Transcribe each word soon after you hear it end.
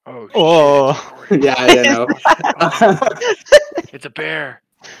Oh, Oh. shit. Yeah, know. It's a bear.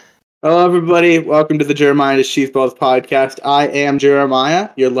 Hello, everybody. Welcome to the Jeremiah's Chief Balls podcast. I am Jeremiah,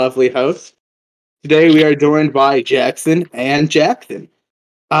 your lovely host. Today we are joined by Jackson and Jackson.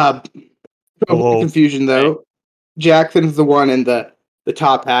 Confusion though. Jackson's the one in the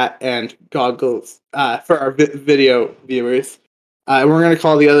top hat and goggles for our video viewers. We're going to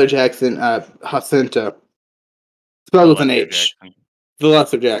call the other Jackson Hacinto. Spelled with an H. Jackson. The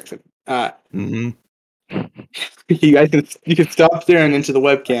lesser Jackson. Mm-hmm. You can stop staring into the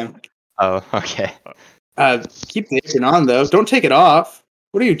webcam. Oh, okay. Keep the apron on though. Don't take it off.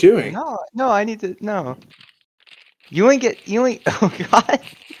 What are you doing? No, I need to. No. You ain't. Oh, God.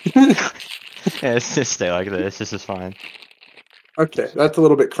 Yeah, let's just stay like this. This is fine. Okay, that's a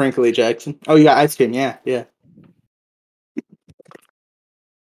little bit crinkly, Jackson. Oh, you got ice cream. Yeah.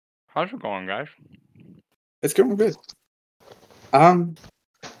 How's it going, guys? It's going good.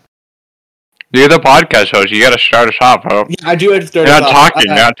 You're the podcast host. You gotta start us off, bro. Yeah, I do have to start. You're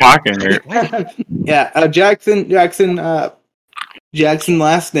not talking. Yeah, Jackson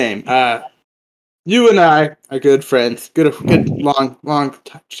last name. You and I are good friends. Good long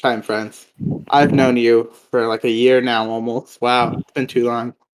time friends. I've known you for like a year now almost. Wow, it's been too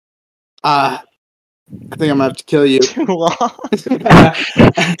long. I think I'm gonna have to kill you. Too long.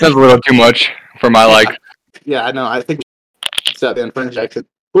 That's a little too much for my like. Yeah, I know. I think stop being friends, Jackson.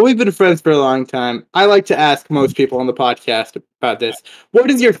 But we've been friends for a long time. I like to ask most people on the podcast about this.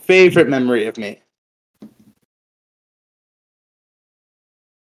 What is your favorite memory of me?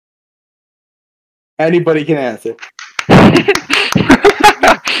 Anybody can answer.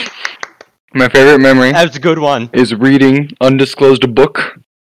 My favorite memory That's a good one. is reading undisclosed book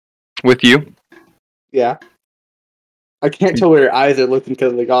with you. Yeah. I can't tell where your eyes are looking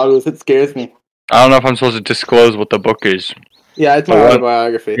because of the goggles. It scares me. I don't know if I'm supposed to disclose what the book is. Yeah, it's my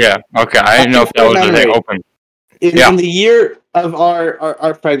autobiography. Yeah, okay. I didn't know if that was a thing open. In the year of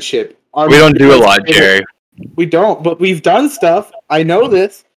our friendship. We don't do a lot, Jerry. We don't, but we've done stuff. I know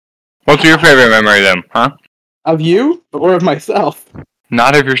this. What's your favorite memory then, huh? Of you or of myself?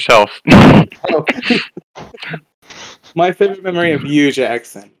 Not of yourself. Oh. My favorite memory of you,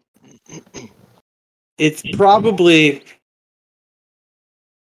 Jackson. It's probably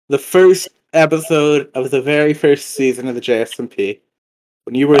the first episode of the very first season of the JSMP.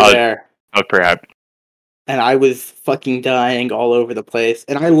 When you were there. Oh, perhaps. And I was fucking dying all over the place.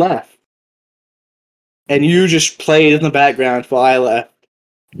 And I left. And you just played in the background while I left.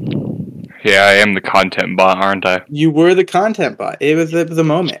 Yeah, I am the content bot, aren't I? You were the content bot. It was a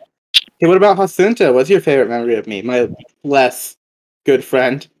moment. Okay, what about Hacinto? What's your favorite memory of me? My less good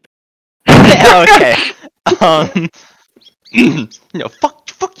friend. Yeah, okay. No,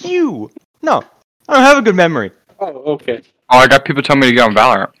 fuck you. No, I don't have a good memory. Oh, okay. Oh, I got people telling me to get on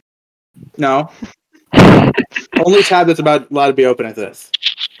Valorant. No. Only tab that's allowed to be open is this.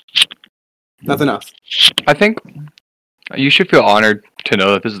 Nothing else. I think you should feel honored to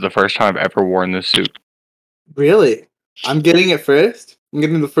know that this is the first time I've ever worn this suit. Really? I'm getting it first? I'm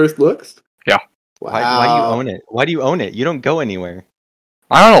getting the first looks? Yeah. Wow. Why do you own it? Why do you own it? You don't go anywhere.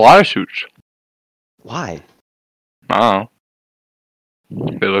 I own a lot of suits. Why? I don't know.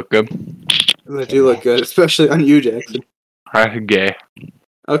 They look good. They do look good, especially on you, Jackson. I'm gay.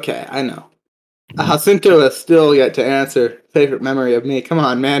 Okay, I know. Hacinto has still yet to answer favorite memory of me. Come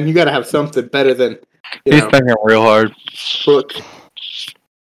on, man. You gotta have something better than, He's thinking real hard. book.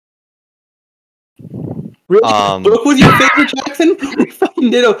 Really? Book was your favorite, Jackson?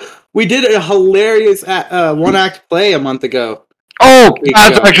 We did a hilarious one-act play a month ago. Oh,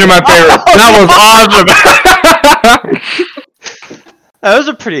 that's actually my favorite. That was awesome. That was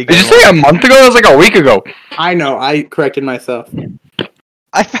a pretty good Did you say a month ago? That was like a week ago. I know. I corrected myself.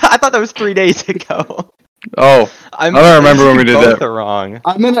 I thought that was 3 days ago. Oh, I don't remember when we did that. Wrong.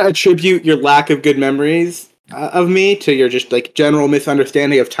 I'm gonna attribute your lack of good memories of me to your just like general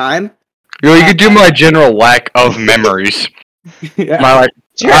misunderstanding of time. You could do my general lack of memories. Yeah. My like,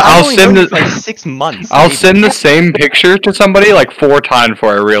 Dude, I'll only send known the you for, like 6 months. I'll maybe. send the same picture to somebody like 4 times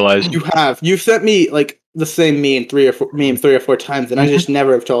before I realized. You have. You've sent me like the same meme 3 or 4 times, and I just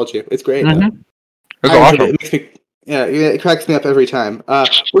never have told you. It's great. Though. It's awesome. It makes me, it cracks me up every time.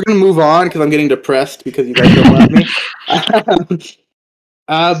 We're gonna move on because I'm getting depressed because you guys don't let me.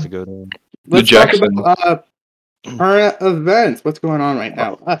 That's a good one. Let's talk about current events. What's going on right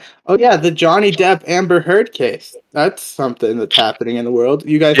now? The Johnny Depp Amber Heard case. That's something that's happening in the world.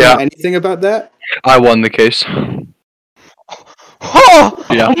 You guys know anything about that? I won the case. Oh,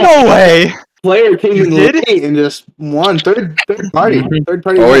 yeah. No way. Player came in late and just won. Third party. Third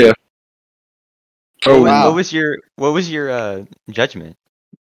party. Oh yeah. Oh wow. What was your judgment?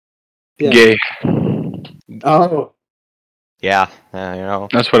 Yeah. Gay. Oh, Yeah,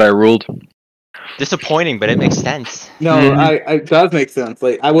 That's what I ruled. disappointing, but it makes sense. no, Mhm. it does make sense.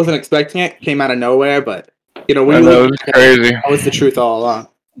 Like, I wasn't expecting it. Came out of nowhere, but, when I you know, look it was back at it, crazy. that was the truth all along.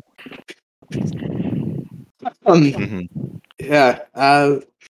 Hmm. Yeah.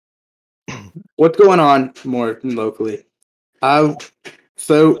 What's going on more locally?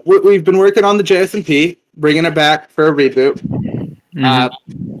 So we've been working on the JSMP, bringing it back for a reboot.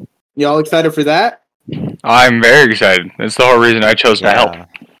 Mhm. Y'all excited for that? I'm very excited. That's the whole reason I chose to help. Yeah.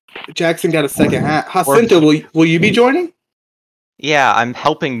 Jackson got a second hat. Hacinto, will you be joining? Yeah, I'm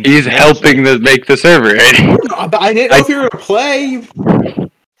helping. He's make helping it. make the server, right? No, but I didn't know if you were gonna play.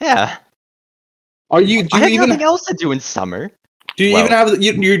 Yeah. Are you? Do I you have even? nothing else to do in summer. Do you Well- even have?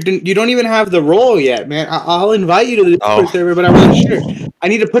 You don't even have the role yet, man. I'll invite you to the Discord Oh. server, but I wasn't sure. I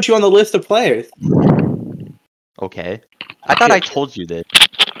need to put you on the list of players. Okay. I thought I told you this.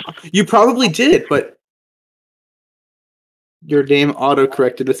 You probably did, but your name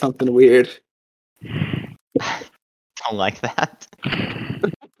auto-corrected to something weird. Don't like that.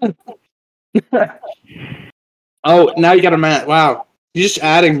 Oh, now you got a man. Wow, you're just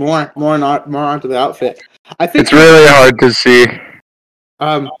adding more onto the outfit. I think It's really hard to see.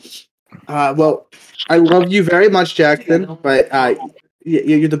 Well, I love you very much, Jackson, but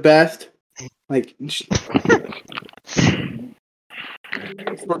you're the best. Like,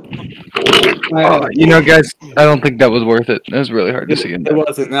 You know, guys, I don't think that was worth it. It was really hard to see. it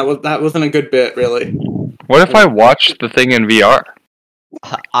wasn't. That wasn't a good bit, really. What if I watched the thing in VR?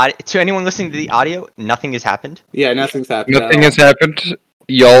 To anyone listening to the audio, nothing has happened. Yeah, nothing's happened. Nothing has happened.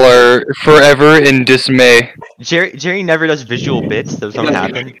 Y'all are forever in dismay. Jerry never does visual bits, so something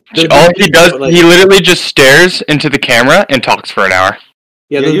happened. All he does, Like, he literally just stares into the camera and talks for an hour.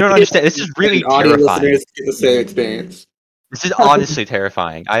 yeah, You don't understand. This is really audio terrifying. listeners get the same experience. This is honestly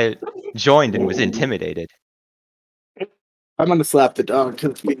terrifying. I joined and was intimidated. I'm gonna slap the dog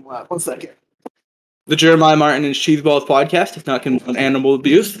because it's being loud. 1 second. The Jeremiah Martin and Cheeseballs podcast is not condone animal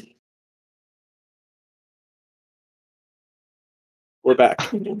abuse. We're back.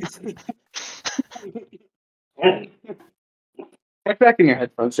 Get back in your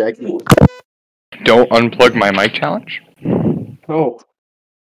headphones, Jackson. Don't unplug my mic challenge? Oh.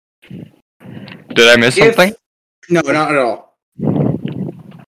 Did I miss something? No, not at all.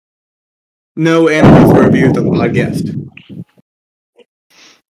 No animals were abused on the podcast. Sure.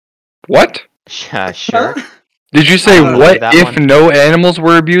 What? Huh? Did you say I don't what know that if one. no animals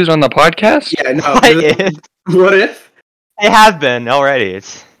were abused on the podcast? Yeah, no. What if? What if? They have been already.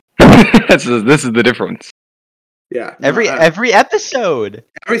 It's this is the difference. Yeah. no, every episode.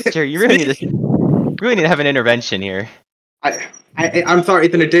 everything. Jerry, you really need to have an intervention here. I'm sorry,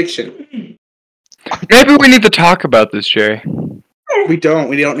 it's an addiction. Maybe we need to talk about this, Jerry. We don't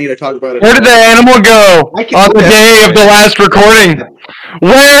need to talk about it. Where did the animal go I can- on the day of the last recording?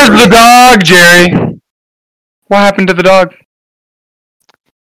 Where's the dog, Jerry? What happened to the dog?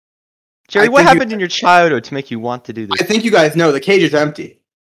 Jerry, I what think you- happened in your childhood to make you want to do this? I think you guys know the cage is empty.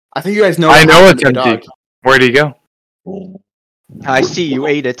 I think you guys know. I what know happened it's to the empty. dog. Where'd he go? I see you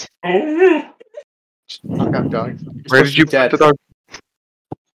ate it. Fuck up, dog. Where did you put the dog?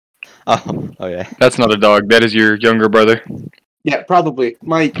 Oh yeah. That's not a dog. That is your younger brother. Yeah, probably.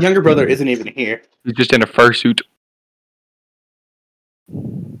 My younger brother isn't even here. He's just in a fursuit.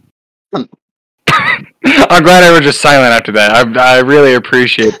 I'm glad I was just silent after that. I really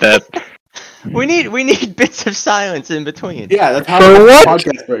appreciate that. We need bits of silence in between. Yeah, that's how For the what?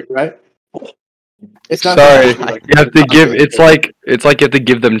 podcast works, right? It's not Sorry, like- you have to give. It's like you have to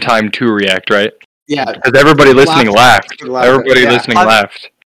give them time to react, right? Yeah, Because everybody listening laughed. Laughed. Everybody Yeah. listening Jav- laughed.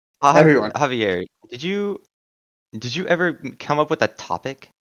 Everyone. Javier, did you ever come up with a topic?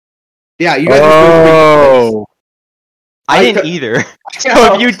 yeah. You guys. Oh, I didn't either. So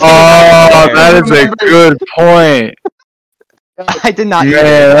Oh, if you did, that is a good point. I did not. Man,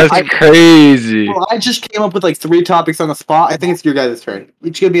 either. that's crazy. Well, I just came up with like 3 topics on the spot. I think it's your guys' turn.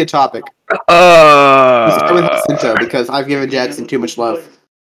 Each gonna be a topic. Let's start with Hacinto because I've given Jackson too much love.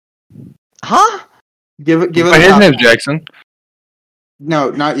 Huh? Give it. But his name's Jackson.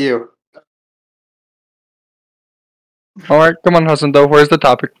 No, not you. All right, come on, Hacinto. Where's the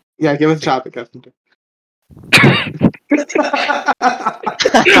topic? Yeah, give us a topic, Hacinto.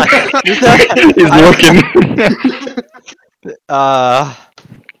 He's looking.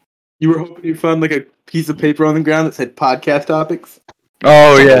 You were hoping you'd find like a piece of paper on the ground that said podcast topics.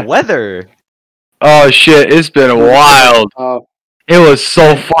 Oh the yeah. weather. Oh shit. It's been wild. Oh, It was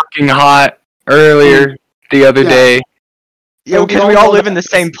so fucking hot earlier the other Yeah. day. Yeah, because we all live in the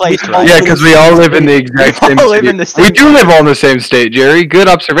same place, right? Yeah, because we all live in the exact We same all live state. in the same We do live all in the same state, Jerry. Good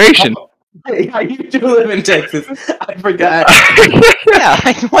observation. Yeah, you do live in Texas. I forgot. Yeah,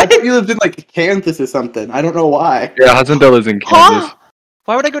 I what? thought you lived in like Kansas or something. I don't know why. Yeah, Hacinto lives in Kansas. Huh?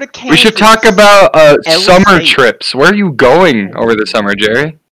 Why would I go to Kansas? We should talk about LA summer State. trips. Where are you going over the summer,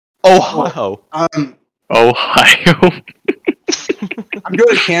 Jerry? Ohio. Ohio. I'm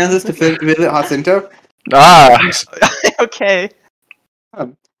going to Kansas to visit Hacinto. Ah, Okay. I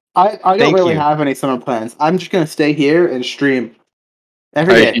don't Thank really you. have any summer plans. I'm just gonna stay here and stream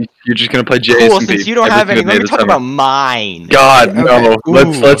every alright, day. you're just gonna play Cool, JSMP since you don't every have any, single let day me of the talk summer. about mine. God, Okay. no.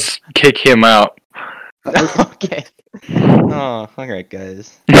 Ooh. Let's kick him out. Okay. Oh, alright,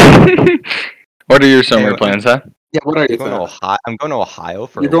 guys. What are your summer Anyway, plans, huh? Yeah, what are I'm you going to Ohio. I'm going to Ohio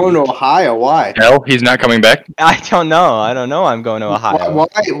for You're a going to week. Ohio? Why? Hell, he's not coming back. I don't know. I don't know. I'm going to Ohio.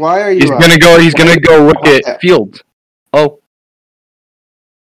 Why are you? He's gonna go. He's gonna go look at fields. Oh.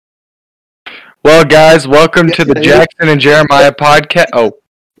 Well, guys, welcome to the Jackson and Jeremiah podcast. Oh,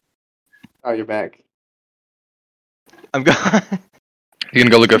 Oh, you're back. I'm going. he's gonna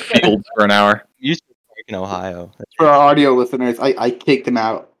go look at fields for an hour. Used to work in Ohio. For our audio listeners, I kicked him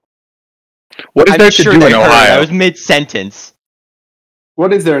out. What is I'm there sure to do they in heard. I Ohio? was mid-sentence.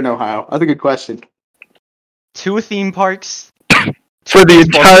 What is there in Ohio? That's a good question. 2 theme parks. For the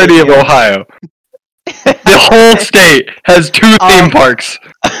baseball entirety of stadiums. Ohio, the whole state has 2 theme parks.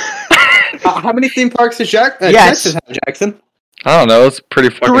 How many theme parks does Yes. Texas have, Jackson? I don't know. It's pretty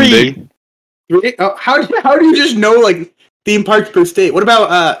fucking 3. big. 3? Oh, how do you just know like theme parks per state? What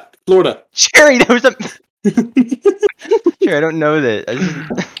about Florida? Jerry, there was a. Jerry, I don't know that. I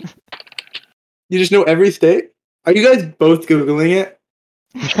just... You just know every state? Are you guys both googling it?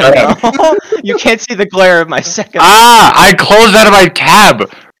 No, you can't see the glare of my second. Ah, I closed out of my tab.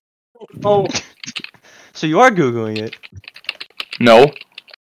 Oh, So you are googling it. No,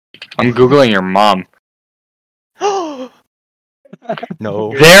 I'm googling your mom.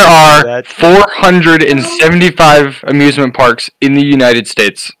 No. There are That's- 475 amusement parks in the United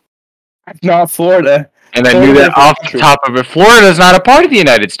States. not Florida. And I knew that off the top of it. Florida is not a part of the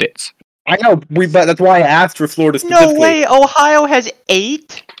United States. I know, but that's why I asked for Florida No specifically. way. Ohio has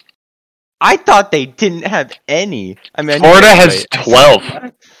 8. I thought they didn't have any. I mean, I knew Florida they- has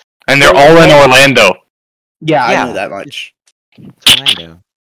 12. And they're all in Orlando. Yeah, Yeah. I know that much. It's Orlando.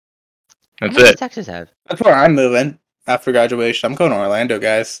 That's How many it. does Texas have? That's where I'm moving after graduation. I'm going to Orlando,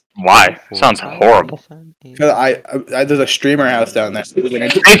 guys. Why? Sounds horrible. Because there's a streamer house down there. 50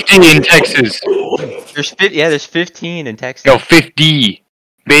 in Texas. There's 15 in Texas. No, 50.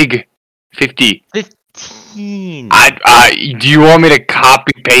 Big 50. 15. Do you want me to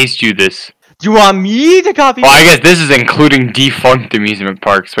copy paste you this? Do you want me to copy? Well, I guess this is including defunct amusement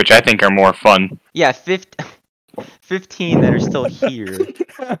parks, which I think are more fun. Yeah, 15 that are still here.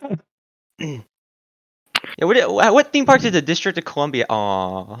 Yeah, what theme parks is the District of Columbia?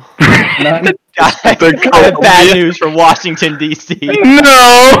 Aww. None. I have bad news for Washington, D.C.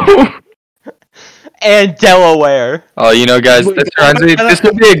 No! and Delaware. Oh, you know, guys, this reminds me. This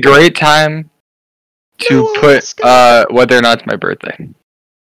would be a great time to No, put Alaska. whether or not it's my birthday.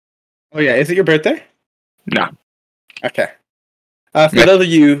 Oh yeah, is it your birthday? No. Okay. For those of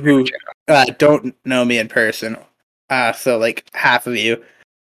you who don't know me in person, so like half of you,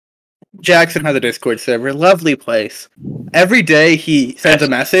 Jackson has a Discord server, lovely place. Every day he sends a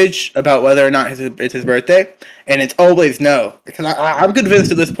message about whether or not it's his birthday, and it's always no. Because I'm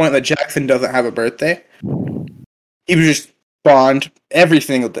convinced at this point that Jackson doesn't have a birthday. He was just spawned every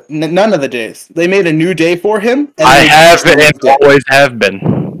single day. None of the days. They made a new day for him. And I they have just and day. always have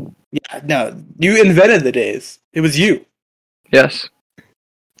been. Yeah, no, you invented the days. It was you. Yes.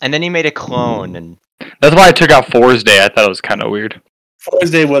 And then he made a clone, and That's why I took out Fours Day. I thought it was kind of weird.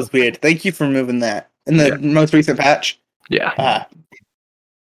 Father's Day was weird. Thank you for removing that in the most recent patch. Yeah. Ah,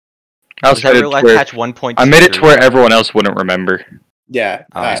 I also was that made it real to life where, patch 1.2? I made it to where everyone else wouldn't remember, yeah,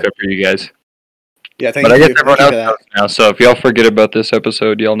 except for you guys. yeah. Thank But I you. guess everyone Thank else you for knows now, so if y'all forget about this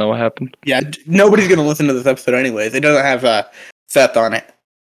episode, y'all know what happened. that. Yeah, nobody's gonna listen to this episode anyways. It doesn't have Seth on it.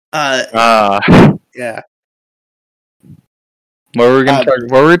 Yeah. What were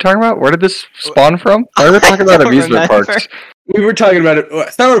we talking about? Where did this spawn from? Why are we talking about I don't amusement remember. parks? We were talking about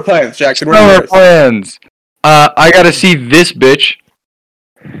it. Summer plans, Jackson. What are Summer yours? plans. I gotta see this bitch.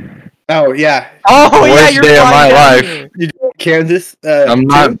 Oh yeah, Oh yeah, Worst you're day of flying my down life. here. you go to Kansas. I'm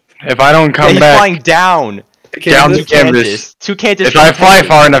not. too? If I don't Yeah, come he's back, flying down down Kansas? to Kansas. To Kansas. If from I fly Texas.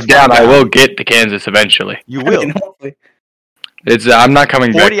 far enough He's flying down, I will get to Kansas eventually. You I will. mean, hopefully. It's I'm not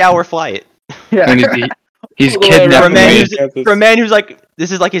coming back. 40-hour flight. Yeah. And he's For a kidnapping man me who's- For a man who's like,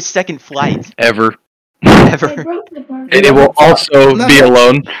 this is like his second flight. ever. Ever. And it will also be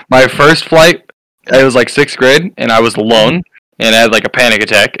alone. My first flight, it was like 6th grade, and I was alone, and I had like a panic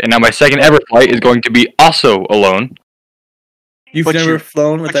attack. And now my second ever flight is going to be also alone. You've But never you're-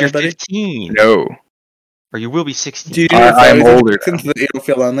 flown with But you're anybody? 15. No. Or you will be 16. Do you I'm older since you don't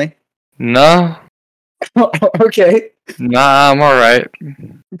feel lonely? No. Okay. Nah, I'm alright.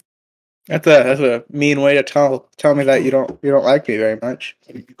 That's a mean way to tell me that you don't like me very much.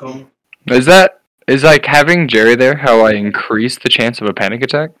 Is like having Jerry there how I increase the chance of a panic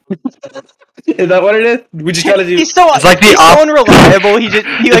attack? Is that what it is? We just gotta do. He's so It's like he's the so unreliable. He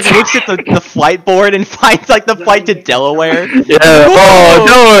like looks at the flight board and finds like the flight to Delaware. Yeah. Oh,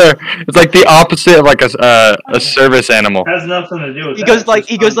 Delaware. It's like the opposite of like a service animal. Has nothing to do with He that.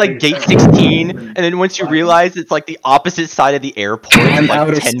 goes like gate 16, and then once you realize it's like the opposite side of the airport, I'm it's out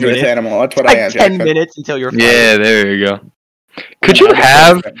like of 10 service minutes. animal. That's what I Like am. 10 Jackson. minutes until you're flying. Yeah, there you go. Could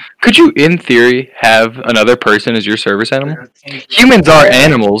you in theory have another person as your service animal? Humans are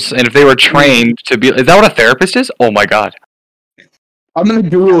animals, and if they were trained to be, is that what a therapist is? Oh my god. I'm gonna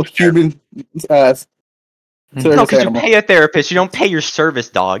Google human service No, because you animal. pay a therapist. You don't pay your service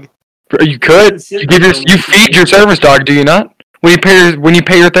dog. You could. You feed your service dog, do you not? When you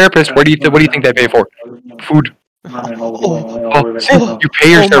pay your therapist, what do you think they pay for? Food. You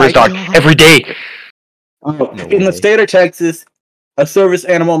pay your Oh service my dog God. every day. In the state of Texas, a service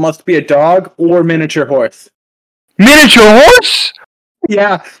animal must be a dog or miniature horse. Miniature horse?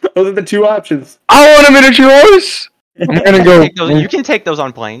 Yeah, those are the two options. I want a miniature horse. I'm gonna go. You can take those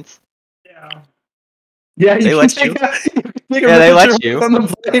on planes. Yeah, They you let can you. take a Yeah, they let miniature you. horse on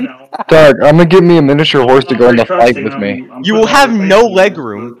the plane. Doug, I'm gonna get me a miniature horse to go on the flight with me. You will have no leg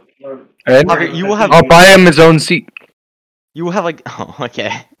room. And Javier, you will have. I'll buy him his own seat. You will have like. Oh,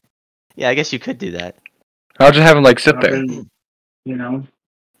 okay. Yeah, I guess you could do that. I'll just have him like sit there. You know.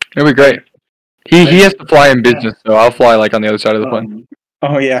 It'll be great. He has to fly in business, so I'll fly like on the other side of the plane.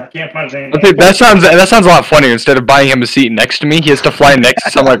 Oh yeah. Can't find anything. Okay, that sounds a lot funnier. Instead of buying him a seat next to me, he has to fly next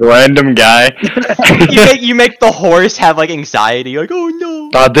to some like random guy. You make the horse have like anxiety. Like, oh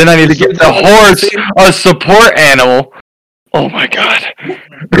no. Then I need to get the horse a support animal. Oh my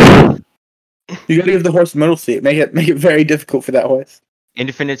god. You gotta give the horse a middle seat. Make it very difficult for that horse.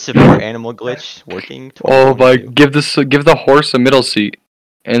 Infinite support animal glitch working. Oh my! 2022. Give the horse a middle seat,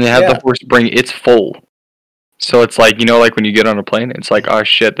 and have the horse bring its foal. So it's like like when you get on a plane, it's like, oh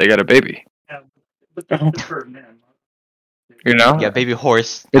shit, they got a baby. You know? Yeah, baby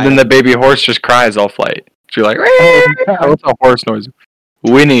horse. And then the baby horse just cries all flight. So you're like, what's a horse noise?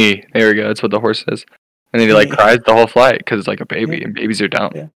 Whinny. There we go. That's what the horse says. And then he like cries the whole flight because it's like a baby, and babies are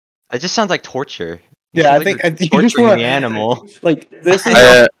down. Yeah. It just sounds like torture. Yeah, I Sounds like think you're you just torturing want the animal. Like this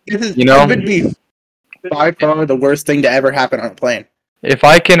is you know? it would be by far the worst thing to ever happen on a plane. If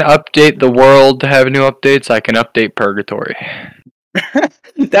I can update the world to have new updates, I can update Purgatory.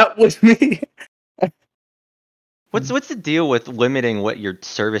 That was me. What's the deal with limiting what your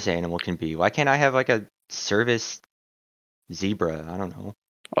service animal can be? Why can't I have like a service zebra? I don't know.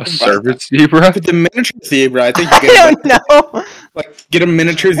 A service zebra? But the miniature zebra, I think you I could don't know. like get a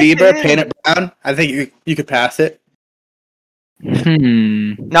miniature zebra, paint it brown. I think you could pass it.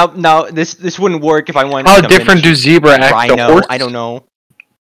 Now this wouldn't work if I wanted. How like, a different do miniature zebra act to rhino? horses? I don't know.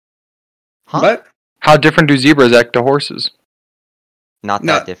 Huh? What? How different do zebras act to horses? Not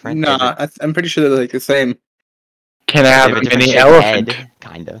that different. They have Nah, I'm pretty sure they're like the same. Can I they have have a a different mini shaped elephant? head,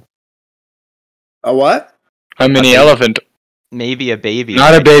 kinda. A what? A mini baby. elephant. Maybe a baby.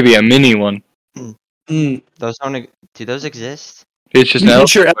 Not a baby, a mini one. Those don't. Do those exist? It's just an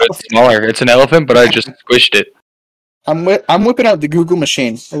Miniature elephant, but it's smaller. It's an elephant, but I just squished it. I'm whipping out the Google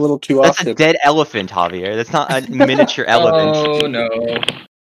machine a little too That's often. a dead elephant, Javier. That's not a miniature elephant. Oh no.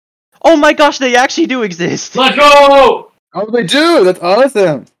 Oh my gosh, they actually do exist. Let's go! Oh, they do. That's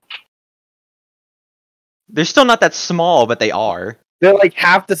awesome. They're still not that small, but they are. They're like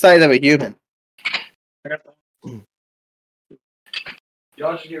half the size of a human.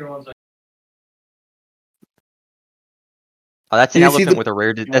 Y'all just give me 1 second. Oh, that's Do an you see elephant the- with a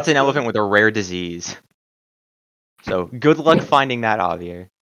rare. That's an elephant with a rare disease. So good luck finding that, Javier.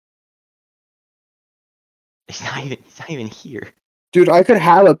 He's not even here. Dude, I could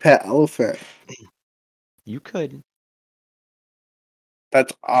have a pet elephant. You could.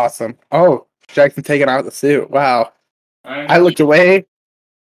 That's awesome. Oh, Jackson taking out the suit. Wow. I looked away.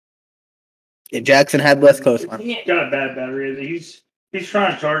 Yeah, Jackson had less clothes on. He ain't got a bad battery. He's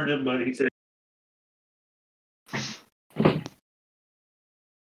trying to charge it, but he said.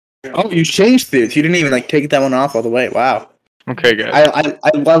 Oh, you changed suits. You didn't even like take that one off all the way. Wow. Okay, guys.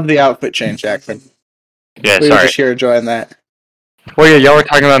 I love the outfit change, Jackson. Yeah, We were sorry. just here enjoying that. Well, yeah, y'all were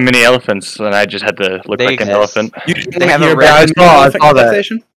talking about mini elephants, and I just had to look They like an exist. elephant. You didn't They have a hear rare- about I the saw elephant that.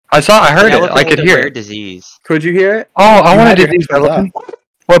 conversation? I heard An it. elephant I could with a hear rare it. disease. Could you hear it? Oh, I You wanted had to your do headphones elephant. up.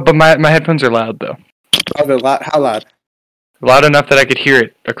 What? But my headphones are loud though. Oh, they're loud. How loud? Loud enough that I could hear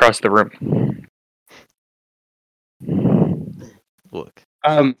it across the room. Look.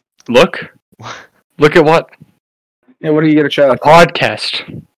 Look. Look at what? Yeah, what are you gonna show? A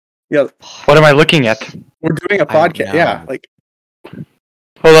podcast. Yeah, What am I looking at? we're doing a I don't podcast. know. Yeah, like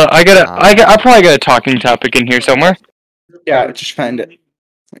Hold on, I probably got a talking topic in here somewhere. yeah, just find it.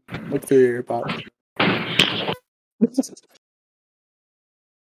 Look through your box. An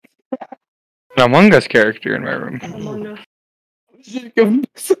Among Us character in my room.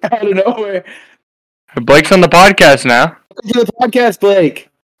 Out of nowhere. Blake's on the podcast now. Welcome to the podcast, Blake.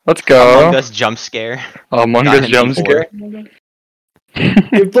 Let's go. Among Us jump scare. Among Got Us him jump before. scare.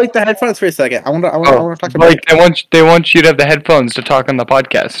 Give Blake the headphones for a second. I want to talk about Blake, they want you to have the headphones to talk on the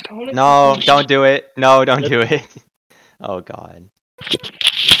podcast. No, don't do it. No, don't do it. Oh god.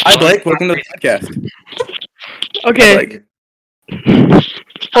 Hi, Blake. Welcome to the podcast. Okay, Blake.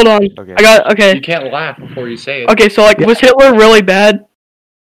 hold on. Okay. Okay. You can't laugh before you say it. Okay, so like, was Hitler really bad?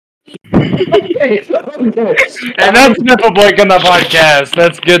 Okay. And that's Nipple Blake on the podcast.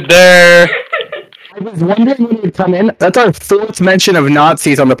 That's good there. I was wondering when you'd come in. That's our fourth mention of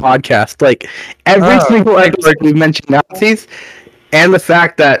Nazis on the podcast. Like every Oh, single thanks, episode, we've mentioned Nazis, and the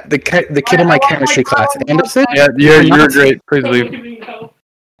fact that the kid in my chemistry class, Anderson. Yeah, you're great. Please leave.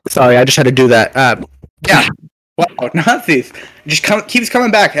 Sorry, I just had to do that. Yeah. Wow, Nazis just keeps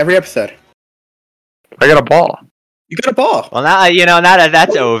coming back every episode. I got a ball. You got a ball. Well, now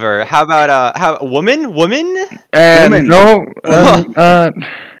that's over. How about woman? And Women. no,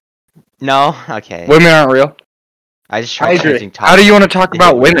 No. Okay. women aren't real. I just tried Hydrate. changing topics. How do you want to talk to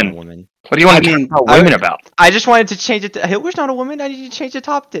about Hitler women? Woman. What do you want I to mean, talk about women about? I just wanted to change it. Hitler's not a woman. I need to change the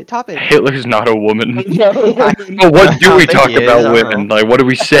topic. Hitler's not a woman. No. Well, what do we I think talk he is, I about don't women? know. Like, what do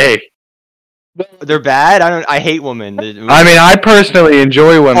we say? They're bad. I hate women. I mean, I personally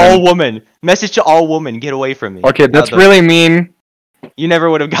enjoy women. all women. Message to all women. Get away from me. Okay, that's No, really mean. You never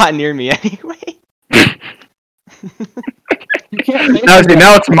would have gotten near me anyway.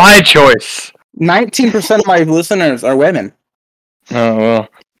 Now it's my choice. 19% of my listeners are women. Oh well.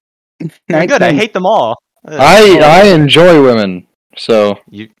 Good. I hate them all. I enjoy women. So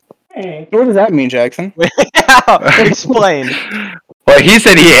What does that mean, Jackson? Explain. well, he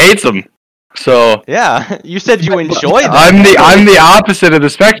said he hates them. So Yeah, you said you enjoy them. I'm the opposite of the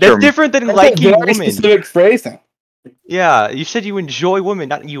spectrum. That's different than That's liking a very women. specific phrasing. Yeah, you said you enjoy women,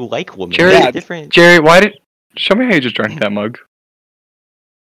 not you like women. Jerry- That's different. Jerry, show me how you just drank that mug.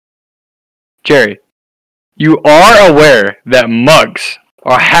 Jerry, you are aware that mugs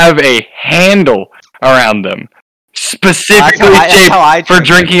have a handle around them, specifically That's how I shaped for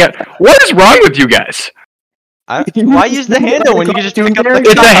drink. drinking it. What is wrong with you guys? Why use the handle when you can just pick up the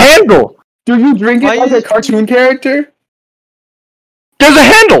It's a cup? handle. Do you drink it Why like is- a cartoon character? There's a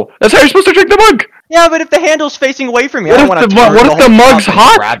handle. That's how you're supposed to drink the mug. Yeah, but if the handle's facing away from me, What I if don't want the to turn what if the whole mug's cup and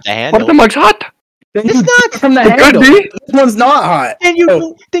hot? grab the What handle. if the mug's hot? Then It's you not. drink from the It could handle. be. This one's not hot. Then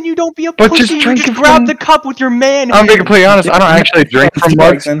you don't be a But pussy. just You drink just it grab from- the cup with your man. I'm being hand. completely honest. I don't actually drink from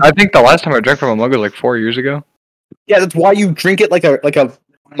mugs. Jackson. I think the last time I drank from a mug was like 4 years ago. Yeah, that's why you drink it like a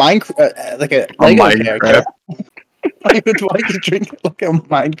Minecraft, like a Lego character. That's why you drink it like a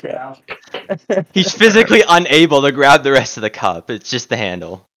Minecraft. He's physically unable to grab the rest of the cup. It's just the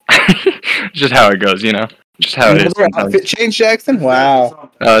handle. It's just how it goes, you know. Just how it is. Another outfit change, Jackson?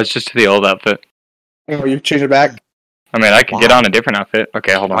 Wow. It's just to the old outfit. Oh, you change it back? I mean, I could get Wow. on a different outfit.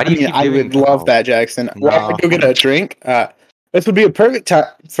 Okay, hold on. Why I do you mean, keep I doing would that? love that, Jackson. Well, No. go get a drink. This would be a perfect time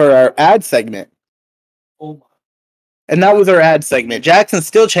for our ad segment. And that was our ad segment. Jackson's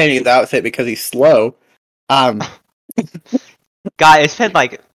still changing his outfit because he's slow. Guy, it's been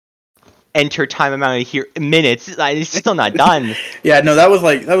like enter time amount of here minutes. Like, it's still not done. Yeah, no, that was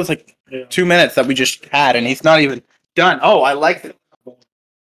like 2 minutes that we just had, and he's not even done. Oh, I like it.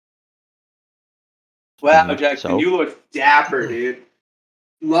 Wow, Jackson, So? you look dapper, dude.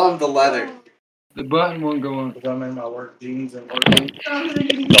 Love the leather. The button won't go on. I'm in my work jeans and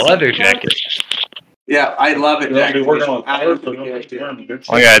The leather jacket. Yeah, I love it, Jackson.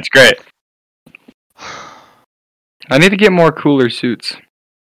 Oh yeah, it's great. I need to get more cooler suits.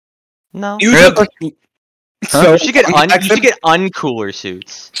 No. You Yeah, look like Huh? You should get uncooler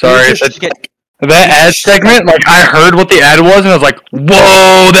suits. Sorry, You should that ad segment. Like I heard what the ad was, and I was like,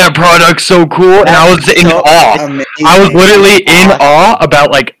 "Whoa, that product's so cool!" And I was in awe. amazing. I was literally in awe about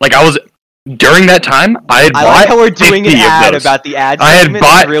like I was during that time. I had I bought like how we're doing an 50 of ad those. about the ad I had segment.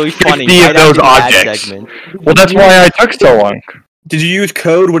 bought It's really funny. 50 of Right after those the ad objects. segment. Well, that's why I took so long. Did you use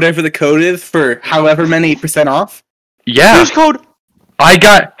code, whatever the code is, for however many % off? Yeah. Use code. I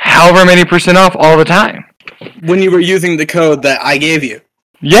got however many % off all the time. When you were using the code that I gave you.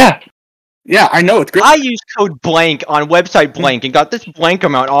 Yeah. Yeah, I know, it's great. I used code blank on website blank and got this blank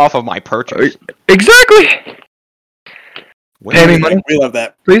amount off of my purchase. Exactly. Pay me money, We love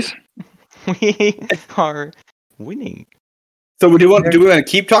that. please. We are winning. So do we want to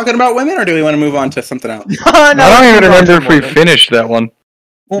keep talking about women, or do we want to move on to something else? I don't even remember if we finished that one.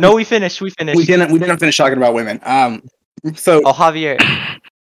 No, we finished. We finished. We didn't finish talking about women. So Oh, Javier.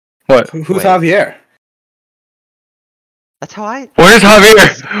 What? who's wait. Javier? That's how I. Where's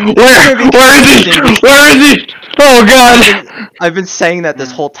Javier? Where is he? Where is he? Oh God! I've been saying that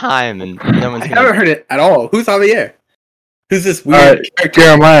this whole time, and no one's I gonna. haven't heard it at all. Who's Javier? Who's this weird character?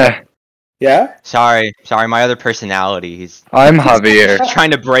 Jeremiah. Yeah? Sorry, my other personality. He's I'm Javier.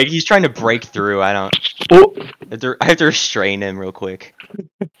 trying to break. He's trying to break through. I don't. Oh, I have to restrain him real quick.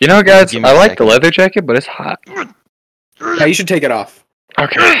 you know, guys, Give me I a like the second. leather jacket, but it's hot. Yeah, you should take it off.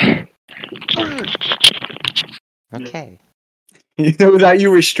 Okay. Okay. You know that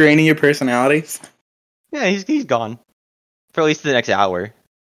you restraining your personalities? Yeah, he's gone for at least the next hour.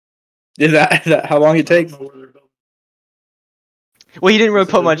 Is that how long it takes? Well, he didn't really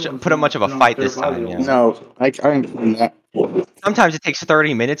put up much of a fight this time. Yeah. No, I understand that. Sometimes it takes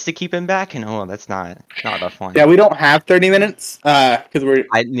 30 minutes to keep him back, and that's not that fun. Yeah, we don't have 30 minutes, because we're,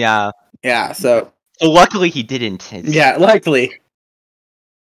 Yeah. so, So luckily he didn't. yeah, likely.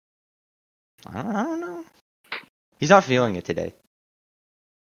 I don't know. He's not feeling it today.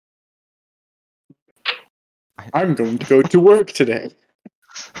 I'm going to go to work today.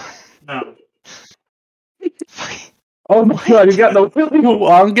 No. Oh my god, you got the Willy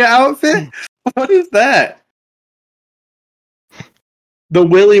Wonka outfit? What is that? The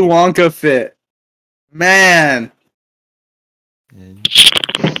Willy Wonka fit. Man.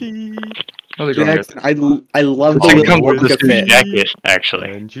 Jackson, I love the It Willy comes with Wonka this new fit. jacket,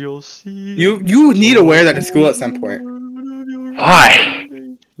 actually. And you'll see. You need to wear that to school at some point. Why?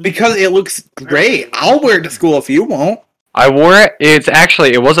 Because it looks great. I'll wear it to school if you won't. I wore it.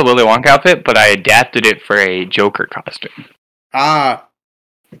 It was a Willy Wonka outfit, but I adapted it for a Joker costume. Ah.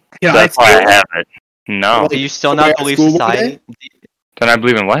 Yeah, That's why I have it. No. Do you still Wear not it believe school one society? Don't I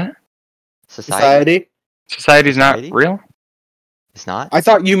believe in what? Society? Society? Society's not Society? real? It's not. I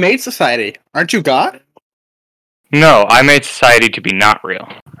thought you made society. Aren't you God? No, I made society to be not real.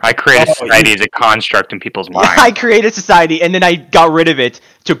 I created Oh, society as a construct in people's minds. I created society and then I got rid of it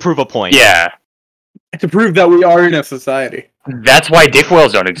to prove a point. Yeah. To prove that we are in a society. That's why dick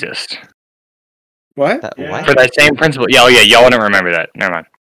whales don't exist. What? Yeah. What? For that same principle. Yeah, oh yeah, y'all wouldn't remember that. Never mind.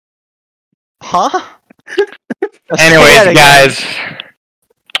 Huh? Anyways, guys.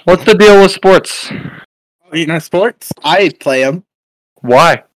 What's the deal with sports? You know sports? I play them.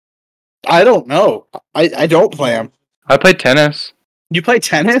 Why? I don't know. I don't play them. I played tennis. You play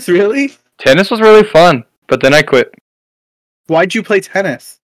tennis, really? Tennis was really fun, but then I quit. Why'd you play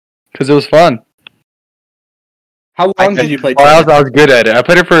tennis? Because it was fun. How long did you play Oh, tennis? I was good at it. I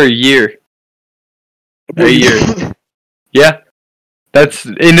played it for a year. A year. Yeah. That's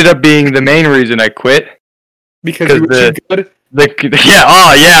ended up being the main reason I quit. Because you were too good?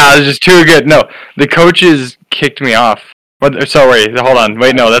 I was just too good. No, the coaches kicked me off. What? Sorry, hold on.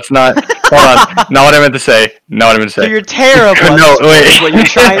 Wait, no, that's not. Hold on. Not what I meant to say. So you're terrible. No, wait. But you're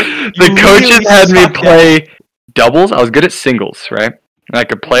trying. The you coaches really had me suck at play doubles. I was good at singles, right? And I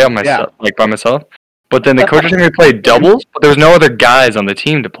could play on myself, like by myself. But then the coaches had me play doubles, but there was no other guys on the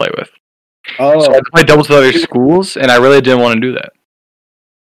team to play with. Oh. So I had to play doubles with other schools, and I really didn't want to do that.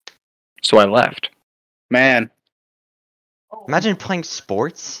 So I left. Man. Imagine playing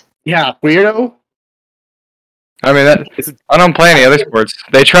sports. Yeah, weirdo. I mean, I don't play any other sports.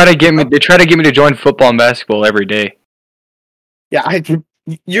 They try to get me. They try to get me to join football and basketball every day. Yeah,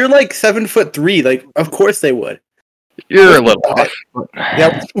 you're like 7'3". Like, of course they would. You're a little off.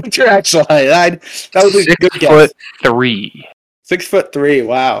 Yeah, what's your actual height? That was a good guess. 6'3". 6'3".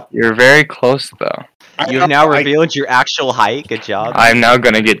 Wow. You're very close, though. You've now revealed your actual height. Good job. I'm now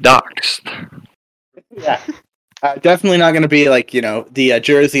gonna get doxxed. Yeah. Definitely not going to be like, the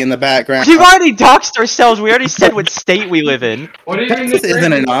jersey in the background. We've already doxed ourselves. We already said what state we live in. What do you Texas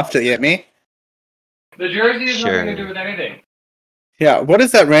isn't enough to get me. The jersey has Sure. nothing to do with anything. Yeah, what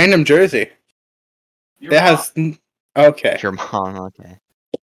is that random jersey? Your It has. Okay. Your mom. Okay.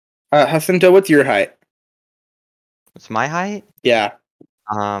 Hacinto, what's your height? What's my height? Yeah.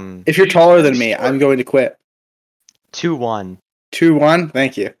 2'1". If you're taller than me, I'm going to quit. 2'1".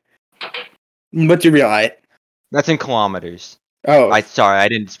 Thank you. What's your real height? That's in kilometers. Oh, Sorry, I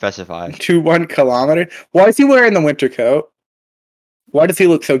didn't specify. 2'1" kilometer. Why is he wearing the winter coat? Why does he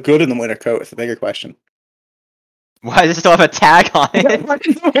look so good in the winter coat? Is the bigger question. Why does it still have a tag on it? Why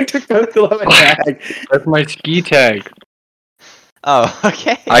does the winter coat still have a tag? That's my ski tag. Oh,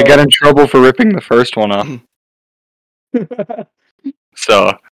 okay. I got in trouble for ripping the first one off.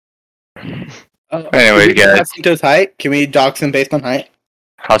 So, anyway, guys. Hacinto's height? Can we dox him based on height?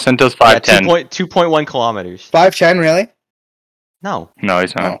 Hacinto's Yeah, 5'10". 2.1 kilometers. 5'10", really? No, No,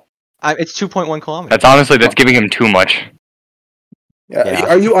 he's not. it's 2.1 kilometers. That's giving him too much. Yeah.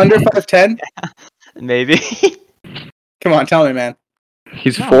 Are you under 5'10"? Maybe. Come on, tell me, man.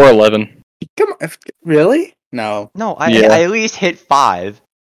 He's No. 4'11". Come on, really? No. No, Yeah. I at least hit 5.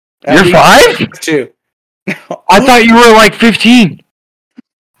 You're 5? 2. I thought you were like 15.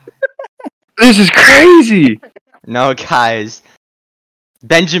 This is crazy. No, guys.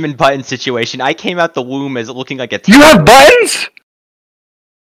 Benjamin Button situation. I came out the womb as looking like a You tower. have buttons?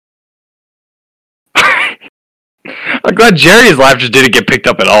 I'm glad Jerry's laugh just didn't get picked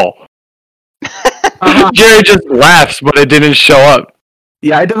up at all. Jerry just laughs, but it didn't show up.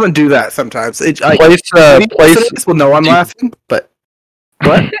 Yeah, it doesn't do that sometimes. Place. This will know I'm laughing, but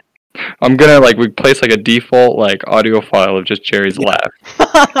what? I'm gonna we place like a default audio file of just Jerry's laugh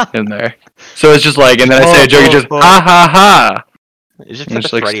in there. So it's just and then I say a joke, you just ha ha ha. You just And put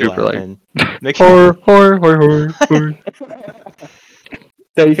it's the like Freddy super laugh like- in. Make Horror, horror, horror, horror.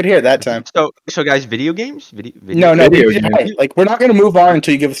 So you could hear it that time. So guys, video games? Video No, Video we- games. we're not gonna move on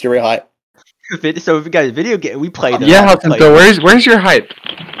until you give us your real height. So if you guys video game, we play them. Yeah, We play Hacinto, them. where's your height?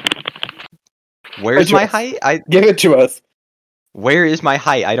 Where's my height? Give it to us. Where is my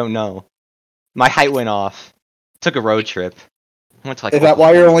height? I don't know. My height went off. Took a road trip. Went to, Is that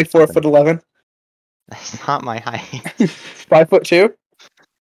why you're only 4'11"? That's not my height. 5'2"?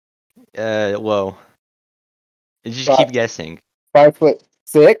 Whoa. You just Five. keep guessing.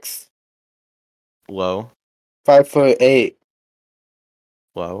 5'6"? Low. 5'8".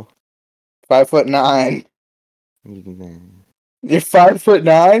 Low. 5'9". You You're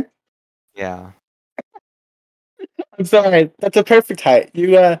 5'9"? Yeah. I'm sorry. That's a perfect height.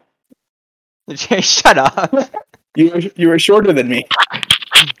 You Shut up. you were shorter than me.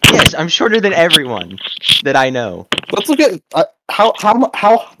 Yes, I'm shorter than everyone that I know. Let's look at how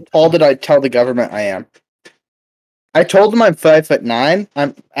tall did I tell the government I am? I told them I'm 5'9".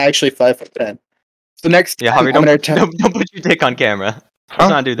 I'm actually 5'10". So next Yeah, time Javi, I'm gonna tell. don't put your dick on camera. Huh? Let's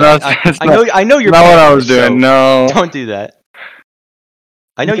not do No, that. it's I know you're not what I was so doing. No. Don't do that.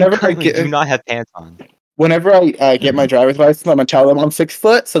 I know you Whenever I currently get- do not have pants on. Whenever I get my driver's license, I'm gonna tell them I'm 6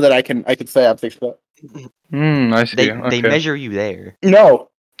 foot so that I can say I'm 6 foot. I see. They Okay. measure you there. No,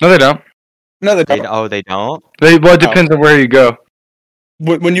 No, they don't. they They, don't. oh, they don't? Well, it depends on where you go.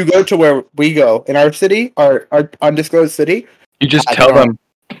 When you go to where we go in our city, our undisclosed city, You just I tell don't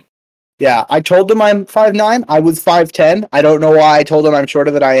them. yeah, I told them I'm 5'9". I was 5'10". I don't know why I told them I'm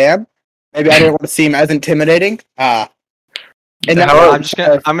shorter than I am. Maybe I didn't want to seem as intimidating. And How- now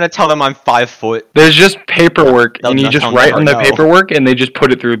I'm gonna tell them I'm 5 foot. There's just paperwork, They'll- and you just they'll write never on the know. paperwork, and they just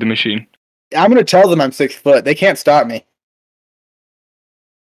put it through the machine. I'm gonna tell them I'm 6 foot. They can't stop me.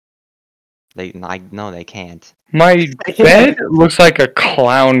 I know they can't. My bed looks like a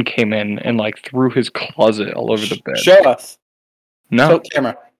clown came in and threw his closet all over the bed. Show us. No, Show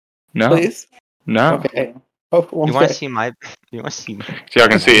camera, no, please. no. Okay. Oh, one You want to sec. see my? You want to see? So y'all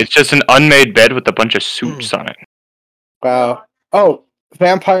can see, it's just an unmade bed with a bunch of suits on it. Wow. Oh,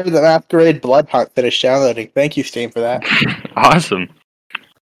 Vampire the Masquerade Blood Hunt finished downloading. Thank you, Steam, for that. Awesome.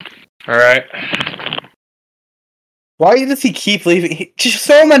 All right. Why does he keep leaving? Just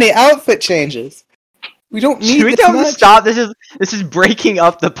so many outfit changes. We don't need Should we this tell him to much. stop? This is breaking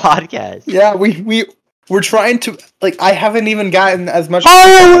up the podcast. Yeah, we're trying to I haven't even gotten as much.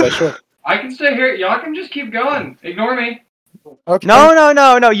 Oh! as I should. I can stay here. Y'all can just keep going. Ignore me. Okay.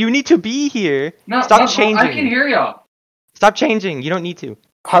 No. You need to be here. No, Stop changing. I can hear y'all. Stop changing. You don't need to.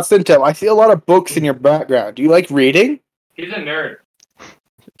 Jacinto, I see a lot of books in your background. Do you like reading? He's a nerd.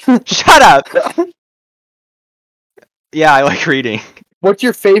 Shut up. Yeah, I like reading. What's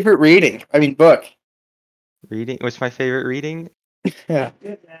your favorite reading? I mean, book. Reading? What's my favorite reading? Yeah.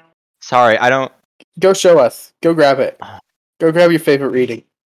 Sorry, I don't. Go show us. Go grab it. Go grab your favorite reading.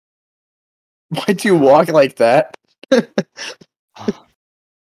 Why do you walk like that?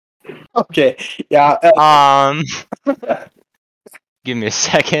 Okay. Yeah. Give me a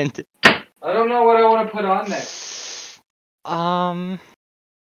second. I don't know what I want to put on there.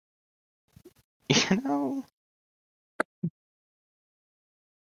 You know.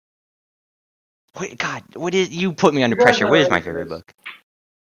 Wait, God, what is? You put me under You guys pressure. are What is ready my for favorite this. book?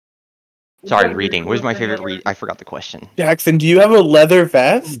 Sorry, reading. What is my favorite read? I forgot the question. Jackson, do you have a leather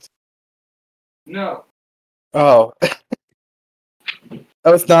vest? No. Oh.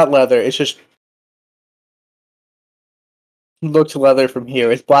 Oh, it's not leather. It's just looks leather from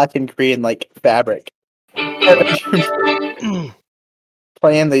here. It's black and green like fabric. Playing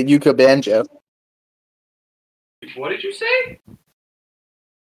the yuka banjo. What did you say?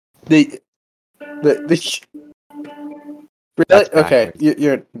 The That's really okay. backwards.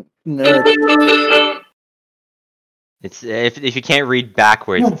 You're a nerd. It's if you can't read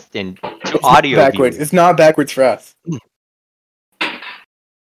backwards, then to audio Backwards. viewers. It's not backwards for us.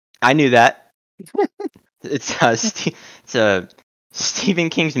 I knew that. It's Stephen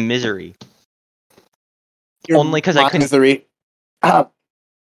King's Misery. Only 'cause I couldn't- Misery.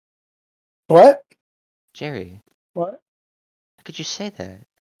 What? Jerry, What? how could you say that?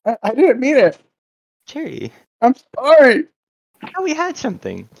 I didn't mean it. Jerry, I'm sorry. how we had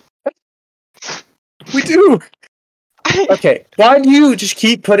something. We do. Okay, why do you just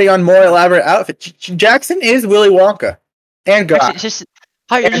keep putting on more elaborate outfits? Jackson is Willy Wonka, and God, Just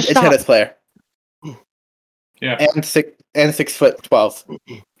and a stop. tennis player, Yeah. and 6'12".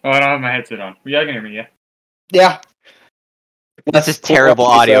 Oh, I don't have my headset on. Yeah, I can hear me. Yeah. Yeah, That's just terrible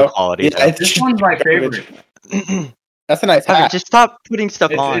audio quality. Yeah, it's This just one's my garbage. favorite. That's a nice Javi, hat. just stop putting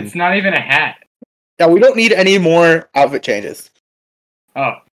stuff on. It's not even a hat. Yeah, we don't need any more outfit changes.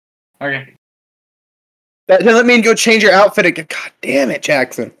 Oh. Okay. That doesn't mean go change your outfit again. God damn it,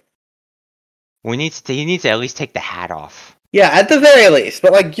 Jackson. He needs to at least take the hat off. Yeah, at the very least.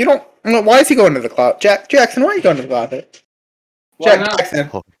 But like, you don't. Why is he going to the closet? Jackson, why are you going to the closet? Why not? Jackson.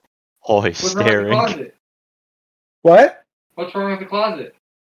 Oh, he's What's wrong with the staring. closet? What? What's wrong with the closet?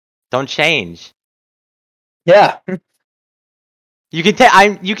 Don't change. Yeah. You can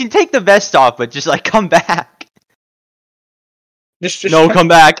take the vest off, but just like come back. Just No, come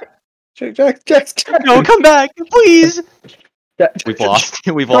back. Jackson. No, come back, please. Jack- We've lost.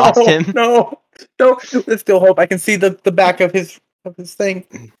 We've No, lost him. No, there's still hope. I can see the back of his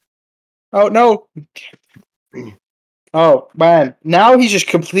thing. Oh no! Oh man, now he's just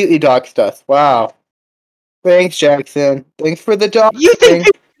completely doxed us. Wow. Thanks, Jackson. Thanks for the doxing. You think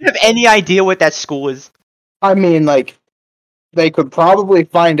you have any idea what that school is? I mean, like, they could probably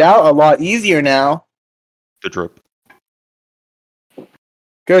find out a lot easier now. The drip.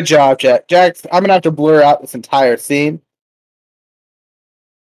 Good job, Jackson. I'm gonna have to blur out this entire scene.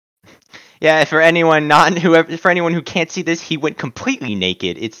 Yeah, for anyone who can't see this, he went completely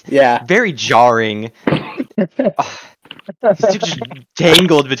naked. It's Yeah. very jarring. This dude just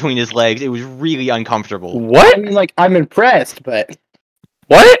dangled between his legs. It was really uncomfortable. I What? mean, like, I'm impressed, but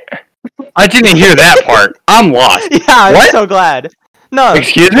What? I didn't hear that part. I'm lost. Yeah, I'm What? so glad. No.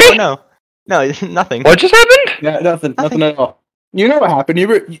 Excuse me? No, nothing. What just happened? yeah, nothing at all. You know what happened? You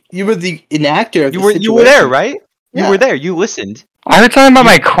were the enactor of You the were there, situation. right? Yeah. You were there. You listened. I heard something about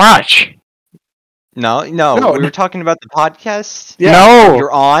my crotch. No, No, we were talking about the podcast. Yeah. No.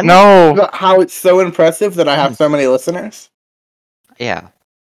 You're on. No. About how it's so impressive that I have so many listeners. Yeah.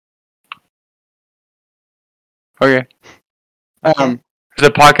 Okay. Um, Does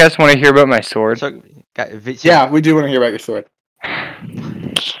the podcast want to hear about my sword? So, yeah, we do want to hear about your sword.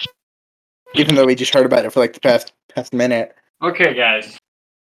 Even though we just heard about it for like the past minute. Okay, guys.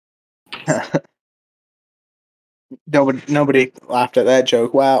 Nobody laughed at that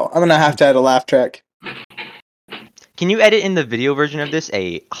joke. Wow, I'm gonna have to add a laugh track. Can you edit in the video version of this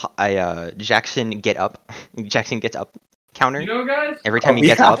a Jackson gets up counter? You know, guys, Every time he Oh,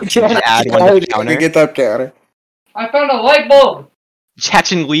 gets yeah, up, you just add yeah, one to the yeah, counter. Gets up counter. I found a light bulb.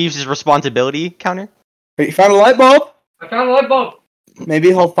 Jackson leaves his responsibility counter. Wait, you found a light bulb? I found a light bulb. Maybe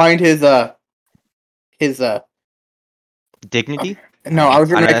he'll find his Dignity. No, I was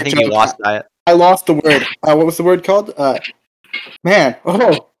gonna make I a think joke. you lost that. I lost the word. What was the word called? Man.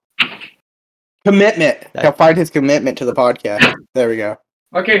 Oh. Commitment. He'll find his commitment to the podcast. There we go.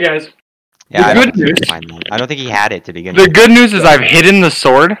 Okay, guys. Yeah, I The don't, good news- find that. I don't think he had it to begin The with. good news is I've hidden the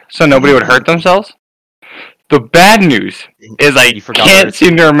sword so nobody would hurt themselves. The bad news is I You forgot where can't it's-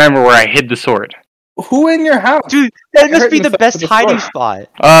 seem to remember where I hid the sword. Who in your house? Dude, that must hurt be the themselves best with the hiding sword. spot.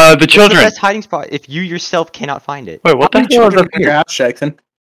 The It's the children. best hiding spot if you yourself cannot find it. Wait, what How the many hell is children up in your here? house, Jackson?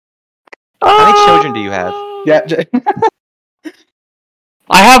 How many children do you have? Yeah.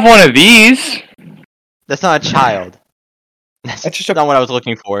 I have one of these. That's not a child. That's That's just a- not what I was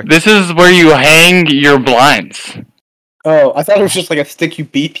looking for. This is where you hang your blinds. Oh, I thought it was just like a stick you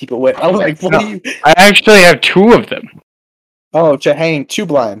beat people with. I was like, what No. are you? I actually have two of them. Oh, to hang two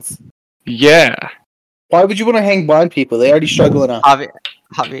blinds. Yeah. Why would you want to hang blind people? They already struggle enough.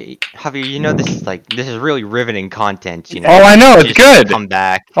 Javi, you know this is really rivening content. You know. Oh, I know, it's Just good. Come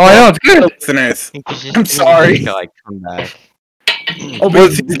back. Oh, I know, it's good. Listeners. You just- I'm sorry. you just, like come back. Oh, but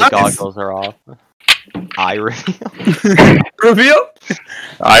the it's not- goggles are off. eye reveal. Reveal?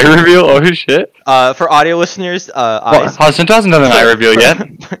 Eye reveal? Oh shit. For audio listeners, Well, eyes. Hacinto hasn't done an eye reveal yet.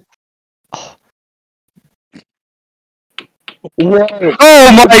 Whoa!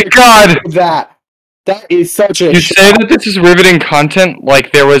 Oh my god! That is such a. You say that this is riveting content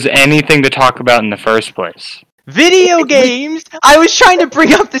like there was anything to talk about in the first place. Video games. I was trying to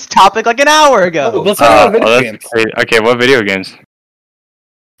bring up this topic like an hour ago. Let's talk about video that's games. great. Okay, what video games?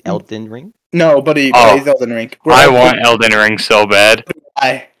 Elden Ring. No, buddy, Oh. plays Elden Ring. I want Elden Ring so bad.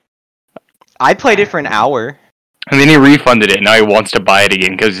 I played it for an hour. And then he refunded it, now he wants to buy it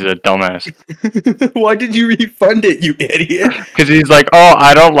again because he's a dumbass. Why did you refund it, you idiot? Because he's like, oh,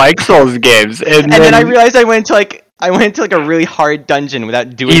 I don't like Souls games. And then I realized I went into like a really hard dungeon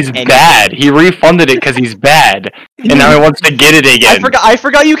without doing he's anything. bad. He refunded it because he's bad. And now he wants to get it again. I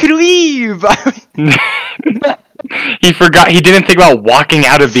forgot you could leave. He forgot. He didn't think about walking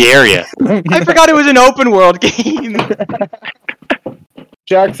out of the area. I forgot it was an open world game.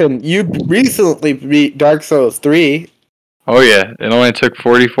 Jackson, you recently beat Dark Souls 3. Oh yeah, it only took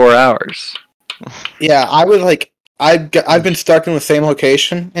 44 hours. Yeah, I was like, I've been stuck in the same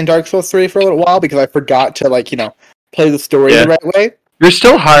location in Dark Souls 3 for a little while because I forgot to play the story the right way. You're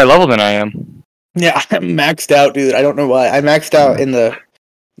still higher level than I am. Yeah, I'm maxed out, dude. I don't know why. I maxed out in the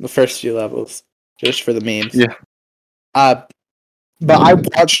first few levels just for the memes. Yeah. But I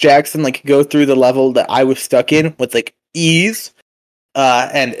watched Jackson go through the level that I was stuck in with ease,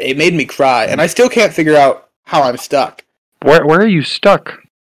 and it made me cry. And I still can't figure out how I'm stuck. Where are you stuck?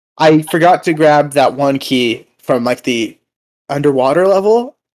 I forgot to grab that one key from the underwater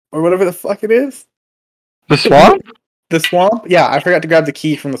level or whatever the fuck it is. The swamp? The swamp? Yeah, I forgot to grab the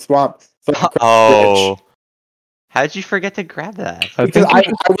key from the swamp. So I could cross the Oh. bridge. How did you forget to grab that? Because I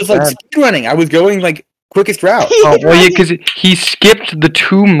was speedrunning. I was going quickest route. Oh, well, yeah, because he skipped the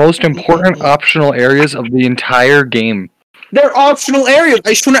two most important optional areas of the entire game. They're optional areas.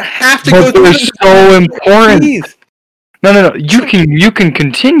 I shouldn't have to But go through they're them. so important. Please. No. You can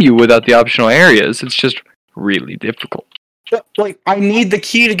continue without the optional areas. It's just really difficult. But, I need the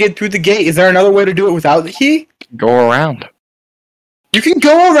key to get through the gate. Is there another way to do it without the key? Go around. You can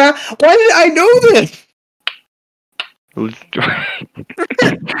go around. Why did I know this? Sorry,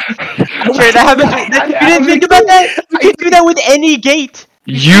 that happens. You didn't think about that? You can do that with any gate.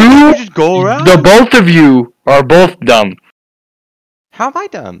 You just go around. The both of you are both dumb. How am I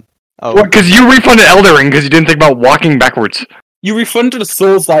dumb? Oh, Because you refunded Elden Ring because you didn't think about walking backwards. You refunded a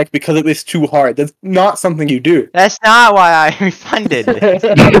Souls-like because it was too hard. That's not something you do. that's not why I refunded.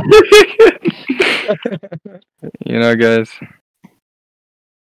 You know, guys.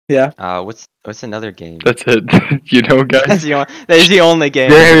 Yeah. What's another game? That's it. You know, guys. That is the only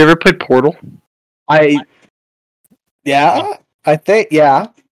game. Have you ever played Portal? Yeah. I think, yeah.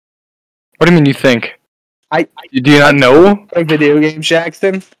 What do you mean you think? Do you not know? A video game,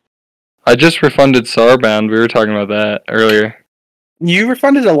 Jackson. I just refunded Starbound. We were talking about that earlier. You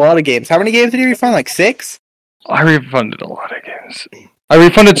refunded a lot of games. How many games did you refund? 6? I refunded a lot of games. I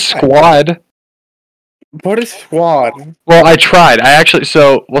refunded Squad. What is Squad? Well, I tried.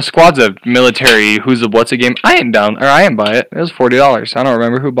 Squad's a military what's a game. I ain't buy it. It was $40. I don't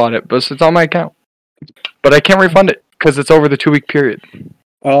remember who bought it, but it's on my account. But I can't refund it because it's over the 2-week period.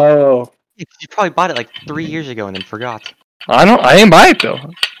 Oh. You probably bought it 3 years ago and then forgot. I didn't buy it though.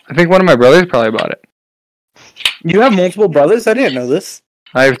 I think one of my brothers probably bought it. You have multiple brothers? I didn't know this.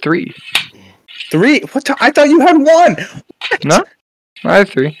 I have 3. 3? I thought you had 1! No? I have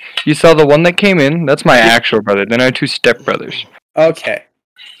 3. You saw the one that came in, that's my actual brother. Then I have 2 stepbrothers. Okay.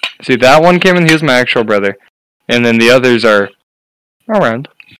 See, that one came in, he was my actual brother. And then the others are around.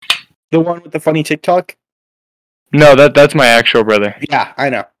 The one with the funny TikTok? No, that's my actual brother. Yeah, I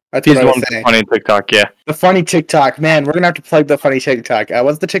know. That's He's what the I one was with the saying. funny TikTok, yeah. The funny TikTok. Man, we're gonna have to plug the funny TikTok.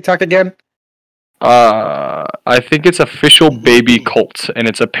 What's the TikTok again? I think it's official baby Colts, and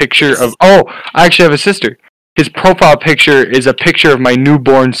it's a picture of. Oh, I actually have a sister. His profile picture is a picture of my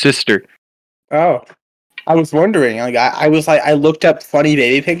newborn sister. Oh, I was wondering. I looked up funny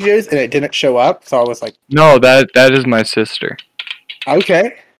baby pictures and it didn't show up, so I was like, No, that is my sister.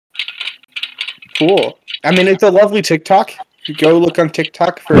 okay, cool. I mean, it's a lovely TikTok. You go look on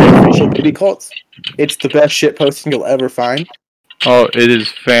TikTok for official baby cults. It's the best shit posting you'll ever find. Oh, it is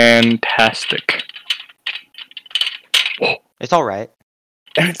fantastic. It's alright.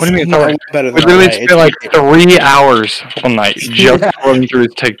 What do you mean it's no, alright? better We than literally alright. spent 3 hours one night just scrolling through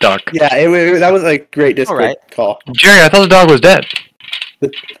his TikTok. Yeah, that was a great Discord Alright. call. Jerry, I thought the dog was dead.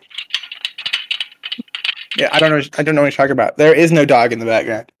 Yeah, I don't know what you're talking about. There is no dog in the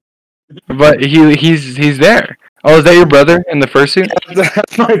background. But he's there. Oh, is that your brother in the fursuit?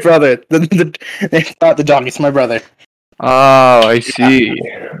 That's my brother. It's not the dog. It's my brother. Oh, I see.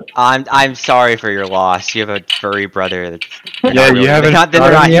 I'm sorry for your loss. You have a furry brother that's Yeah, not really, you haven't they're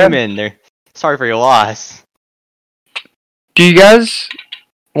got not him yet? human. They're sorry for your loss. Do you guys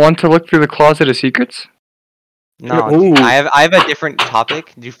want to look through the closet of secrets? No, Ooh. I have a different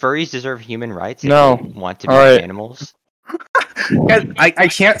topic. Do furries deserve human rights if No. they want to be Alright. animals? Guys, I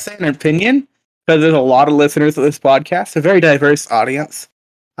can't say an opinion because there's a lot of listeners of this podcast, a very diverse audience.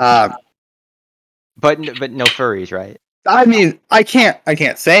 But no furries, right? I mean, I can't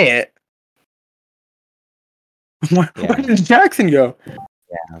say it. Where Yeah. did Jackson go?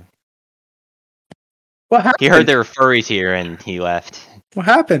 Yeah. What happened? He heard there were furries here and he left. What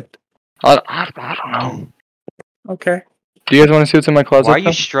happened? I don't know. Okay. Do you guys want to see what's in my closet? Why are you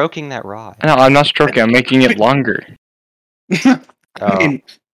though? stroking that rod? No, I'm not stroking. I'm making it longer. I Oh, mean,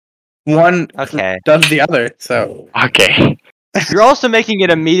 one okay. does the other, so Okay. You're also making it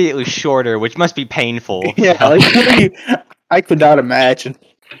immediately shorter, which must be painful. yeah, so- like, I could not imagine.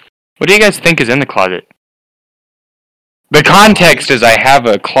 What do you guys think is in the closet? The context is I have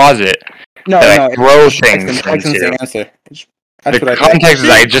a closet No, that no, I throw Jackson, things Jackson's the into. answer. That's The what I think. context is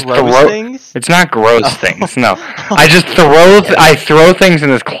I just Gross throw. things? It's not gross Oh. things. No, I just I throw things in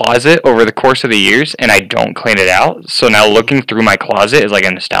this closet over the course of the years, and I don't clean it out. So now looking through my closet is like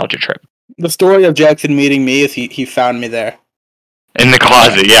a nostalgia trip. The story of Jackson meeting me is he found me there. In the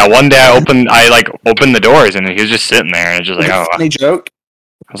closet, yeah. One day I opened the doors, and he was just sitting there, and it's just like, That's oh. a funny joke.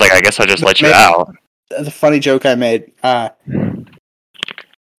 I was like, I guess I'll just let you Maybe- out. That's a funny joke I made. Where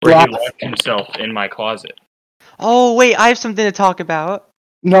Wow. he left himself in my closet. Oh, wait, I have something to talk about.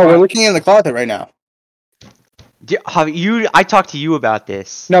 No, we're looking in the closet right now. I talked to you about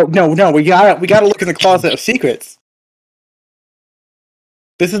this. No, we gotta look in the closet of secrets.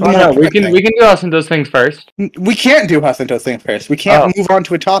 This is the Oh, more no, we important can thing. we can do us and those things first. We can't do Hacinto's thing first. We can't move on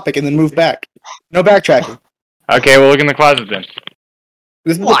to a topic and then move back. No backtracking. Okay, we'll look in the closet then.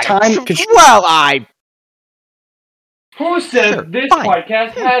 This is the Why? time. Well, Who said Sure, this fine.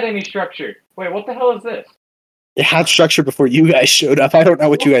 podcast had any structure? Wait, what the hell is this? It had structure before you guys showed up. I don't know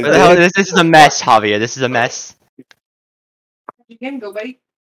what you guys What the hell? did. This is a mess, Javier. This is a mess. You can go, buddy.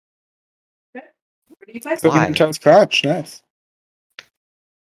 Why? Toast Crunch, nice.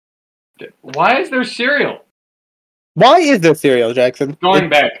 Why is there cereal? Why is there cereal, Jackson? Going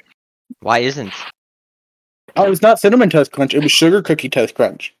back. Why isn't? Oh, it was not Cinnamon Toast Crunch. It was Sugar Cookie Toast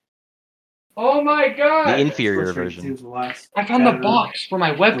Crunch. Oh my The god! inferior version. I found the box for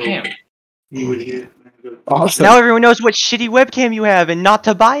my webcam. Awesome. Now everyone knows what shitty webcam you have and not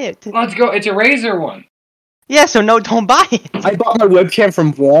to buy it. Let's go. It's a Razer one. Yeah, so no, don't buy it. I bought my webcam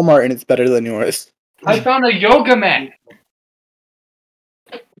from Walmart and it's better than yours. I found a yoga mat.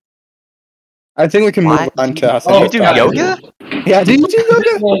 I think we can move What? on to Oh, You do God. yoga? Yeah, do you do This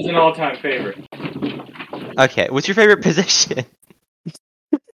yoga? one's an all-time favorite. Okay, what's your favorite position?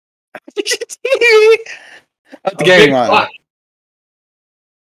 That's the gaming one.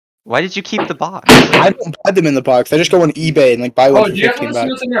 Why did you keep the box? I don't buy them in the box. I just go on eBay and like buy one Oh, for do you guys 15 want to see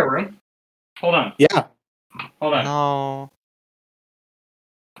bucks. what's in your room? Hold on. Yeah. Hold on. No.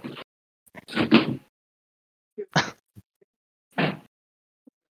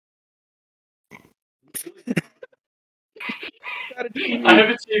 I have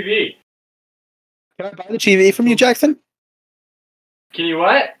a TV. Can I buy the TV from you, Jackson? Can you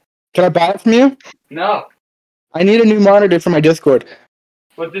what? Can I buy it from you? No. I need a new monitor for my Discord.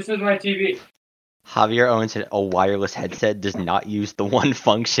 But this is my TV. Javier owns a wireless headset, does not use the one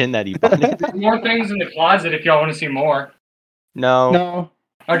function that he bought it. More things in the closet if y'all want to see more. No. No.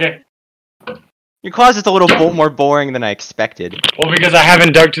 Okay. Your closet's a little more boring than I expected. Well, because I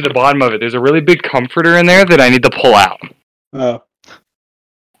haven't dug to the bottom of it. There's a really big comforter in there that I need to pull out. Oh.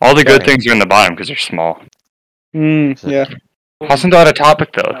 All the good Okay. things are in the bottom because they're small. Yeah. Hacinto had a topic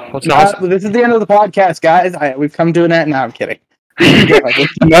though. What's the This is the end of the podcast, guys. We've come to an end. No, I'm kidding. No,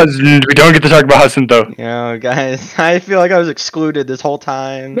 we don't get to talk about Hacinto. You know, guys, I feel like I was excluded this whole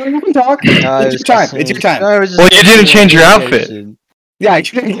time. No, you can talk. I It's was your time. just- It's your time. I was just Well, you didn't change your outfit. Yeah, you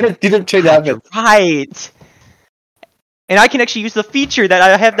didn't change that. You're right. And I can actually use the feature that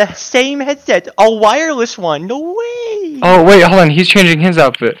I have the same headset, a wireless one. No way. Oh wait, hold on. He's changing his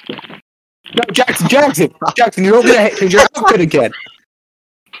outfit. No, Jackson, you're over there. Change your outfit again.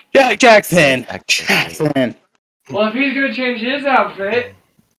 Jackson. Well, if he's gonna change his outfit.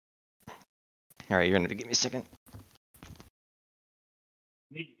 All right, you're gonna have to give me a second.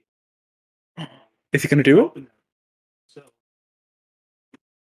 Is he gonna do it?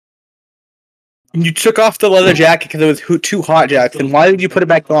 You took off the leather jacket because it was too hot, Jackson. Why did you put it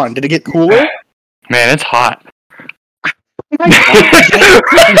back on? Did it get cooler? Man, it's hot.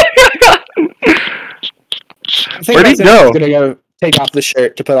 Where'd he go? He's gonna go take off the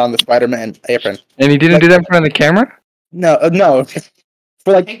shirt to put on the Spider-Man apron. And he didn't do that in front of the camera? No, no.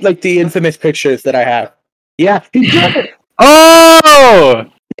 For like the infamous pictures that I have. Yeah, he did it. Oh!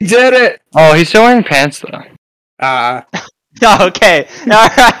 He did it. Oh, he's still wearing pants though. Okay,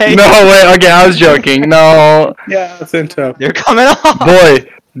 alright. No, wait, okay, I was joking. No. Yeah, Hacinto. They're coming off. Boy,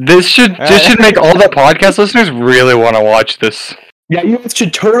 this should make all the podcast listeners really want to watch this. Yeah, you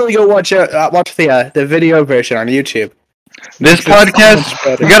should totally go watch the video version on YouTube. This It's so podcast, much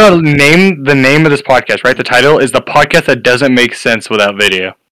better. we gotta name the name of this podcast, right? The title is the podcast that doesn't make sense without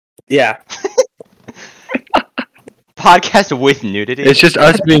video. Yeah. Podcast with nudity. It's just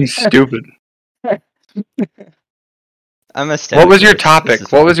us being stupid. I'm a What was your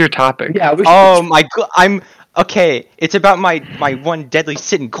topic? What was your topic? Yeah. We Oh my god! I'm okay. It's about my one deadly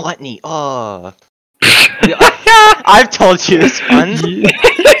sin, gluttony. Oh. I've told you this one.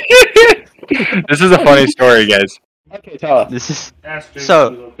 This is a funny story, guys. Okay, tell us. This is Ask Jason, So-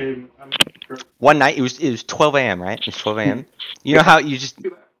 okay, I'm sure. one night. It was 12 a.m. Right? It was 12 a.m. You know how you just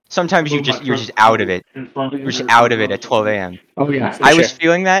sometimes you're just out of it. You're just out of it at 12 a.m. Oh yeah. I was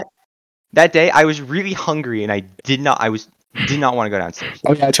feeling that day. I was really hungry and I did not want to go downstairs.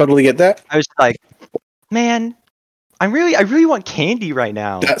 Oh yeah, I totally get that. I was like, man, I really want candy right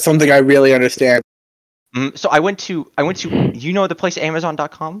now. That's something I really understand. So I went to you know the place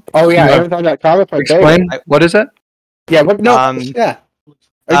Amazon.com. Oh yeah, Yeah. Amazon.com. Explain. What is it? Yeah. What? No. Yeah.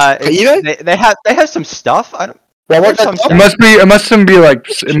 eBay? They have some stuff. I don't. Well, there's what? some It stuff.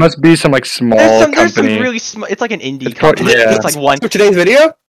 must be some like small There's some company. really small. It's like an indie It's called- company. yeah. It's like one. For today's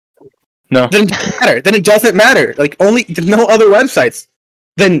video? No. Then it doesn't matter. Then it doesn't matter. Like there's no other websites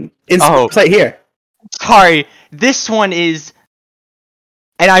than Oh. website here. Sorry, this one is.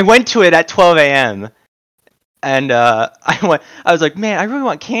 And I went to it at 12 a.m. And I was like, man, I really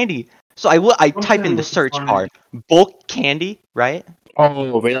want candy. So I type in the search bar, bulk candy, right?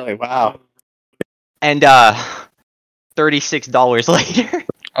 Oh really? Wow. And $36 later,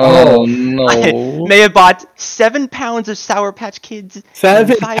 Oh I no. may have bought 7 pounds of Sour Patch Kids, 7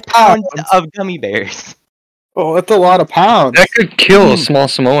 and 5 pounds of gummy bears. Oh, that's a lot of pounds. That could kill a small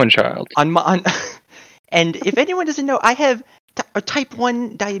Samoan child. On and if anyone doesn't know, I have type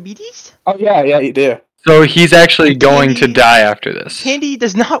 1 diabetes. Oh yeah, yeah, you do. So he's actually going to Candy- die after this. Candy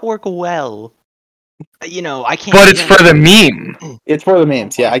does not work well. You know, I can't. But it's for the meme. It's for the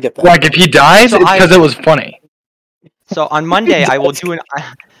memes. Yeah, I get that. Like if he dies, So it's because it was funny. So on Monday, I will do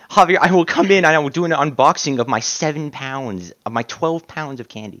Javier, I will come in and I will do an unboxing of my 7 pounds, of my 12 pounds of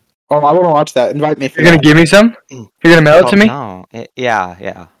candy. Oh, I want to watch that. Invite me. For You're gonna that. give me some? You're gonna mail it to me? No.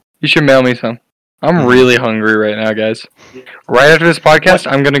 Yeah. You should mail me some. I'm really hungry right now, guys. Right after this podcast,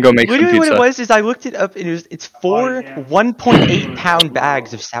 I'm gonna go make some Literally what pizza. it was is I looked it up and it's 4 1.8 pound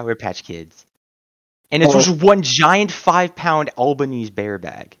bags of Sour Patch Kids. And it's Oh. just one giant 5 pound Albanese bear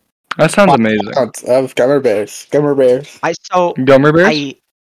bag. That sounds amazing. Of Gummer Bears. Gummer Bears. Gummer bears?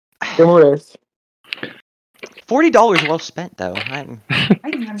 Gummer Bears. $40 well spent though.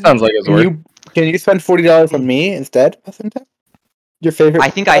 Sounds like it's worth. Can you spend $40 on me instead? Your favorite? I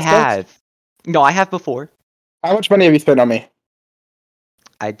think I podcast? have. No, I have before. How much money have you spent on me?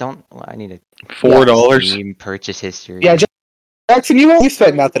 I don't. Well, I need a $4. Steam purchase history. Yeah, Jackson, you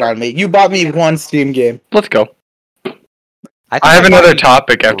spent nothing on me. You bought me one Steam game. Let's go. think I have bought another you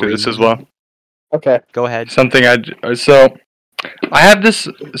topic after this 3. as well. Okay. Go ahead. Something I have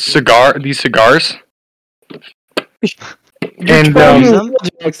these cigars. And um,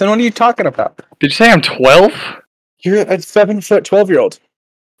 Jackson, what are you talking about? did you say I'm 12? You're a 7-foot 12-year-old.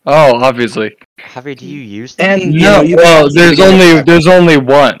 Oh, obviously. Javier, do you use them? And No, well, there's only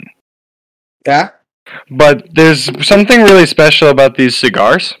one. Yeah. But there's something really special about these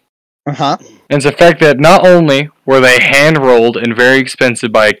cigars. Uh-huh. And it's the fact that not only were they hand rolled and very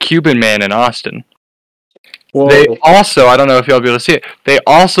expensive by a Cuban man in Austin, Whoa. they also, I don't know if you'll be able to see it, they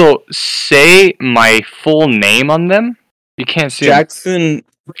also say my full name on them. You can't see Jackson. it.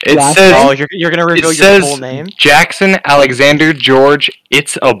 It last says Oh, you're gonna reveal your says full name? Jackson Alexander George,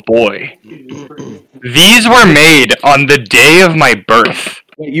 it's a boy. These were made on the day of my birth.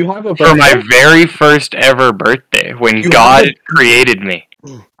 Wait, you have a For my birthday? very first ever birthday, when You God have created me.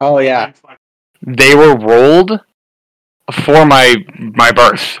 Oh, yeah. They were rolled for my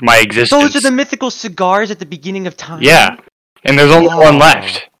birth, my existence. Those are the mythical cigars at the beginning of time. Yeah. And there's only one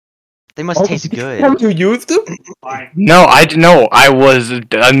left. They must taste good. Have you used them? No, I was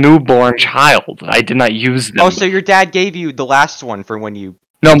a newborn child. I did not use them. Oh, so your dad gave you the last one for when you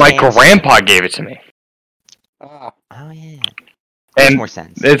No, my Cancer. grandpa gave it to me. Ah. Oh yeah. Makes And more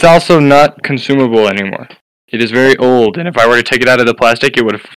sense. it's also not consumable anymore. It is very old, and if I were to take it out of the plastic, it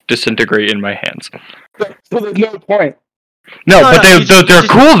would disintegrate in my hands. So there's no point. No, No, but no, they're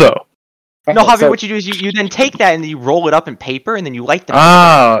cool though. No, Javi, so, what you do is you then take that and you roll it up in paper and then you light the paper.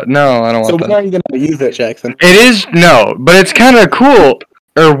 Ah, no, I don't so want when that. are you gonna use it, Jackson? It is no, but it's kind of cool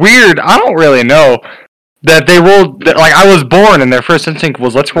or weird. I don't really know that they rolled. That, like I was born, and their first instinct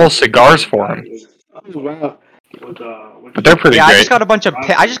was let's roll cigars for him. Oh, wow. But they're pretty Yeah, great. I just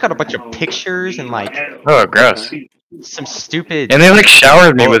got a bunch of pictures and like Oh, gross. some stupid. And they like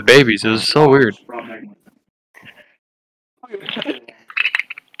showered me with babies. It was so weird.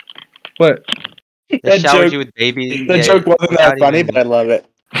 What? They That showered joke- you with babies. The yeah, joke wasn't that without funny, even- but I love it.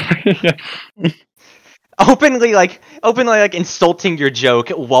 openly like insulting your joke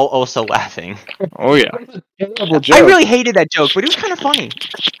while also laughing. Oh yeah. Terrible I joke. really hated that joke, but it was kind of funny.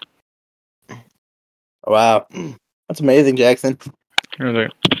 Wow. That's amazing, Jackson. You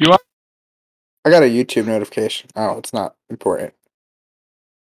want? I got a YouTube notification. Oh, it's not important.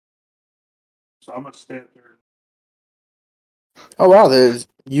 So I'm gonna stand there. Oh, wow. There's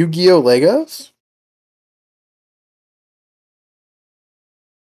Yu-Gi-Oh! Legos?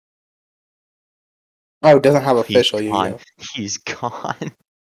 Oh, it doesn't have official He's Yu-Gi-Oh! gone. He's gone.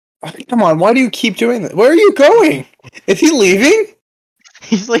 Oh, come on, why do you keep doing that? Where are you going? Is he leaving?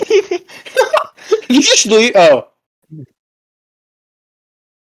 He's leaving. You just leave. Oh.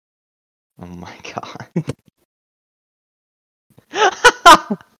 Oh my god.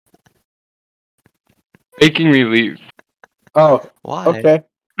 Making me leave. Oh, Why? okay.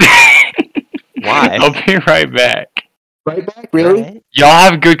 Why? I'll be right back. Right back? Really? Right? Y'all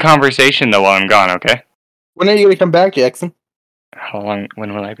have good conversation though while I'm gone, okay? When are you going to come back, Jackson? How long?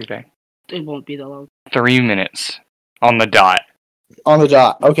 When will I be back? It won't be that long. 3 minutes on the dot. On the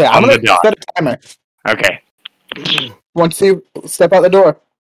dot. Okay, I'm On going the to dot. set a timer. Okay. Once you step out the door.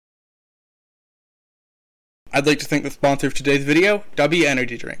 I'd like to thank the sponsor of today's video, W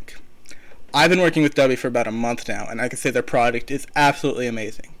Energy Drink. I've been working with W for about a month now, and I can say their product is absolutely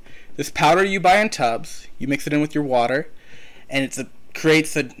amazing. This powder you buy in tubs, you mix it in with your water, and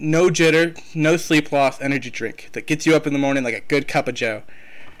creates a no jitter, no sleep loss energy drink that gets you up in the morning like a good cup of joe.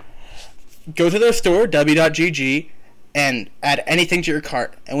 Go to their store, w.gg, and add anything to your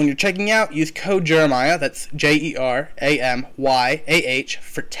cart. And when you're checking out, use code Jeremiah, that's JERAMYAH,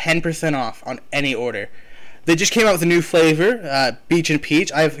 for 10% off on any order. They just came out with a new flavor, Beach and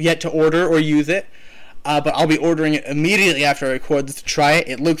Peach. I have yet to order or use it, but I'll be ordering it immediately after I record this to try it.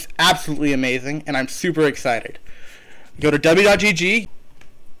 It looks absolutely amazing, and I'm super excited. Go to w.gg,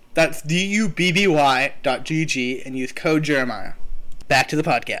 that's DUBBY.gg, and use code Jeremiah. Back to the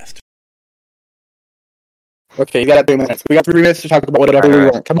podcast. Okay, you got 3 minutes. We got 3 minutes to talk about whatever we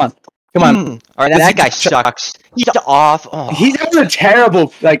want. Come on. Come on. Alright, that guy sucks. He's off. Oh. He's a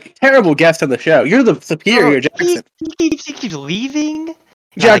terrible guest on the show. You're the superior, Jackson. He keeps leaving.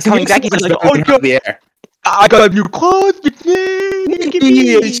 Jackson, coming back, he's like, oh, the air. I got new clothes.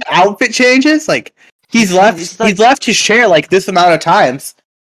 His outfit changes. Like he's left. It's like- He's left his chair like this amount of times.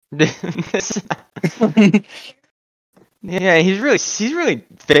 Yeah, he's really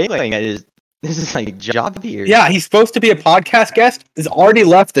failing at his like job here. Yeah, he's supposed to be a podcast guest. He's already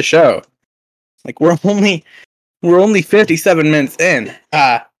left the show. Like we're only 57 minutes in.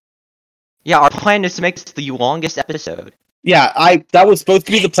 Yeah, our plan is to make this the longest episode. Yeah, that was supposed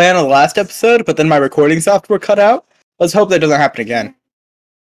to be the plan of the last episode, but then my recording software cut out. Let's hope that doesn't happen again.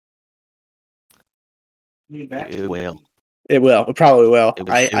 It will. It will. It probably will. It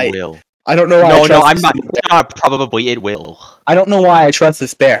I will. I don't know why. No, I'm not. Probably it will. I don't know why I trust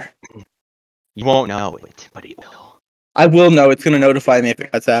this bear. You won't know it, but it will. I will know. It's going to notify me if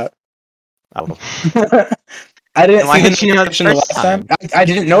it cuts out. I will. I didn't Why see the didn't you know the notification the first last time. time? I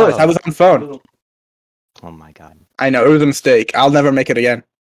didn't notice. I was on phone. Oh my god. I know. It was a mistake. I'll never make it again.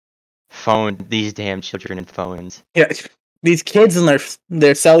 These damn children and phones. Yeah, these kids and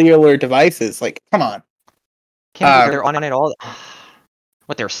their cellular devices. Like, come on. They're on it all.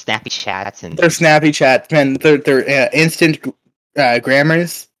 What, their snappy chats and... Their snappy chats, man. Their instant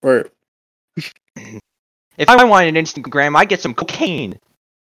grammars. Or If I wanted an Instagram, I'd get some cocaine.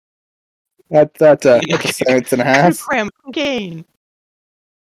 that's a sentence and a half. Instagram cocaine.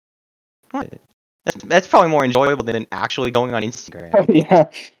 What? That's probably more enjoyable than actually going on Instagram. Yeah.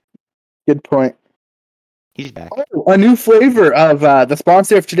 Good point. He's back. Oh, a new flavor of the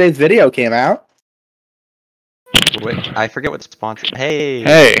sponsor of today's video came out. I forget what the sponsor. Hey.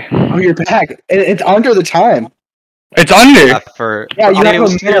 Hey. Oh, you're back. It's under the time. It's under. For Yeah, you okay, have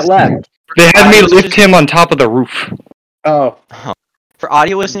a minute left. They had me was lift just- him on top of the roof. Oh. For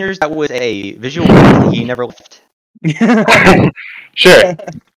audio listeners, that was a visual that he never left. Sure.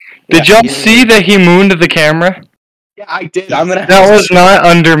 Did y'all see that he mooned the camera? Yeah, I did. I'm gonna. That was not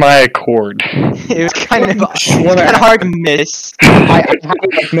under my accord. It was kind of Wanna- hard to miss. I haven't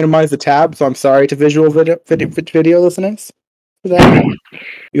like minimized the tab, so I'm sorry to visual video listeners for that.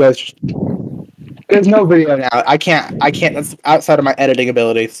 You guys, just, there's no video now. I can't. That's outside of my editing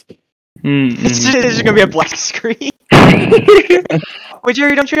abilities. It's just gonna be a black screen. Wait,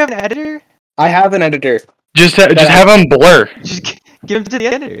 Jerry, don't you have an editor? I have an editor. Just have him blur. Just give him to the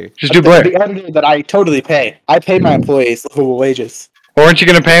editor. Just do blur. The editor that I totally pay. I pay my employees livable wages. Or aren't you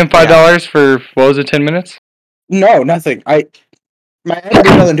gonna pay him $5 for what was it, 10 minutes? No, nothing. My editor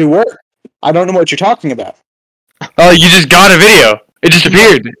doesn't do work. I don't know what you're talking about. Oh, you just got a video. It just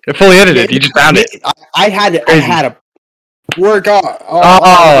appeared. It fully edited. You just found it. I had to work on.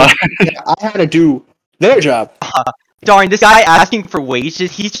 Oh. I had to do their job. Darn, this guy asking for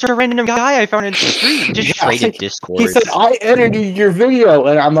wages. He's just a random guy I found in the street. Just traded Discord. He said, "I edited your video,"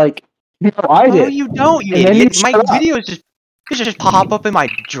 and I'm like, "No, I did." No, you don't, you And then idiot. you My shut up. videos just pop up in my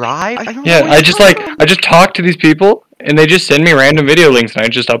drive. I don't know Yeah, what I you're just talking about. I just talk to these people and they just send me random video links and I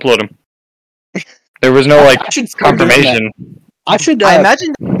just upload them. There was no like I should start doing that. confirmation. I should. I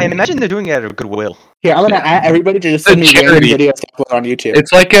imagine they're doing it out of goodwill. Here, I'm gonna add everybody to just It's a send me random charity. videos to upload on YouTube.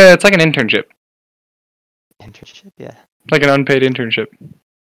 It's like an internship, Internship, yeah. like an unpaid internship.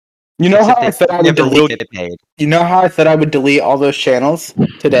 You know how Except I said I would never will delete. get paid. You know how I said I would delete all those channels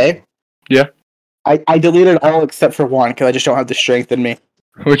today? Yeah. I deleted all except for one because I just don't have the strength in me.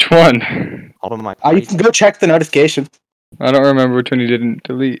 Which one? All of my You can go check the notification. I don't remember which one you didn't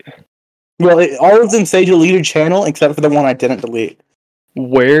delete. Well, all of them say deleted channel except for the one I didn't delete.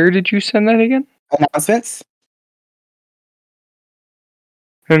 Where did you send that again? Announcements?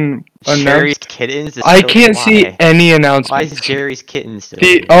 And Jerry's Kittens. is I still can't see why? any Why announcements. is Jerry's Kittens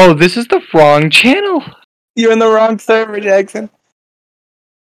still? This is the wrong channel. You're in the wrong server, Jackson.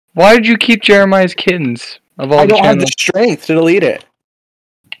 Why did you keep Jeremiah's Kittens of all I the don't have the channels? strength to delete it.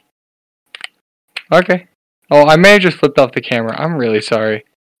 Okay. Oh, I may have just flipped off the camera. I'm really sorry.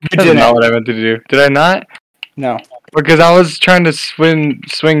 That's didn't. not what I meant to do. Did I not? No. Because I was trying to swing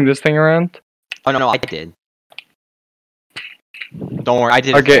this thing around. Oh no, I did. Don't worry, I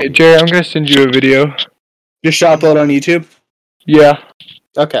did. Okay, Jerry, I'm gonna send you a video. Just should upload on YouTube? Yeah.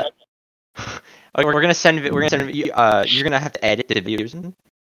 Okay. Okay, we're gonna send. You're gonna have to edit the videos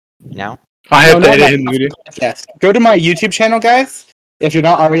now. I have No, to no, edit in the video. Yes. Go to my YouTube channel, guys. If you're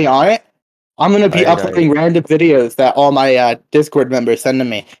not already on it, I'm going to be Alright, uploading random videos that all my Discord members send to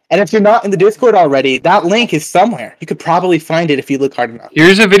me. And if you're not in the Discord already, that link is somewhere. You could probably find it if you look hard enough.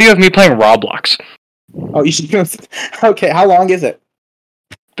 Here's a video of me playing Roblox. Oh, you should go. Okay, how long is it?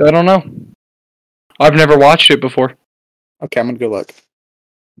 I don't know. I've never watched it before. Okay, I'm going to go look.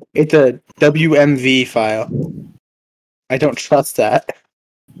 It's a WMV file. I don't trust that.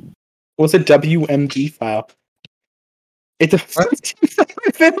 What's a WMV file? It's a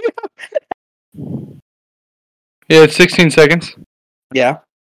 15-second video. Yeah, it's 16 seconds. Yeah,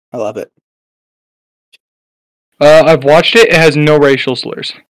 I love it. I've watched it. It has no racial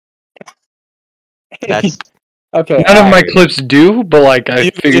slurs. That's Okay. None of my clips do, but like I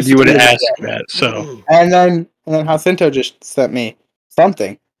You figured just you would did it. ask that. So And then Hacinto just sent me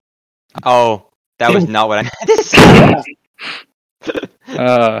something. oh, that was not what I meant to say.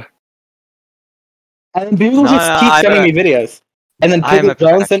 And then people No, just no, keep I'm sending a- me videos. And then I'm Pickle a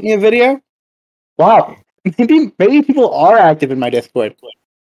Jones perfect- sent me a video. Wow. Maybe people are active in my Discord.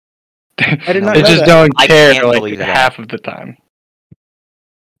 I did not they know just that. don't I care can't like believe that. half of the time.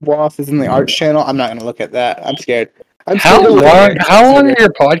 Waff is in the arts channel. I'm not going to look at that. I'm scared. I'm How scared to look long? at it. How long are your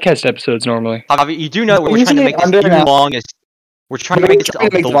podcast episodes normally? Javi, you do know that we're trying to Usually make this under the an hour. longest. We're trying to We're make this trying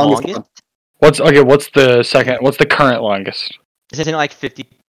to make the the longest longest. one. What's the second? What's the current longest? Isn't it like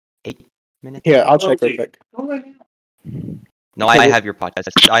 58 minutes? Here, I'll check real quick. No, I have your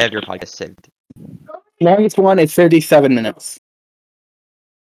podcast. I have your podcast saved. Longest one is 37 minutes.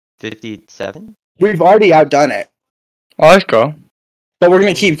 57. We've already outdone it. Oh, let's go. But we're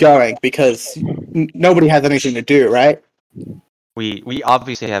going to keep going because nobody has anything to do, right? We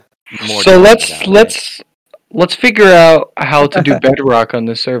obviously have more. So to let's talk about. let's figure out how to do Bedrock on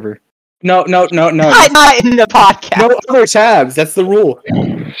this server. No. Not in the podcast. No other tabs. That's the rule.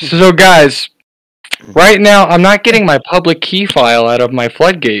 So guys, right now I'm not getting my public key file out of my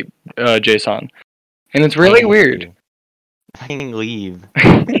Floodgate JSON, and it's really weird. I can leave.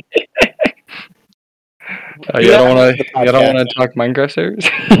 You don't want to talk Minecraft servers?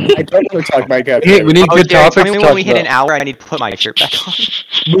 I don't want to talk Minecraft. We need Oh, good Jerry, topics tell to me talk when we hit an about. hour, I need to put my shirt back on.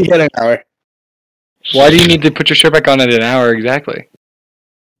 We hit an hour. Why do you need to put your shirt back on at an hour exactly?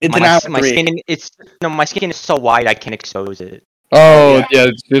 It's an hour my three. my skin is so wide I can't expose it. Oh, Yeah. yeah,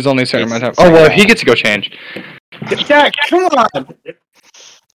 there's only a certain amount of It's time. Oh, well, like he gets to go change. Jack, come on.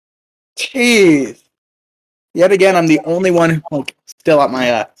 Jeez. Yet again, I'm the only one like still at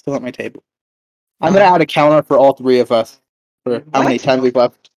my table. I'm gonna add a counter for all three of us for how many What? times we've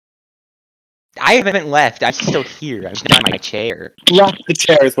left. I haven't left. I'm still here. I'm still in my chair. Left the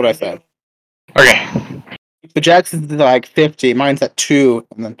chair is what I said. Okay. The Jackson's is like 50. Mine's at 2,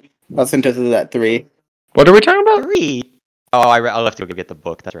 and then Hacinto's is at 3. What are we talking about? 3. Oh, I'll have to go get the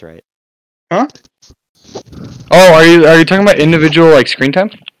book. That's right. Huh? Oh, are you talking about individual like screen time?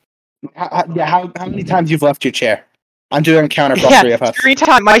 How many times you've left your chair? I'm doing a counter for all three of us. Screen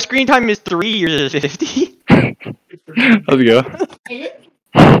time. My screen time is 3 years 50. Let's go.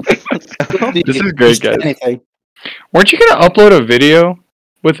 This is great, guys. Anything. Weren't you gonna upload a video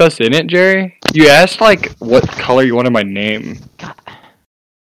with us in it, Jerry? You asked like what color you wanted my name.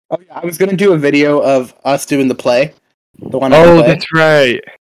 Oh yeah, I was gonna do a video of us doing the play. The one I Oh, play. that's right.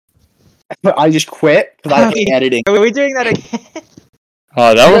 But I just quit because I hate editing. Are we doing that again?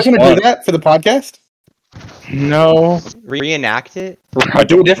 Oh, that You was guys gonna fun. do that for the podcast? No. Reenact it? I'll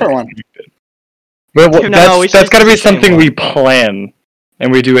do a different one. But No, we should that's just gotta do be the same something one. we plan,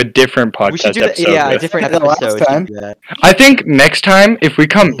 and we do a different podcast We should do episode. a with. different The last episode. time. To do that. I think next time, if we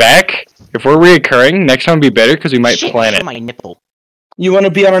come back, if we're reoccurring, next time would be better because we might Shit, plan it. my nipple. You want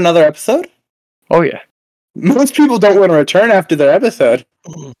to be on another episode? Oh yeah. Most people don't want to return after their episode.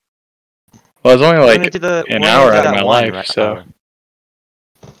 Well, it's only We're like gonna do the- an we're gonna hour do out of that my one life, right so. now.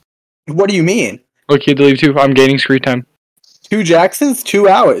 What do you mean? Look, you had to leave too. I'm gaining screen time. 2 Jacksons, 2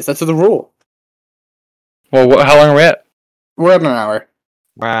 hours. That's the rule. Well, how long are we at? We're at an hour.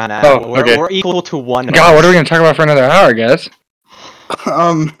 We're on Oh, okay. we're equal to 1. God, what are we gonna talk about for another hour, guys?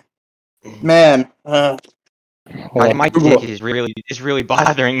 Man. My dick is really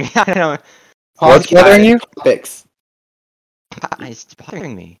bothering me. I don't know. What's bothering you? Topics. It's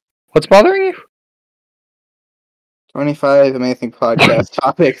bothering me. What's bothering you? 25 amazing podcast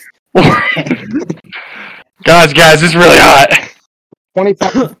topics. guys, it's really hot.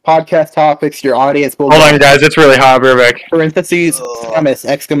 25 podcast topics your audience will Hold on, guys, it's really hot. We're back. parentheses promise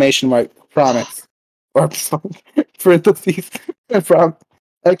exclamation mark promise or parentheses from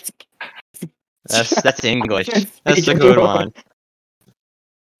That's English. That's a good one.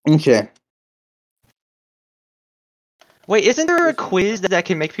 Okay. Wait, isn't there a quiz that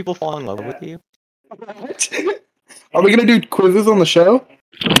can make people fall in love with you? Are we gonna do quizzes on the show?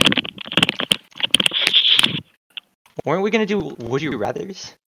 Weren't we gonna do Would You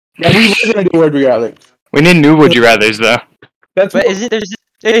Rather's? Yeah, we were gonna do word we rather. We need new would you rather's though. That's But isn't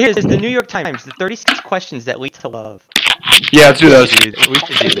there's the New York Times, the 36 questions that lead to love. Yeah, let's do those. We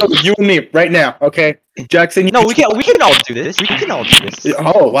should do this. you and me right now, okay? Jackson. No, we can all do this. We can all do this.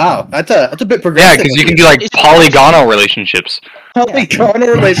 Oh wow, that's a bit Yeah, progressive. because you can do like polygonal relationships. polygonal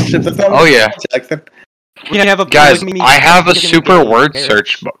relationships. That's not Oh yeah, Jackson. You can have a guys, like, I have a you can super make word marriage.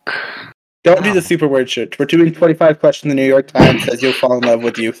 search book. Don't do the super word shit. We're doing 25 questions. The New York Times says you'll fall in love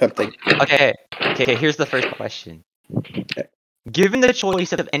with you something. Okay, here's the first question. Given the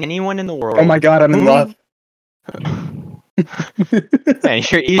choice of anyone in the world. Oh my god, I'm in love. Man,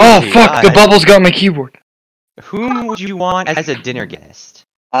 you're easy. Oh fuck, the God. bubbles got my keyboard. Whom would you want as a dinner guest?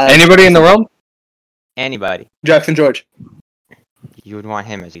 Anybody in the world? Anybody. Jackson George You would want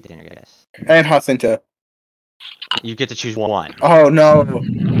him as a dinner guest. and Hacinto. You get to choose one. Oh no.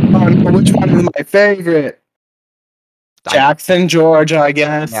 Oh no, which one is my favorite? Jackson George, I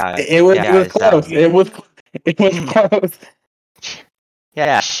guess. Yeah, it was yeah, close. It was close.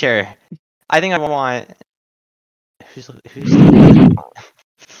 Yeah, sure. I think I want. Who's What do you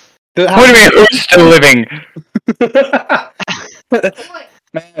mean, who's still living?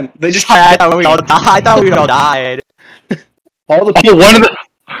 Man, they just I thought we all died. all the Oh, people. one of the.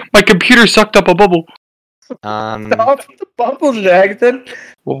 My computer sucked up a bubble. Stop the bubbles, Jackson.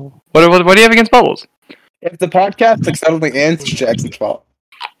 Well, what do you have against bubbles? If the podcast successfully ends, it's Jackson's fault.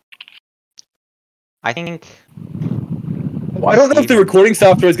 I think. I don't know if the recording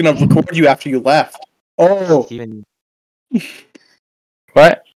software is going to record you after you left. Oh, Steven.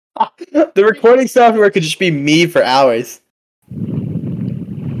 What? the recording software could just be me for hours.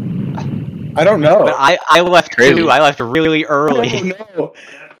 I don't know. But I left Crazy. too. I left really early. Oh, no.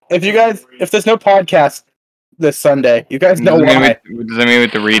 If there's no podcast this Sunday, you guys know Does that why. mean we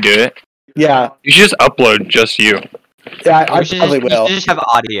have to redo it? Yeah, You should just upload just you. yeah, I We should probably will. Just have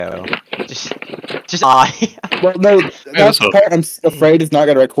audio. Just audio. Well, no, that's the part I'm afraid is not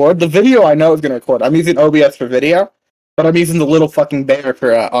going to record. The video I know is going to record. I'm using OBS for video, but I'm using the little fucking bear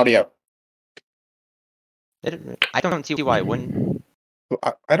for audio. I don't see why it wouldn't.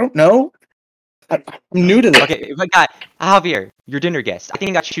 I don't know. I'm new to this. Okay, but God, Javier, your dinner guest. I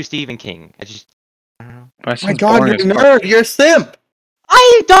think I got to choose Stephen King. I don't know. My Oh my God, you're a nerd. You're a simp.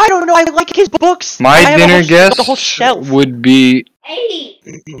 I don't know. I like his books. I My have dinner the whole guest shelf. would be.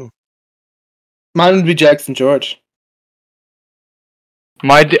 Mine would be Jackson George.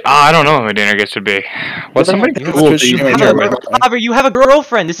 I don't know who my dinner guest would be. What's somebody You cool have to eat a- dinner with? Javier, you have a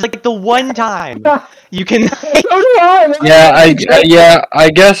girlfriend. This is like the one time you can. So do I. Yeah, I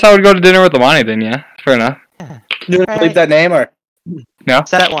guess I would go to dinner with Amani then. Yeah, fair enough. You want to leave that name or? No.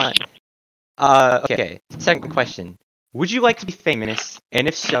 Set one. Okay. Second question. Would you like to be famous? And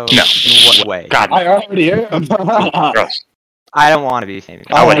if so, No. in what way? God, I already am. gross. I don't want to be famous.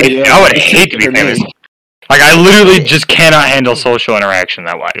 I would hate to be For me. famous. Like I literally just cannot handle social interaction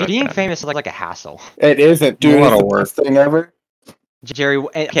that way. Being famous is like a hassle. It isn't, dude. A lot It's of the work. best thing ever. Jerry,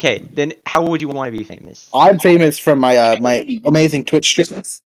 okay, then how would you want to be famous? I'm famous from my my amazing Twitch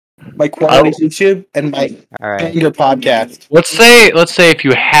streams, my quality YouTube, and my Alright. anger podcast. Let's say if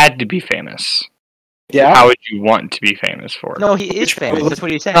you had to be famous, Yeah. how would you want to be famous for? No, he is famous. That's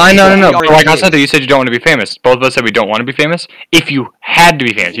what he said. No. He But already like I is. said, you said you don't want to be famous. Both of us said we don't want to be famous. If you had to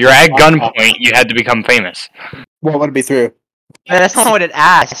be famous, you're at gunpoint. You had to become famous. What would it be through? That's not what it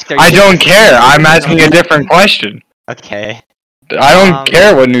asked. I don't care. I'm asking a different question. Okay. I don't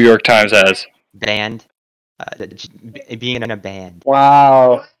care what New York Times has. Band. Being in a band.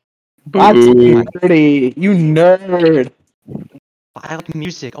 Wow. That's Boo. nerdy. You nerd. I like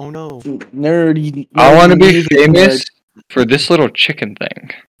music. Oh no. Nerdy. I want to be music famous nerd. for this little chicken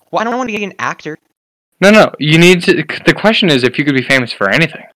thing. Well, I don't want to be an actor. No. You need to. The question is if you could be famous for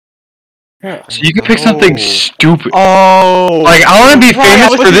anything. Yeah. So you could pick something stupid. Oh. Like I want to be Right, I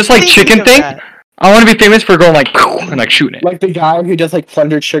famous was for this like thinking chicken of thing. that. I want to be famous for going like and like shooting it. Like the guy who does like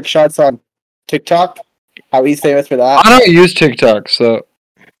plunger trick shots on TikTok. How he's famous for that. I don't use TikTok, so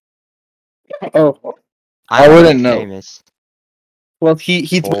Oh, I wanna wouldn't be know. Famous. well,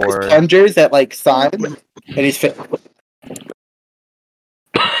 he Or- wears plungers at like signs, and he's famous.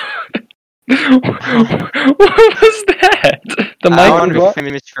 What was that? The I mic. want to be what?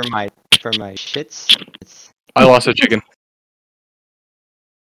 famous for my shits. I lost a chicken.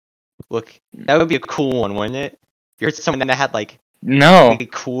 Look, that would be a cool one, wouldn't it? If you're someone that had like No, really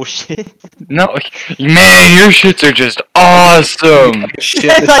cool shit. no, man, your shits are just awesome. Shit.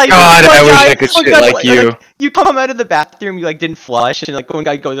 It's like, God, one I wish guy- I could one shit guy, like you. You come out of the bathroom, you like didn't flush, and like one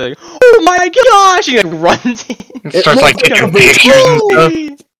guy goes like, "Oh my gosh!" and he like runs in. It starts like looks like taking a pictures and stuff.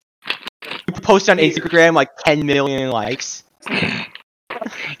 Holy! You post on Instagram like 10 million likes.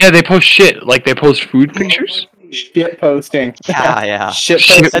 Yeah, they post shit. Like they post food pictures. Shit posting. Yeah. Shit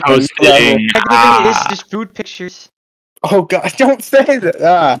Shit posting. posting. Technically, it's just food pictures. Oh god, don't say that.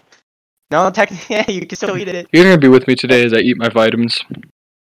 Ah. No, technically, yeah, you can still eat it. You're gonna be with me today as I eat my vitamins.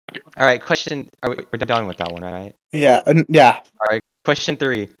 All right, question. We're done with that one, right? Yeah, yeah. Question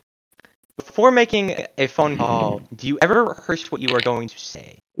 3. Before making a phone call, do you ever rehearse what you are going to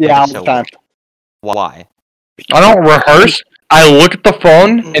say? Yeah, all So the time. Why? I don't rehearse. I look at the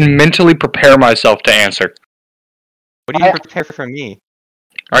phone and mentally prepare myself to answer. What do you prepare for me?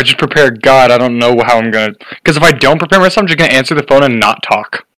 I just prepare. God, I don't know how I'm gonna. Because if I don't prepare myself, I'm just gonna answer the phone and not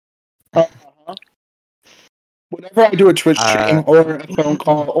talk. Whenever I do a Twitch stream or a phone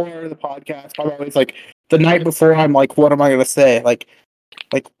call or the podcast, I'm always like the night before. I'm like, what am I gonna say? Like,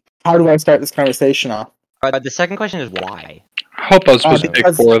 how do I start this conversation off? The second question is why. I hope I was supposed to pick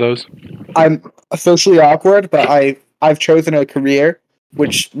because- 4 of those. I'm socially awkward, but I've chosen a career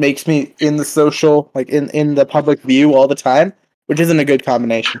which makes me in the social, like in the public view all the time, which isn't a good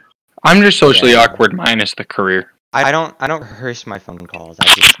combination. I'm just socially Yeah. awkward minus the career. I don't rehearse my phone calls.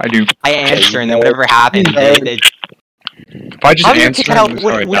 I do. I answer and then whatever happens. If I just How do you answer, tell I'm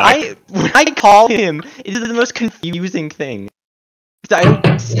sorry, when I call him? It is the most confusing thing. 'Cause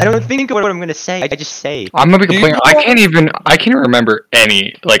I don't think of what I'm gonna say. I just say. I'm gonna be Do you complaining. know- I can't even remember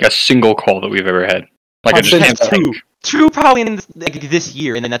any like a single call that we've ever had. Like I just I've can't been think. Two probably in this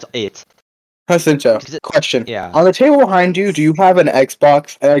year, and then that's it. Hacinto, Is it- question. Yeah. On the table behind you, do you have an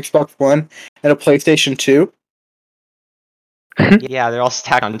Xbox One, and a PlayStation 2? Yeah, they're all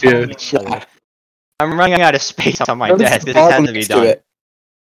stacked on top of each other. I'm running out of space on my Notice desk. the This has bottle to be next done. it.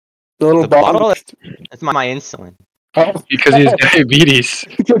 The little The bottle. bottle? That's my insulin. Oh, Because he has diabetes.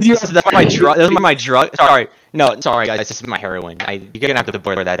 because you That's my drug. That's my drug. Sorry, sorry guys. This is my heroin. You're gonna have to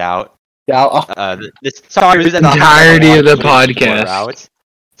blur that out. Yeah, Sorry, this is Entirety of the a lot footage to blur podcast. out.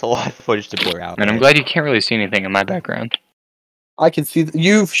 It's a lot of footage to blur out. And I'm glad you can't really see anything in my background. I can see.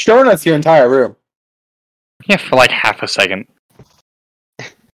 You've shown us your entire room. Yeah, for like half a second.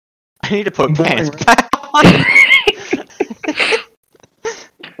 I need to put Boring, pants back on.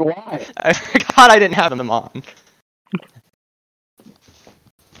 Why? I forgot I didn't have them on.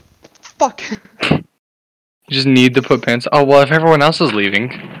 Fuck. You just need to put pants. Oh well, if everyone else is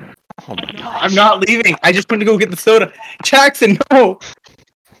leaving. Oh my gosh. I'm not leaving. I just went to go get the soda. Jackson, no.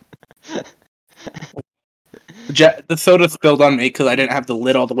 The soda spilled on me because I didn't have the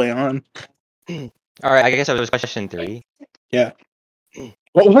lid all the way on. Alright, I guess that was question 3. Yeah.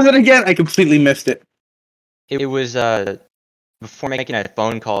 What was it again? I completely missed it. It was before making a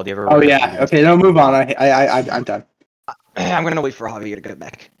phone call. Do you ever? Oh yeah. Okay, no, move on. I'm done. I'm gonna wait for Javier to get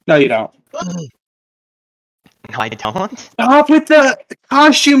back. No, you don't. No, I don't. Stop with the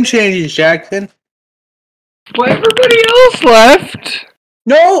costume changes, Jackson. Well, everybody else left.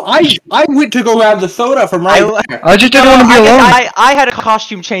 No, I went to go grab the soda from right there. I just didn't want to be alone. I had a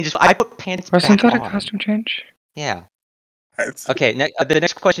costume change. So I put pants back Wasn't that a on. costume change? Yeah. Okay. The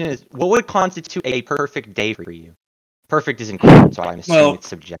next question is: what would constitute a perfect day for you? Perfect is in quotes, so I'm assuming it's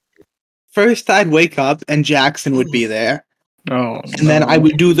subjective. First, I'd wake up and Jackson would be there, Oh. and then I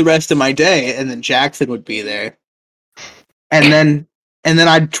would do the rest of my day, and then Jackson would be there, and then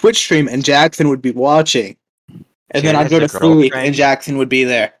I'd Twitch stream and Jackson would be watching, and then Jerry I'd go to has a sleep girlfriend. and Jackson would be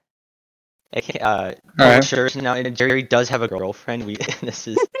there. Okay, Alright. sure. So now Jerry does have a girlfriend. This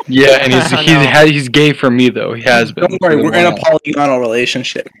is Yeah, and No. he's gay for me though. He has been. Don't worry, we're in a polygonal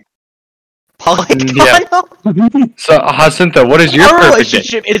relationship. polygonal. Yeah. So Hacinto, what is your Our perfect day?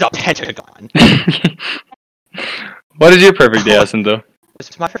 relationship is a pentagon. What is your perfect day, Hacinto?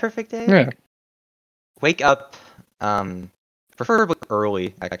 What's my perfect day? Yeah. Wake up, preferably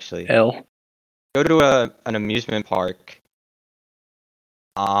early, actually. L. Go to an amusement park.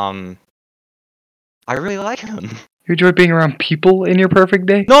 I really like them. You enjoy being around people in your perfect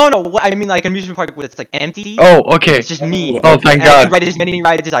day? No, I mean like an amusement park where it's like empty. Oh, okay. It's just me. Oh, thank And I can God. ride as many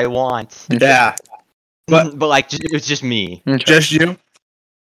rides as I want. Yeah. What? But like, it's just me. Okay. Just you?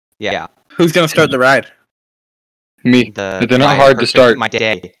 Yeah. Who's gonna start the ride? Me. They're not hard to start. My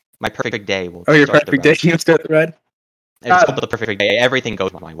perfect day will. Oh, your start the perfect day. ride. You gonna start the ride? It's called the perfect day. Everything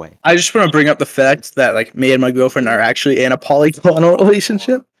goes my way. I just want to bring up the fact that like me and my girlfriend are actually in a polygonal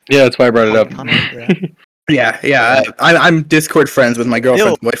relationship. Yeah, that's why I brought it up. Yeah. I'm Discord friends with my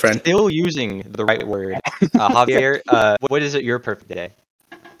girlfriend's boyfriend. Still using the right word. Javier, what is it your perfect day?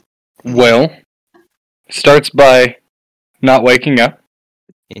 Well, starts by not waking up.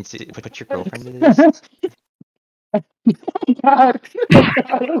 Put your girlfriend in this.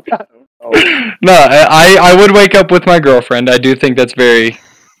 No, I would wake up with my girlfriend. I do think that's very.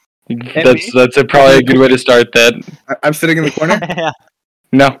 That's probably a good way to start that. I'm sitting in the corner. Yeah.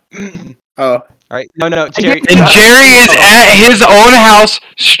 No. Oh, Alright. No, Jerry. And Jerry is at his own house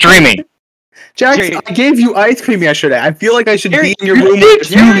streaming. Jax, Jerry- I gave you ice cream yesterday. I feel like I should Jerry, be in your You room. did.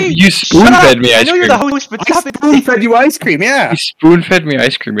 Jerry, You spoon Shut fed up. me I ice know you're cream. the host, but I stop it. spoon fed you ice cream. Yeah. You spoon fed me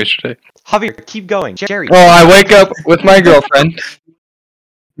ice cream yesterday. Javier, keep going. Jerry. Well, I wake up with my girlfriend,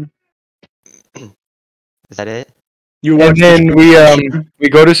 Is that it? You and watched then the- we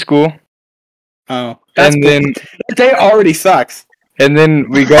go to school, Oh, that's and cool. then That day already sucks.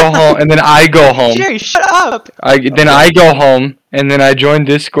 we go home, and then I go home. Jerry, shut up. I go home, and then I join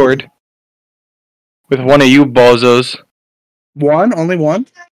Discord with one of you bozos. Only one.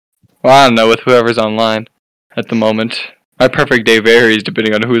 Well, I don't know, with whoever's online at the moment. My perfect day varies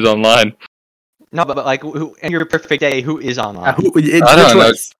depending on who's online. No, but like, in your perfect day, who is online? I don't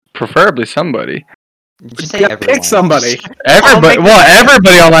know. Preferably somebody. Just say Yeah, everyone. pick somebody. Everybody. make Well,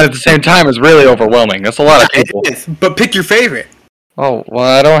 everybody online at the same time is really overwhelming. That's a lot of people. It is, but pick your favorite. Oh well,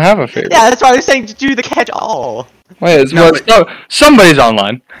 I don't have a favorite. Yeah, that's why I was saying to do the catch all. Wait, No, somebody's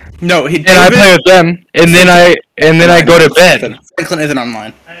online, No, and I play with them, and then I go to bed, Franklin isn't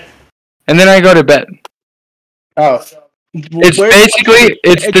online. and then I go to bed. Oh, It's Where- basically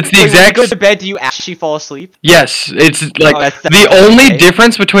it's the Wait, when you exact. go to bed, do you actually fall asleep? Yes, it's like that's the only okay.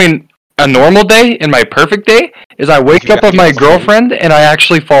 difference between a normal day and my perfect day is I wake You up with actually my fall asleep. girlfriend and I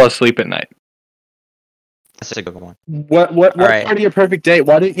actually fall asleep at night. That's a good one. What Alright. part of your perfect day?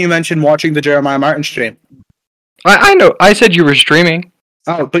 Why didn't you mention watching the Jeremiah Martin stream? I know. I said you were streaming.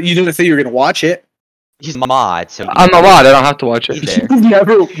 Oh, but you didn't say you were gonna watch it. He's a mod, so I'm a mod. I don't have to watch He's it. there. You've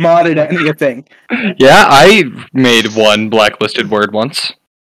never modded anything. Yeah, I made one blacklisted word once.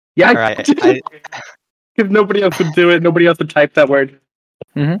 Yeah, Alright, because nobody else would do it. Nobody else would type that word.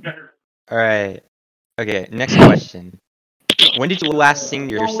 Alright. Okay, next question. When did you last sing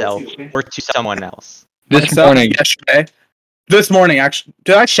to yourself or to someone else? This Myself, morning. yesterday. This morning, actually.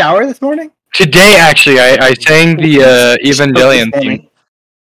 Did I shower this morning? Today, actually, I sang the Evangelion theme.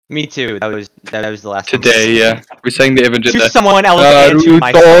 Me too. That was the last time. Today, yeah. We sang the To Evangelion. someone else and to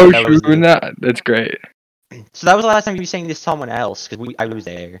myself. That was Naruto Shuna. That's great. So that was the last time you sang to someone else, because I was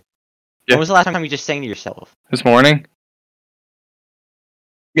there. Yeah. When was the last time you just sang to yourself? This morning.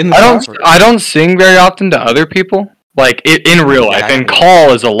 In the I shower? don't sing very often to other people. Like in real life, Yeah, in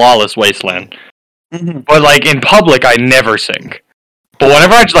call is a lawless wasteland. Mhm. But like in public, I never sing. But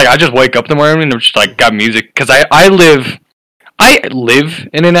whenever I just wake up in the morning and I'm just like got music because I live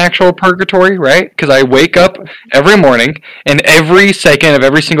in an actual purgatory, right? Because I wake up every morning and every second of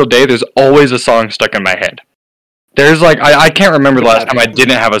every single day, there's always a song stuck in my head. There's like I can't remember the last time I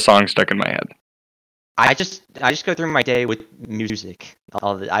didn't have a song stuck in my head. I just go through my day with music.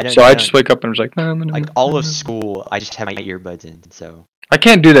 I just wake up and I'm just like, like all of school. I just have my earbuds in, so I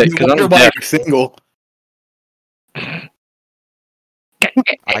can't do that You because wonder I'm why deaf. you're single.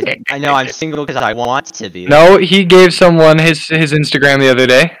 I know I'm single because I want to be. No, he gave someone his Instagram the other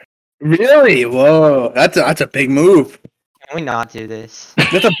day. Really? Whoa, that's a big move. Can we not do this?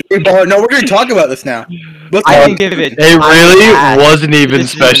 That's a big bar. No, we're going to talk about this now. Let's I talk- didn't give it. It really I wasn't even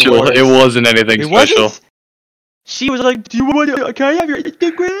This is even special. worse. It wasn't anything It special. wasn't. She was like, "Do you want? Can I have your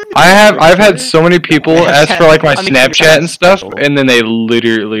Instagram?" I've had so many people ask for like my I mean, Snapchat and stuff, special. and then they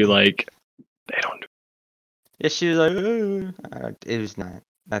literally like they don't do. Yeah, she was like, it was not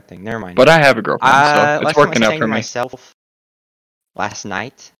nothing. Never mind. But I have a girlfriend, so last it's time working I out sang for to me. myself last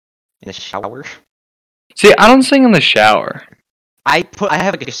night in the shower. See, I don't sing in the shower. I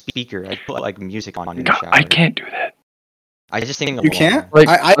have like a speaker. I put like music on in the God, shower. I can't do that. I just sing along. You can't? Like,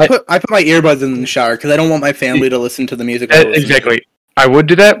 I put my earbuds in the shower because I don't want my family to listen to the music. I listen to. Exactly. I would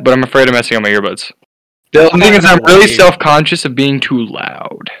do that, but I'm afraid of messing up my earbuds. The only thing is, I'm really self-conscious of being too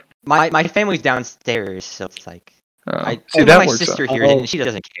loud. My family's downstairs, so it's like I See, only that my works sister out. here, and she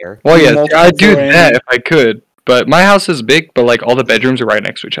doesn't care. Well, yeah, Multiple I'd do flooring. that if I could. But my house is big, but like all the bedrooms are right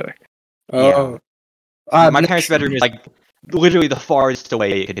next to each other. Oh. My next- parents' bedroom is like literally the farthest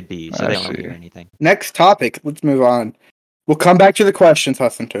away it could be, so I they don't see. hear anything. Next topic. Let's move on. We'll come back to the questions,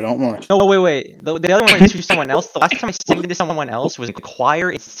 Hacinto. Don't worry. No, wait. The other one went to someone else. The last time I sang to someone else was in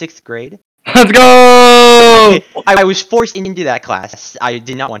choir in 6th grade. Let's go! I was forced into that class. I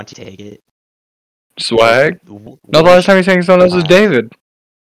did not want to take it. Swag. No, the last time he sang someone else was David.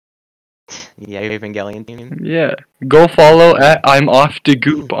 Yeah, Evangelion theme. Yeah. Go follow at I'm off to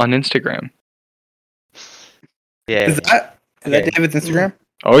goop on Instagram. Yeah. Is that Okay. David's Instagram?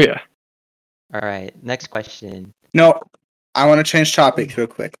 Oh yeah. All right. Next question. No. I want to change topics real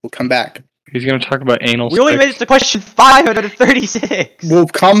quick. We'll come back. He's gonna talk about anal We only sex. made it to question 5 out of 36. We'll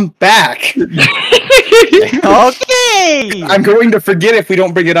come back. Okay. I'm going to forget if we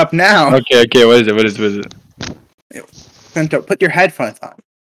don't bring it up now. Okay, what is it? Hacinto, put your headphones on.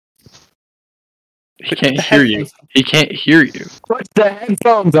 He can't hear you. He can't hear you. Put the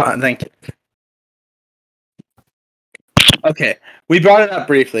headphones on. Thank you. Okay, we brought it up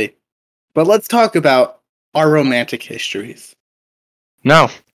briefly, but let's talk about our romantic histories. No.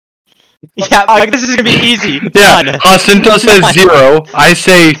 Yeah, like, this is gonna be easy. Yeah. Done. Jacinto says 0. I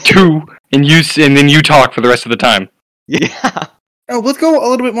say 2, and then you talk for the rest of the time. Yeah. Oh, let's go a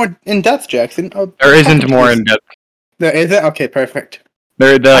little bit more in depth, Jackson. Oh, There isn't more in depth. there isn't. Okay, perfect.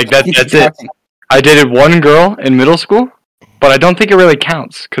 They're like that's it. I dated one girl in middle school, but I don't think it really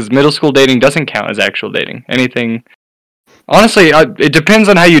counts because middle school dating doesn't count as actual dating. Anything, honestly, it depends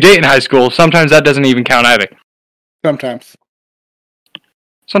on how you date in high school. Sometimes that doesn't even count either. Sometimes.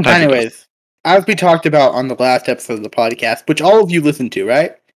 Sometimes. it does. Anyways, as we talked about on the last episode of the podcast, which all of you listened to,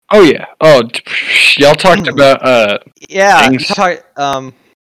 right? Oh yeah. Oh, y'all talked about Yeah. Things. Y'all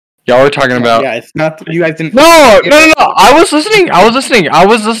y'all were talking about. Yeah, it's not. You guys didn't. No. I was listening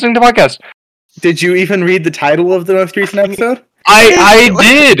to podcast. Did you even read the title of the most recent episode? I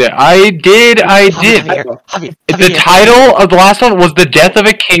did. The title of the last one was "The Death of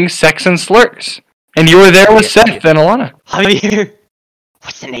a King, Sex and Slurs," and you were there with Seth and Alana. Javier,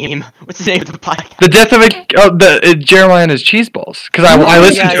 what's the name? What's the name of the podcast? The death of Jeremiah and his cheese balls because I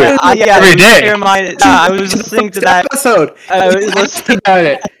listened to it every day. I was listening to that. episode. I was You asked listening. about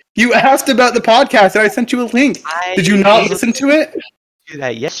it. You asked about the podcast, and I sent you a link. Did you not listen to it? To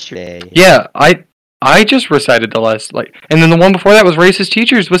that yesterday. Yeah, I just recited the last and then the one before that was racist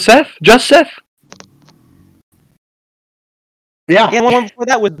teachers with Seth, just Seth. Yeah. Yeah, the one before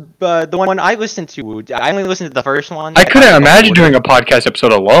that was the one I listened to. I only listened to the first one. I couldn't imagine doing a podcast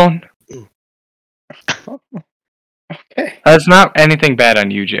episode alone. Okay. That's not anything bad on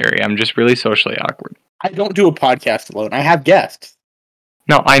you, Jerry. I'm just really socially awkward. I don't do a podcast alone. I have guests.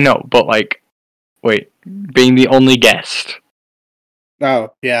 No, I know, but wait, being the only guest.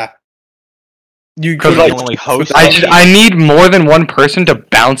 Oh, yeah. You 'Cause, couldn't- like, only host. I need more than one person to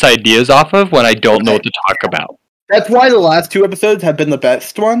bounce ideas off of when I don't know what to talk about. That's why the last two episodes have been the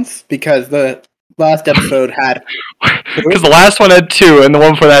best ones, because the last episode had Because the last one had 2, and the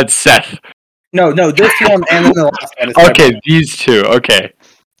one before that had Seth. no, this one and then the last one is Okay, these 2. Okay.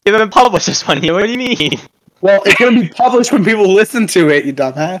 You haven't published this one yet. What do you mean? Well, it's gonna be published when people listen to it, you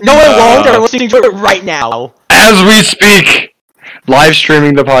dumbass. No, it won't. They're listening to it right now. As we speak, live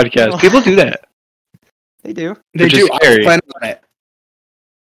streaming the podcast. People do that. They do. They which do. is I scary. plan on it.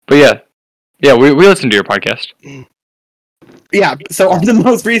 But yeah, we listen to your podcast. Yeah. So on the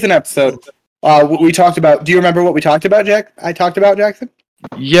most recent episode, we talked about. Do you remember what we talked about, Jack? I talked about Jackson.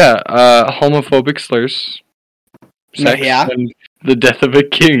 Yeah, homophobic slurs, sex, Yeah. and the death of a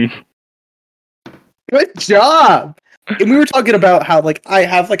king. Good job. And we were talking about how like I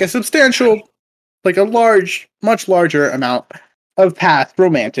have like a substantial, like a much larger amount of past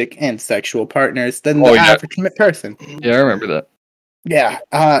romantic and sexual partners than the Oh, yeah. average person. Yeah, I remember that. Yeah.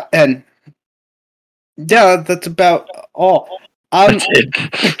 And yeah, that's about all. That's it.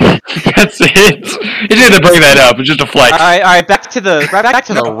 That's it. You didn't bring that up. It's just a flex. All right. Back to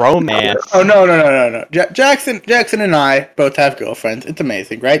the romance. Oh no. Jackson and I both have girlfriends. It's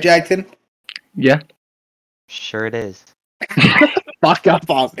amazing, right, Jackson? Yeah. Sure it is. Fuck up,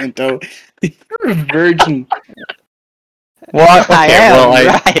 Hacinto. You're a virgin. Well, okay, I am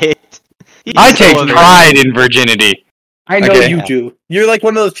well, right. I take pride in virginity. I know Okay. you do. You're like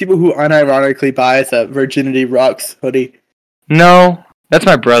one of those people who unironically buys a Virginity Rocks hoodie. No, that's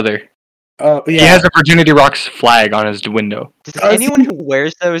my brother. Oh yeah. He has a Virginity Rocks flag on his window. Does anyone who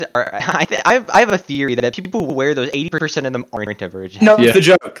wears those? I have a theory that people who wear those, 80% of them aren't a virgin. No, Yeah. that's the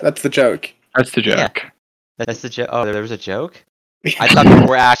joke. That's the joke. That's the joke. That's the joke. Oh, there was a joke. I thought people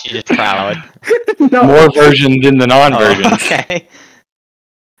were actually just proud. No. More virgins than the Oh, non-virgins. okay.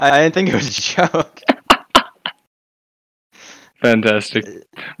 I didn't think it was a joke. Fantastic.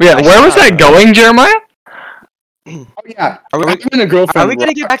 Yeah, I where was saw that going, Jeremiah? Oh yeah. Are we- I'm having a girlfriend. Are we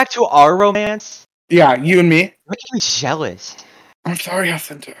gonna get back to our romance? Yeah, you and me. I'm making me jealous. I'm sorry,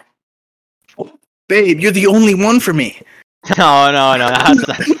 Hacinto. Babe, you're the only one for me. No. That's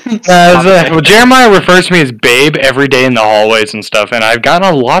not, Well, Jeremiah refers to me as babe every day in the hallways and stuff, and I've gotten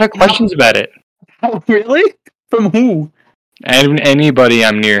a lot of questions about it. Oh, really? From who? And anybody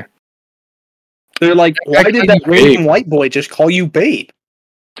I'm near. They're like, why did that Babe. random white boy just call you babe?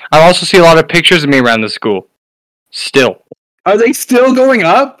 I also see a lot of pictures of me around the school. Still. Are they still going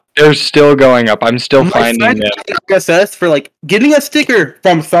up? They're still going up. I'm still My finding friend them. got ISS for like getting a sticker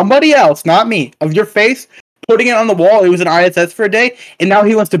from somebody else, not me, of your face, putting it on the wall. It was an ISS for a day, and now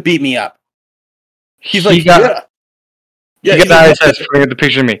he wants to beat me up. He's like, He got yeah, he he's got like, the ISS for the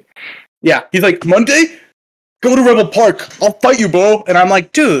picture of me. yeah. He's like, Monday, go to Rebel Park. I'll fight you, bro. And I'm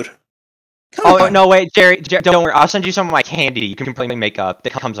like, dude. come oh on. no, wait, Jerry, don't worry. I'll send you some of my candy. You can play makeup.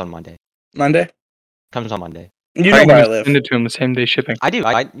 It comes on Monday. Monday. Comes on Monday. You know where I live. Send it to him the same day shipping. I do.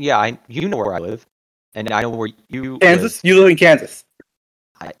 You know where I live, and I know where you Kansas. You live in Kansas.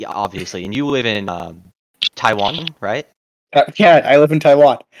 live. Yeah, obviously, and you live in Taiwan, right? Yeah, I live in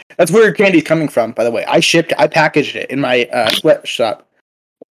Taiwan. That's where your candy's coming from, by the way. I packaged it in my sweatshop.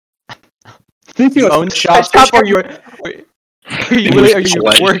 Speaking You of own the shops, shop, or you work at a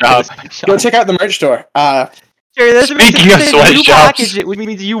sweatshop? go check out the merch store. Jerry, that's Speaking of you sweatshops. package it, which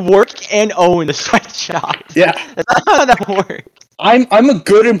means you work and own the sweatshop. Yeah, That's not how that works. I'm a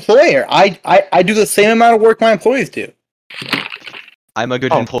good employer. I do the same amount of work my employees do. I'm a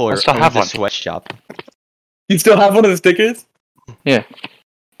good Oh, employer. I still Owns have a one. sweatshop. You still have one of the stickers? These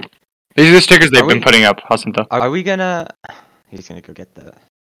are the stickers they've Are been we- putting up, Hacinto. Are we gonna? He's gonna go get the.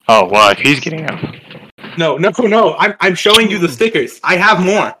 Oh, well, if he's getting up. No. I'm showing you the stickers. I have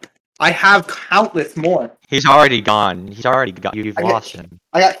more. I have countless more. He's already gone. He's already got. You've I lost him.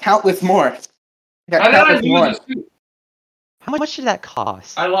 I got countless more. I got countless more. How much did that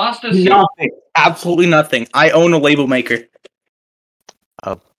cost? I lost a Nothing. Absolutely nothing. I own a label maker.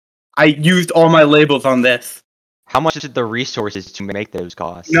 Oh. I used all my labels on this. How much did the resources to make those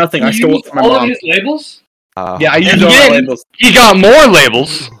cost? Nothing. I stole it from my mom. labels? Yeah, I used all my Again? labels. He got more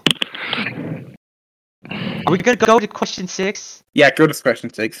labels. Are we gonna go to question 6? Yeah, go to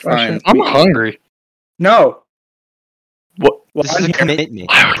question 6. Fine. I'm hungry. No. What? Well, This is a commitment.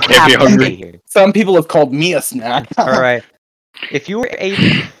 I You can't be have to hungry. stay here. some people have called me a snack. All right. If you were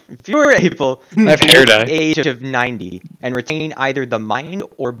able I have to hair reach dye. the age of 90 and retain either the mind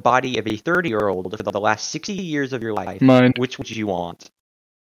or body of a 30-year-old for the last 60 years of your life, Mind. which would you want?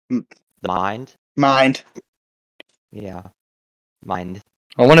 Mm. The mind? Mind. Yeah. Mind.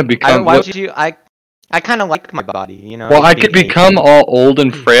 I want to become. Why would you? I kind of like my body, you know. Well, I being could become all old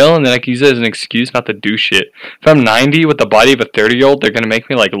and frail, and then I could use it as an excuse not to do shit. If I'm 90 with the body of a 30-year-old, they're gonna make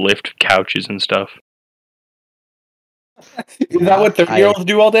me like lift couches and stuff. Is that what 30-year-olds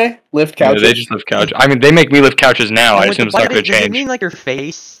do all day? Lift Yeah, couches? they just lift couches. I mean, they make me lift couches now. I And with assume the it's not body, going to does it change. mean like your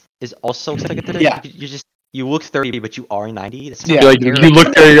face is also like a 30? Yeah. You look 30, but you are 90. That's Yeah. Like, if you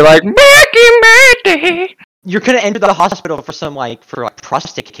look there, you're like, Mickey. You're gonna enter the hospital for some like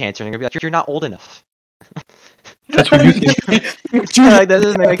prostate cancer, and you're gonna be like, you're not old enough. That's what you think. Like, that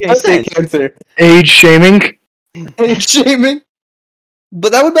doesn't make any Prostate sense. cancer. Age shaming. Age shaming.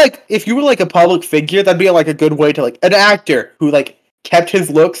 But that would like if you were like a public figure, that'd be like a good way to like an actor who like kept his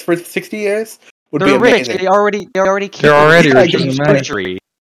looks for 60 years would They're be rich. amazing. They already They're already Yeah, rich. you Doesn't should- matter. surgery.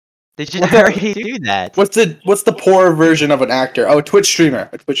 They should already do that. What's the poor version of an actor? Oh, a Twitch streamer.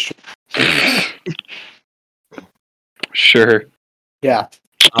 A Twitch. Sure. Yeah,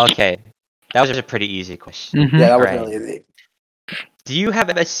 Okay, that was a pretty easy question. Mhm. yeah, that was Right. really easy. Do you have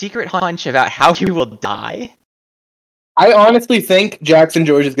a secret hunch about how you will die? I honestly think Jackson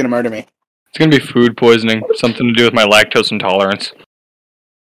George is gonna murder me. It's gonna be food poisoning. Something to do with my lactose intolerance.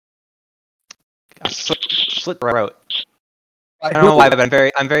 A slit throat. I don't know why, but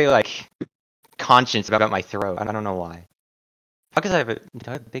I'm very like conscious about my throat. I don't know why. Because I have a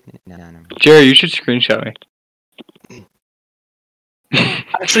big. No. Jerry, you should screenshot me.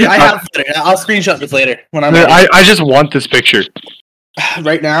 Actually, I have. I'll screenshot this later when I'm I just want this picture.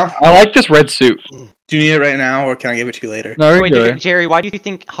 right now. I like this red suit. Do you need it right now, or can I give it to you later? No, Wait, regular. Jerry, why do you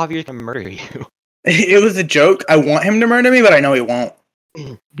think Javier's gonna murder you? It was a joke. I want him to murder me, but I know he won't.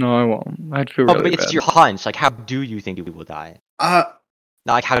 No, I won't. I'd feel Oh, really but it's bad. your hunch. Like, how do you think you will die? Not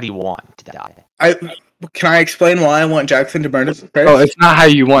like, how do you want to die? Can I explain why I want Jackson to murder me first? Oh, it's not how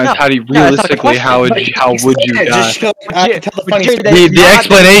you want. It's how do you No, that's not the realistically question. how would you Yeah, die? just show, I can tell the funny Jerry, story. The That's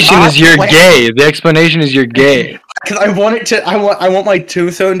explanation not is you're the gay. The explanation is you're gay. Because I want it to. I want my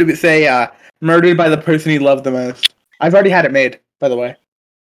tombstone to say murdered by the person he loved the most. I've already had it made, by the way.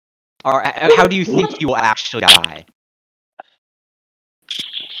 Or how do you think you will actually die?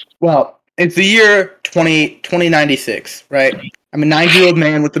 Well, it's the year 2096, right? I'm a 90-year-old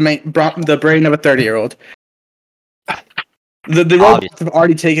man with the brain of a 30-year-old. The robots have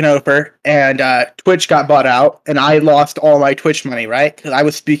already taken over, and Twitch got bought out, and I lost all my Twitch money, right? Because I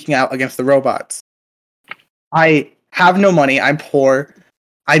was speaking out against the robots. I have no money. I'm poor.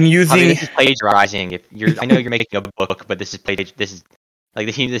 I'm I mean, using. this is plagiarizing. I know you're making a book, but this is this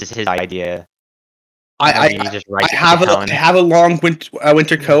is his idea. I Just writes it have down. I have a long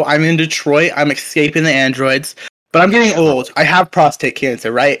winter coat. I'm in Detroit. I'm escaping the androids, but I'm getting old. I have prostate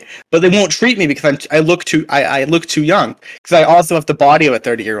cancer, right? But they won't treat me because I look too young. Because I also have the body of a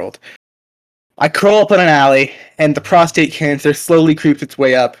 30-year-old. I curl up in an alley, and the prostate cancer slowly creeps its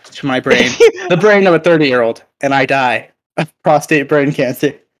way up to my brain, the brain of a 30-year-old, and I die of prostate brain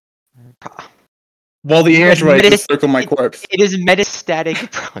cancer. While the androids just circle my corpse. It is metastatic.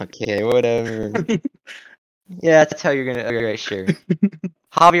 Okay, whatever. Yeah, that's how you're gonna. Alright, sure.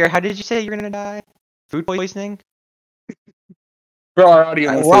 Javier, how did you say you're gonna die? Food poisoning? For our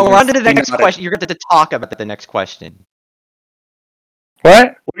audience, Well, we're on to the next question. You're going to talk about the next question.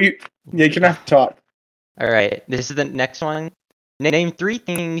 What? Yeah, you're gonna have to talk. Alright, this is the next one. Name 3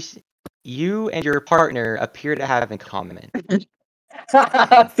 things you and your partner appear to have in common.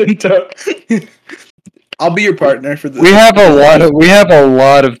 Hacinto. I'll be your partner for this. We have a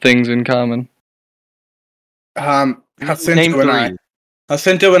lot of things in common. Name Hacinto and I. 3.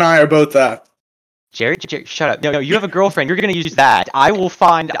 Jacinto and I are both Jerry, shut up. No, you have a girlfriend. You're gonna use that. I will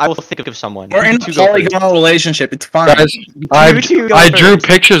think of someone. we're in a You go first. polygonal relationship. It's fine. Guys, go I drew first.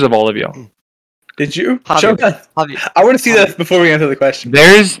 pictures of all of you. Did you? Javier, Show us. Javier, I want to see this before we answer the question.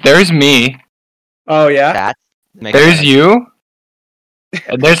 There's me. Oh yeah. that makes There's sense. you.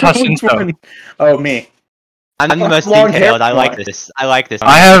 And there's Which Hacinto. one? Oh me. I'm the most Long detailed. hair? I like this.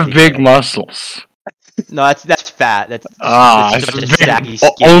 I have big muscles. No, that's fat. That's It's just a bunch of saggy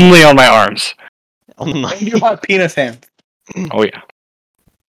skin. only on my arms. Only. You have penis hands. Oh yeah.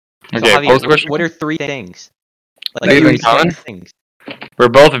 So, Okay, Javier, post question. what are 3 things? That you have in 3 common? things. We're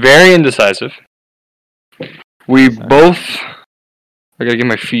both very indecisive. We both. I gotta get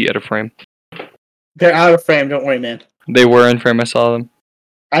my feet out of frame. They're out of frame. Don't worry, man. They were in frame. I saw them.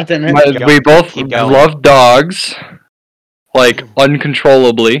 I think man. Keep We both Keep going. love dogs, like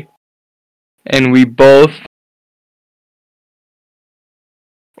uncontrollably, and we both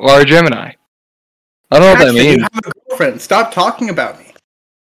are Gemini. I don't know what that Jackson, you means. have a girlfriend. Stop talking about me.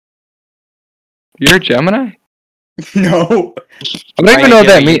 You're a Gemini? No. I don't even know what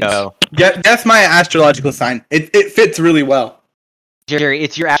that means. Go. That's my astrological sign. It fits really well. Jerry,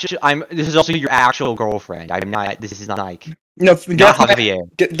 it's your actual. This is also your actual girlfriend. I'm not. This is not like. No, Not guess my,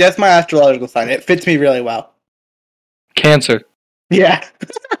 Javier. guess my astrological sign. It fits me really well. Cancer. Yeah.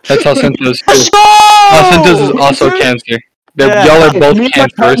 That's Hacinto's too. Let's go! Hacinto's is also cancer. Yeah. Y'all are both Me and my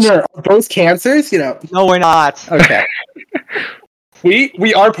cancers. partner are both cancers, No, we're not. Okay.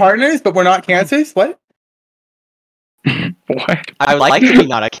 we are partners, but we're not cancers? What? What? I would like to be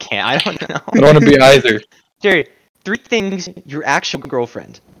not. I can't. I don't know. I don't want to be either. Jerry, 3 things your actual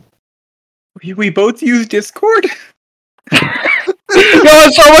girlfriend. We both use Discord? Yo,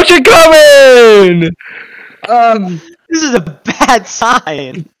 so much in common! This is a bad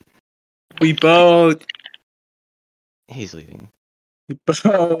sign. We both He's leaving. We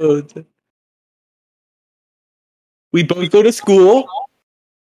both go to school.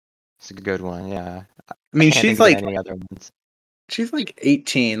 It's a good one, yeah. I mean, Can't she's think of like any other ones.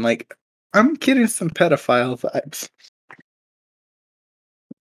 18. Like, I'm getting some pedophile vibes.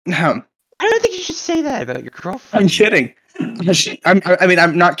 I don't think you should say that about your girlfriend. I'm kidding.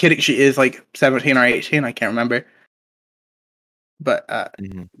 I'm not kidding. She is like 17 or 18. I can't remember. But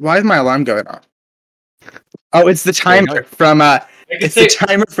why is my alarm going off? Oh, it's the timer from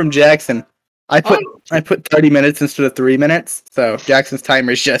timer from Jackson. I put 30 minutes instead of 3 minutes, so Jackson's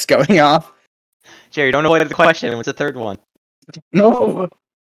timer is just going off. Jerry, don't avoid the question. What's the third one? No,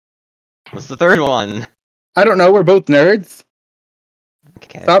 What's the third one? I don't know. We're both nerds.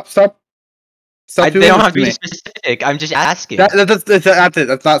 Okay. Stop. They doing don't this have to be me. specific. I'm just asking. That's it.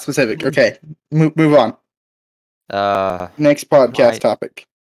 That's not specific. Okay, move on. Next podcast topic.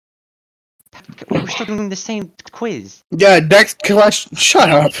 We're still doing the same quiz. Yeah, next question. Shut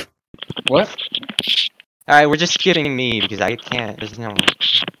up. What? Alright, we're just skipping me because I can't. There's no.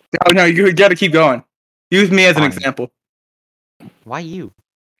 Oh no, you gotta keep going. Use me as an Fine. example. Why you?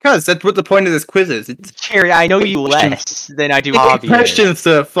 Because that's what the point of this quiz is. It's Jerry, I know you less than I do Javier. questions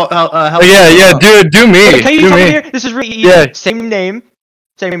to help. Oh, yeah, do me. Wait, can you Do come me. here? This is really easy. Yeah. Same name.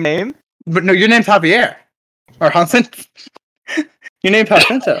 But no, your name's Javier. Or Hansen. Your name's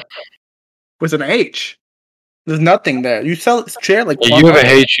Hacinto. With an H. There's nothing there. You share like Yeah, one you have a letter.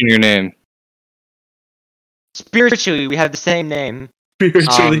 H in your name. Spiritually, we have the same name.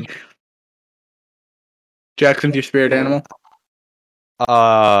 Spiritually. Jackson's your spirit animal.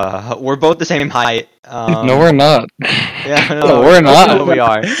 We're both the same height. No, we're not. Yeah, No, we're not. No, we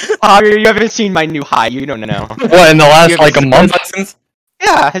are. You haven't seen my new height. You don't know. What, in the last, like, a month? License?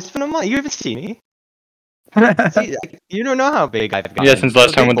 Yeah, it's been a month. You haven't seen me. See, you don't know how big I've gotten. Yeah, since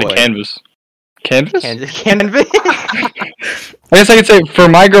last time I'm a with the big boy. canvas. Canvas? Canvas. I guess I could say, for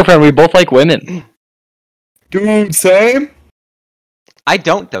my girlfriend, we both like women. Dude, same? I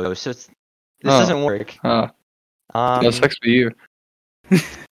don't though, so this doesn't work. That sucks for you.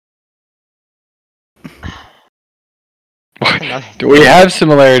 Do we have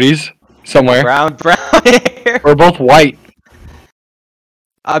similarities somewhere? brown hair. We're both white.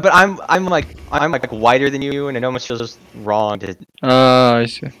 But I'm like whiter than you, and it almost feels wrong to. I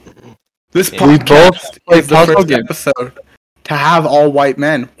see. This Yeah. We podcast both play is the puzzle first games. episode to have all white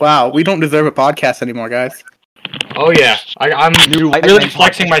men. Wow, we don't deserve a podcast anymore, guys. Oh yeah, I'm New white really men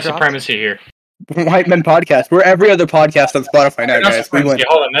flexing my podcast dropped? supremacy here. White men podcast. We're every other podcast on Spotify now, Not guys. We win. supremacy.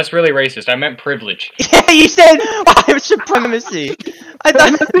 Hold on, that's really racist. I meant privilege. Yeah, you said white supremacy. I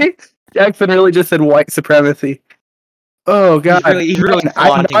thought. Jackson really just said white supremacy. Oh god, he's really I'm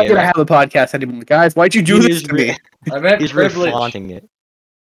flaunting not it, gonna right? have a podcast anymore, guys. Why'd you do He this is to me? I meant He's really privilege. flaunting it.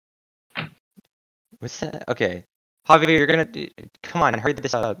 What's that? Okay, Javier, you're gonna come on, hurry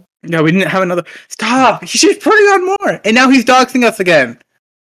this up. No, we didn't have another. Stop! He's putting on more, and now he's doxing us again.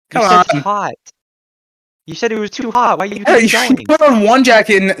 Come you on. said hot. You said it was too hot. Why are you Hey, keep you going? put on one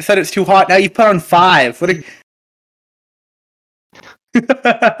jacket and said it's too hot. Now you put on 5. What?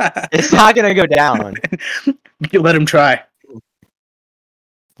 It's not gonna go down. You let him try.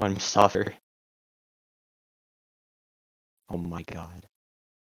 I'm suffer. Oh my god.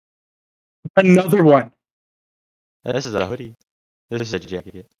 Another one. This is a hoodie. This is a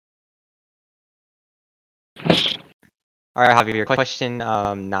jacket. Alright, Javier, question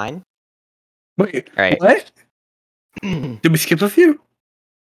 9. Wait, Alright. what? No, Did we skip a few?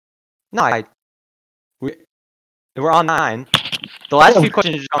 we're on 9. The last Oh. few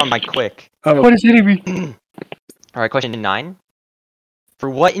questions are on my quick. Oh, What is hitting me? Alright, question 9. For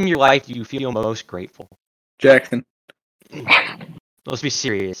what in your life do you feel most grateful? Jackson. Let's be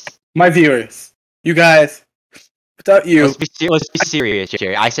serious. My viewers. You guys. Without you. Let's be serious,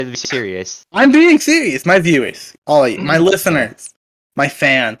 Jerry. I said be serious. I'm being serious. My viewers. All of you. My listeners. My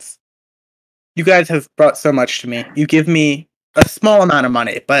fans. You guys have brought so much to me. You give me a small amount of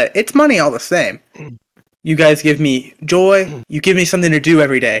money, but it's money all the same. You guys give me joy. You give me something to do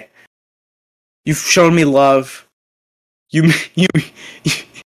every day. You've shown me love. You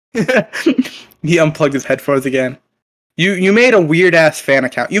he unplugged his headphones again. You made a weird ass fan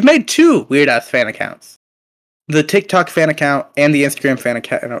account. You've made 2 weird ass fan accounts. The TikTok fan account and the Instagram fan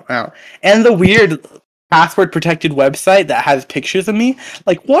account. And the weird password protected website that has pictures of me.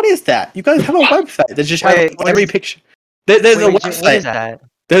 Like, what is that? You guys have a website that just has every picture. There's a website. What is that?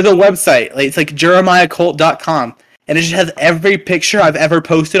 There's a website. Like, it's like jeremiahcolt.com. And it just has every picture I've ever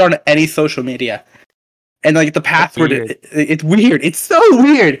posted on any social media. And like the password, it's weird. It's so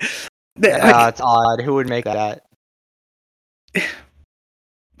weird. Yeah, it's odd. Who would make that?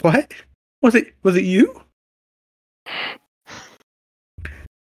 What? Was it you?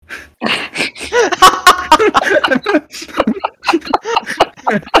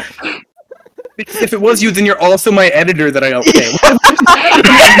 Because if it was you, then you're also my editor that I don't pay.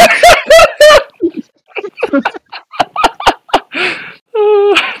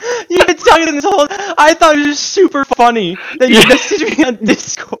 You've been talking this whole. I thought it was super funny that you messaged me on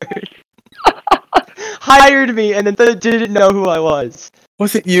Discord, hired me, and then didn't know who I was.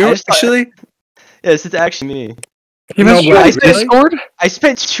 Was it you actually? Yes, it's actually me. You messaged me on Discord? I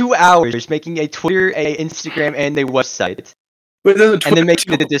spent 2 hours making a Twitter, a Instagram, and a website. Wait, and then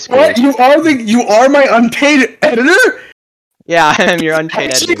making it a Discord. What? You are my unpaid editor? Yeah, I am your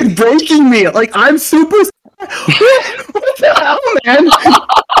unpaid editor. You're breaking me. Like, I'm super. What the hell, man?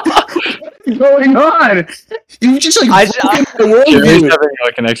 What's going on? You just like Jerry's having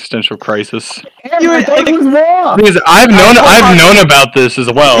like an existential crisis. I thought it was wrong. Because I've known about this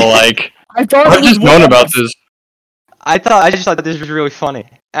as well. Like, I've just known about this. I just thought this was really funny.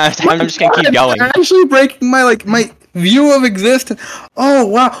 I'm just gonna keep going. You're actually breaking my view of existence. Oh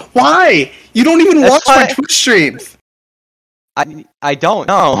wow! Why? You don't even watch my Twitch streams. I don't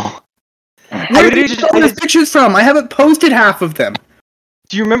know. Where did you get all these pictures from? I haven't posted half of them.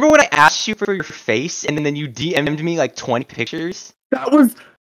 Do you remember when I asked you for your face and then you DM'd me like 20 pictures? That was.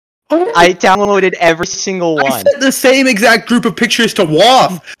 Oh. I downloaded every single one. I sent the same exact group of pictures to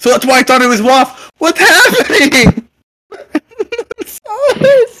WAF, so that's why I thought it was WAF. What's happening?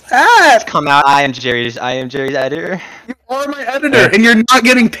 So sad. Come out! I am Jerry's editor. You are my editor, and you're not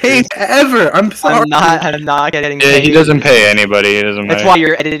getting paid ever. I'm sorry. I'm not getting paid. Yeah, he doesn't pay anybody. He doesn't. That's why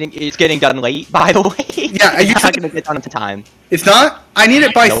your editing is getting done late, by the way. Yeah, you're not gonna get done on time. It's not. I need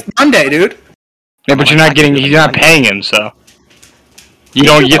it by Monday, dude. Yeah, but you're not getting. You're not paying him, so. You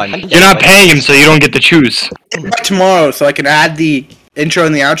don't. You're not paying him, so you don't get to choose. Tomorrow, so I can add the intro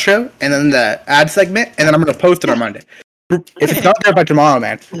and the outro, and then the ad segment, and then I'm gonna post it on Monday. If it's not there by tomorrow,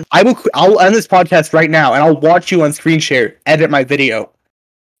 man, I'll end this podcast right now, and I'll watch you on screen share, edit my video.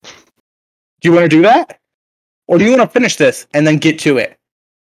 Do you want to do that? Or do you want to finish this and then get to it?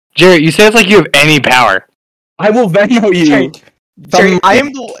 Jerry, you say it's like you have any power. I will Venmo you.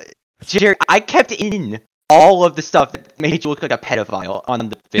 Jerry, I kept in all of the stuff that made you look like a pedophile on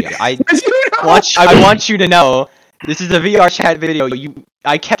the video. I want you to know, this is a VR chat video.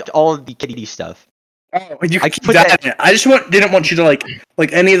 I kept all of the kitty stuff. Oh, you can keep that in. I just didn't want you to like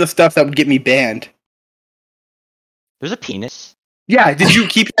any of the stuff that would get me banned. There's a penis. Yeah, did you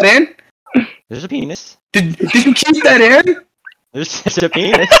keep that in? There's a penis. Did you keep that in? There's a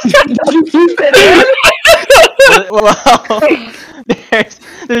penis. Did you keep that in? Well,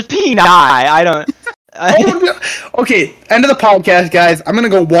 there's peni. I don't. Okay, end of the podcast, guys. I'm gonna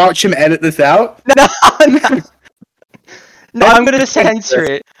go watch him edit this out. No, I'm gonna censor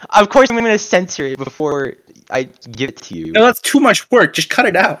it. Of course, I'm gonna censor it before I give it to you. No, that's too much work. Just cut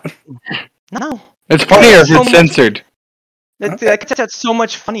it out. No. It's funnier if it's censored. That's so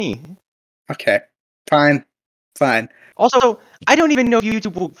much funny. Okay, fine. Also, I don't even know if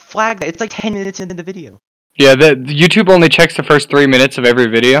YouTube will flag that. It's like 10 minutes into the video. Yeah, the YouTube only checks the first 3 minutes of every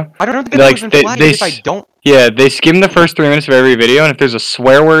video. I don't know if it's even flagged if I don't. Yeah, they skim the first 3 minutes of every video, and if there's a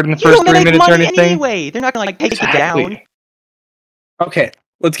swear word in the first 3 minutes or anything. Anyway, they're not gonna take it down. Okay,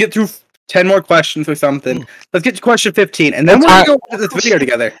 let's get through 10 more questions or something. Let's get to question 15, and then we're gonna go watch this video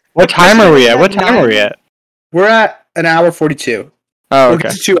together. What time are we at? We're at an hour 42. Oh, okay. We'll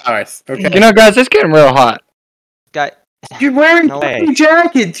get to 2 hours. Okay. You know, guys, it's getting real hot. You're wearing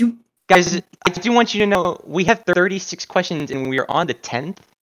jackets. Guys, I do want you to know we have 36 questions and we are on the 10th.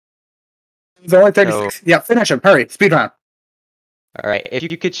 There's only 36. So, yeah, finish them. Hurry. Speed round. Alright, if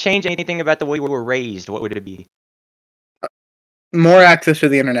you could change anything about the way we were raised, what would it be? More access to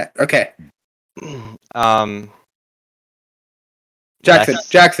the internet. Okay. Jackson's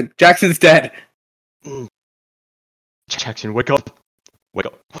dead. Jackson, wake up. Wake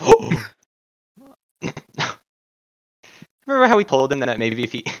up. Remember how we told him that maybe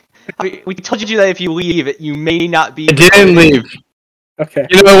if he... we told you that if you leave, you may not be... I didn't leave. Okay.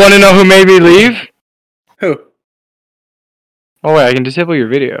 You want to know who made me leave? Who? Oh wait, I can disable your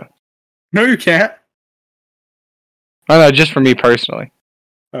video. No, you can't. Oh no, just for me personally.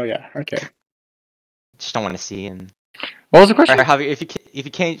 Oh yeah. Okay. Just don't want to see him. What was the question? Alright, Javi, if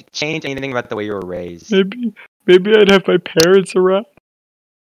you can't change anything about the way you were raised. Maybe I'd have my parents around.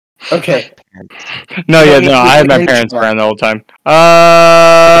 Okay. No, yeah, No, no, I had my no, parents no. around the whole time.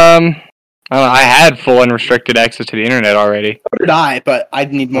 I don't know, I had full unrestricted access to the internet already So did I, but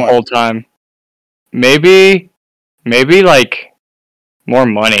I'd need the more. whole time. Maybe like more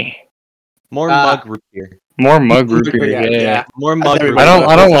money, More Ah. mug root beer. more mug root beer. Yeah. More mug root everybody I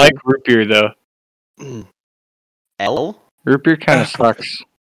beer. don't like root beer though. L? Root beer kind of sucks.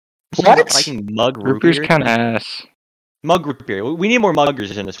 What? Liking mug Root root beer's beer? kind of ass. Mug root beer. We need more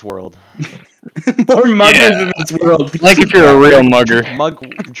muggers in this world. More muggers Yeah. in this world. Like if you're a real mugger.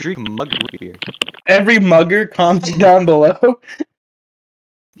 Drink mug root beer. Every mugger, comment down below.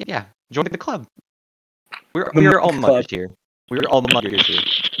 Yeah, join the club. The We're all mug muggers club. here. We're all muggers here.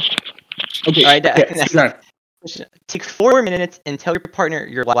 Okay. Alright, okay, next sit down. question. Take 4 minutes and tell your partner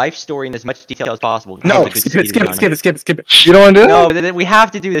your life story in as much detail as possible. No, Have a good skip it, speed round. skip it. You don't want to do No, that? we have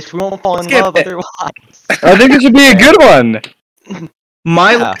to do this. We won't fall in Skip love it. otherwise. I think this would be a good one.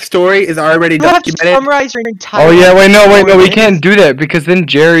 My Yeah. life story is already You have to documented. summarize your entire. Oh yeah, wait, no, life in 4 we minutes. can't do that because then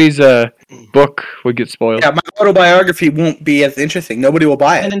Jerry's book would get spoiled. Yeah, my autobiography won't be as interesting. Nobody will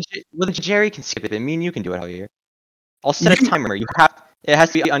buy And it. then Jerry can skip it. Me and you can do it out here. I'll set a timer. It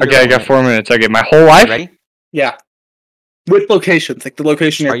has to be under. Okay, I 4 got 4 minutes. minutes. Okay, my whole You life. ready? Yeah. With locations, like the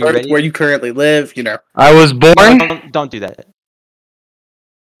location Are of you birth, ready? where you currently live, you know. I was born. No, don't do that.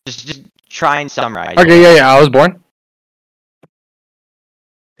 Just try and summarize. Okay, yeah, I was born.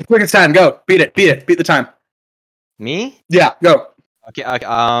 Quickest time, go. Beat the time. Me? Yeah, go. Okay.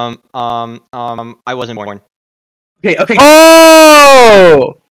 I wasn't born. Okay.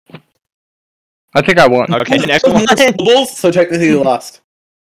 Oh! I think I won. Okay, next More one. syllables, so technically you lost.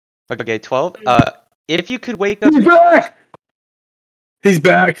 Okay, 12. If you could wake up. He's back! He's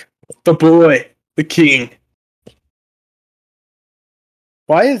back. The boy. The king.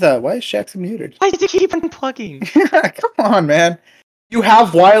 Why is Jackson muted? Why does it keep unplugging? Come on, man. You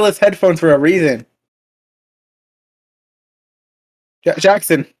have wireless headphones for a reason.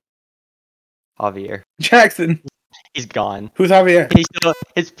 Jackson. Javier. Jackson. He's gone. Who's Javier? He's still.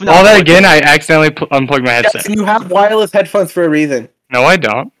 It's All that again, I accidentally unplugged my headset. Jackson, you have wireless headphones for a reason. No, I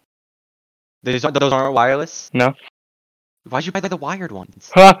don't. Those aren't wireless? No. Why'd you buy the wired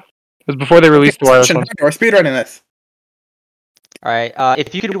ones? Huh? It was before they released the wireless ones. We're speedrunning this. Alright,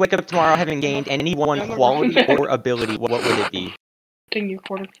 if you could wake up tomorrow having gained any one quality or ability, what would it be? Taking you a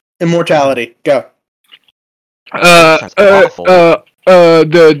quarter. Immortality. Go. Sounds awful.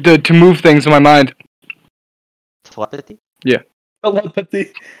 To move things in my mind. Telepathy?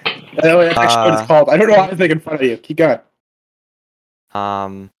 Telepathy. I know that's actually what it's called. I don't know why I was making fun of you. Keep going.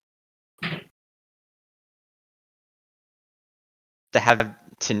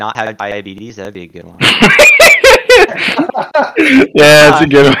 To not have diabetes, that'd be a good one. Yeah, that's a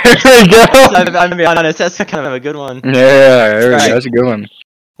good one. There we go. I'm gonna be honest, that's kind of a good one. Yeah, there we go. Right. That's a good one.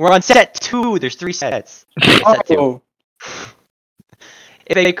 We're on set 2, there's 3 sets. Set 2. Oh,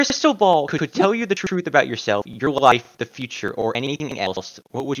 If a crystal ball could tell you the truth about yourself, your life, the future, or anything else,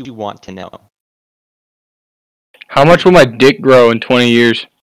 what would you want to know? How much will my dick grow in 20 years?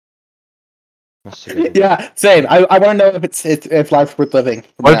 That's a good one. yeah, same. I want to know if life's worth living.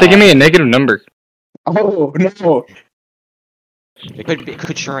 What if they give me a negative number? Oh no, It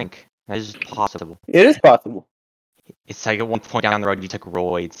could shrink. That is possible. it is possible. It's like at one point down the road you took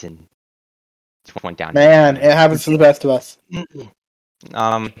roids and it went down. Man, it happens to the best of us.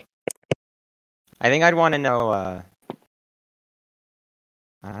 I think I'd want to know.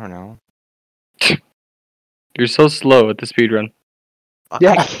 I don't know. You're so slow at the speedrun.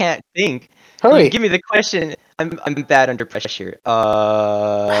 Yeah. I can't think. Hurry. Give me the question. I'm bad under pressure.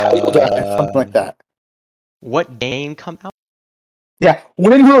 Something like that. What game come out? Yeah.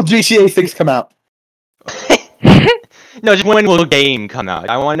 When will GTA 6 come out? No, just when will game come out?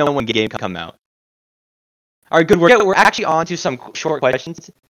 I want to know when game come out. All right, good. We're actually on to some short questions.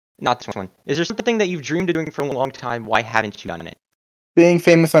 Not this one. Is there something that you've dreamed of doing for a long time? Why haven't you done it? Being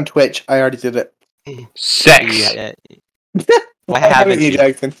famous on Twitch. I already did it. Sex. Yeah, why haven't you?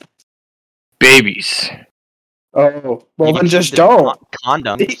 Jackson? Babies. Oh, well You then can just use the don't.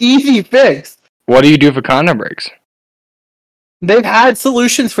 Condom. Easy fix. What do you do if a condom breaks? They've had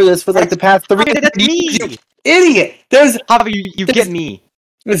solutions for this for like the past 3 Javi, that's me. You idiot! There's Javi, you get me.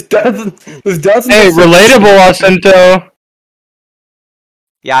 dozens. Hey, of relatable, Hacinto.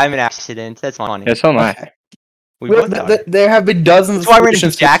 Yeah, I'm an accident. That's funny. Yeah, so am I. Okay. We Well, both are. there have been dozens That's why of we're into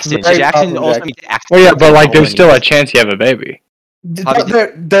solutions. to Jackson. very Jackson problem, also Jack. needs to act. Well, yeah, but like, there's still a chance you have a baby. Bobby,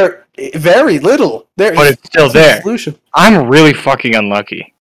 They're very little. But it's still there. Solution. I'm really fucking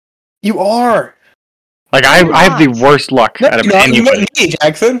unlucky. You are. Like, I have the worst luck No, out of you anything. wouldn't need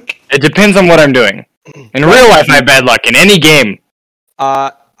Jackson. It depends on what I'm doing. In real life, I have bad luck. In any game,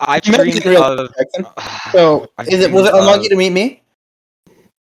 I've You meant dreamed in real of. life, Jackson. So, I've was dreamed it unlucky of- to meet me?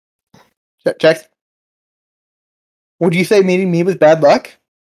 Jackson? Would you say meeting me was bad luck?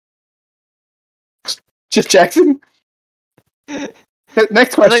 Just Jackson?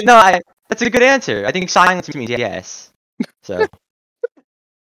 Next question. No, that's a good answer. I think silence means yes. So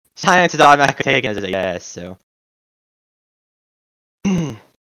silence is automatically taken as a yes. So imagine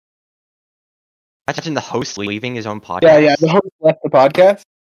the host leaving his own podcast. Yeah, the host left the podcast.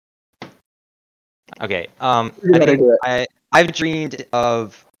 Okay. You better do I've dreamed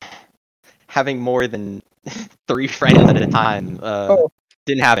of having more than 3 friends at a time.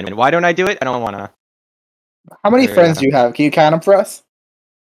 Didn't happen. Why don't I do it? I don't wanna. How many There friends you do you have? Can you count them for us?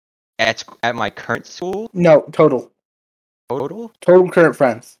 At my current school No, total. total. Total current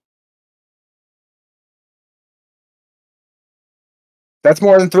friends. That's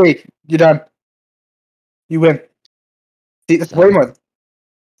more than 3. You're done. You win. See, that's way more.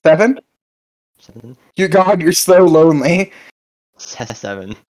 7? 7. You're so lonely.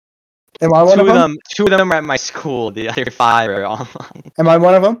 7. Am I one of them? Two of them are at my school. The other 5 are online. Am I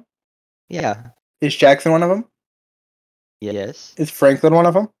one of them? Yeah. Is Jackson one of them? Yes. Is Franklin one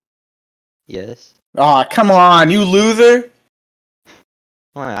of them? Yes. Aw, come on, you loser!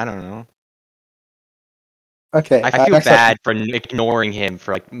 Well, I don't know. Okay. I feel next bad for ignoring him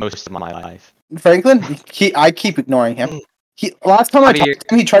for like most of my life. up. Franklin, I keep ignoring him. Last time I Javier- talked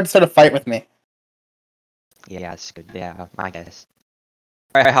to him, he tried to start a fight with me. Yeah, it's good. Yeah, I guess.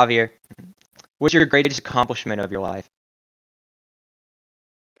 All right, Javier. What's your greatest accomplishment of your life?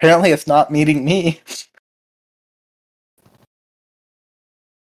 Apparently, it's not meeting me.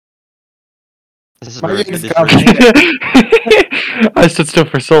 This is My where greatest this accomplishment- I stood still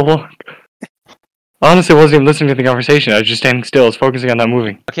for so long. Honestly, I wasn't even listening to the conversation. I was just standing still. I was focusing on not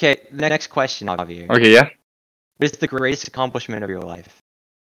moving. Okay, the next question, Javier. Okay, yeah. What is the greatest accomplishment of your life?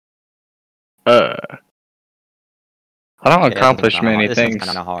 I don't Okay, accomplish this one's many kinda- this one's things.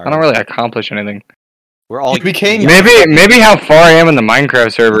 kinda hard. I don't really accomplish anything. We're all You became- Maybe how far I am in the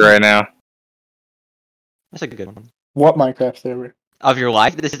Minecraft server right now. That's a good one. What Minecraft server? Of your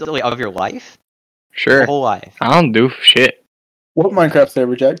life? This is literally of your life? Sure. Your whole life. I don't do shit. What Minecraft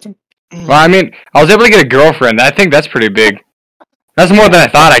server, Jackson? Well, I mean, I was able to get a girlfriend. I think that's pretty big. That's more than I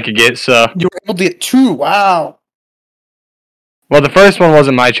thought I could get, so. You were able to get 2. Wow. Well, the first one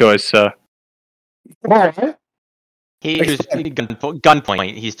wasn't my choice, so. What? He was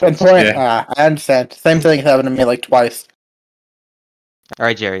gunpoint. He's Good told. point. Yeah. I understand. Same thing happened to me like twice.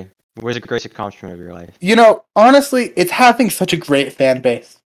 Alright, Jerry. Where's the greatest accomplishment of your life? You know, honestly, it's having such a great fan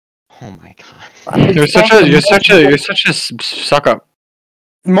base. Oh my god. You're such a suck up.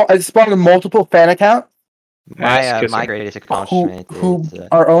 I spawned multiple fan accounts My kissing. greatest who accomplishment is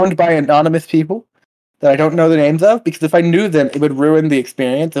are owned by anonymous people that I don't know the names of, because if I knew them, it would ruin the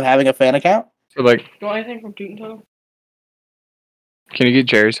experience of having a fan account. So, like, You want anything from Toontown? can you get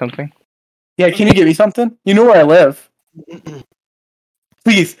Jerry something? Yeah, can you give me something? You know where I live.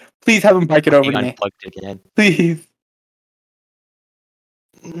 Please have him bike it over being to me. unplugged again. Please.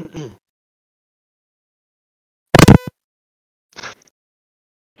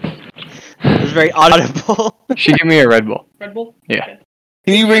 It was very audible. She give me a Red Bull. Red Bull? Yeah. Okay.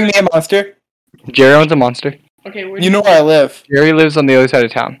 Can you bring me a monster? Jerry owns a monster. Okay, where You know where I live. Jerry lives on the other side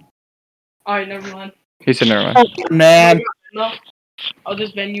of town. Alright, never mind. He said never mind. Oh, man. No. I'll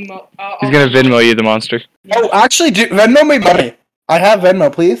just Venmo. He's gonna Venmo you the monster. Oh, actually, Venmo me money. I have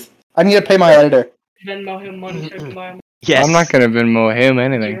Venmo, please. I need to pay my editor. Venmo him money so I can buy him Yes. I'm not gonna Venmo him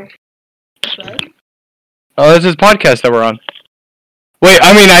anything. zero. Sorry? Oh, this is podcast that we're on. Wait,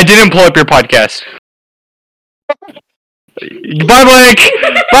 I mean, I didn't pull up your podcast. Bye, Blake!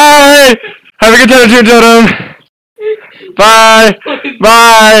 Bye! Have a good time, Toon Totem! Bye!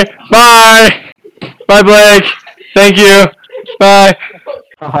 Bye! Bye! Bye, Blake! Thank you! Bye!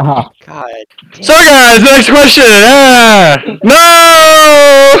 God. So, guys, next question!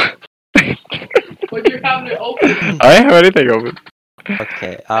 No! But you're having it open. I have anything open.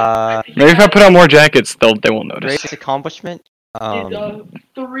 Okay. Maybe if I put on more jackets, they won't notice. Greatest accomplishment. It's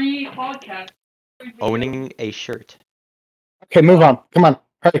 3 podcasts. Owning a shirt. Okay, move on. Come on.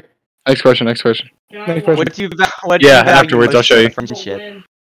 Hurry. Next question, next question. Next question. What do you what do Yeah, you value afterwards, I'll most show in a you. friendship?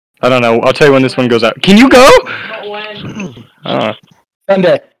 I don't know. I'll tell you when this one goes out. Can you go? Not when. I don't know.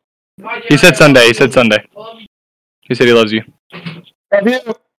 Sunday. He said Sunday. He said Sunday. He said he loves you. Love you.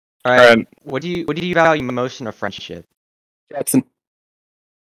 All right. Alright. What do you value most in a friendship? Jackson.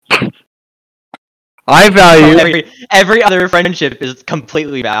 I value Every other friendship is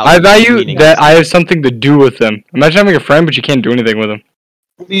completely valid. I value meaningless. that I have something to do with them. Imagine having a friend, but you can't do anything with them.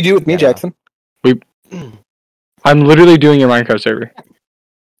 What do you do with me, Yeah. Jackson? I'm literally doing your Minecraft server.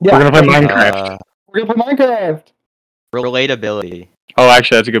 Yeah, We're gonna play Minecraft. We're gonna play Minecraft. Relatability. Oh,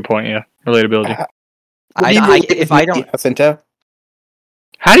 actually, that's a good point. Yeah, relatability. What do you relate If with I me, don't, Hacinto?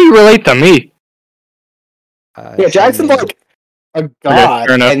 How do you relate to me? Yeah, Jackson's like a god,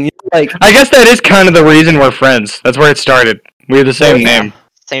 fair enough. and you're like, I guess that is kind of the reason we're friends. That's where it started. We have the same Yeah. name.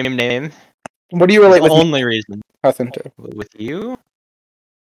 Same name. what do you It's relate the with me, only reason. Hacinto? With you,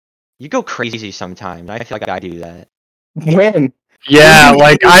 you go crazy sometimes. I feel like I do that. When? Yeah,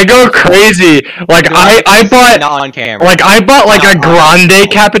 like I go crazy. Like I bought not on camera. like a Not on grande camera.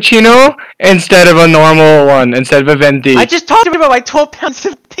 cappuccino instead of a normal one, instead of a venti. I just talked about like 12 pounds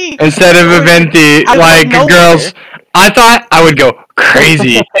of tea. Instead of a venti, I like don't know girls, I thought I would go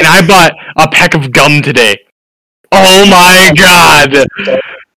crazy, and I bought a pack of gum today. Oh my god!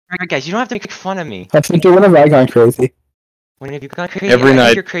 Alright, guys, you don't have to make fun of me. Hacinto, when have I gone crazy? When have you gone crazy? Every I night.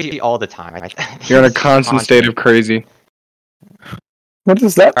 think you're crazy all the time. You're in a constant state of crazy. What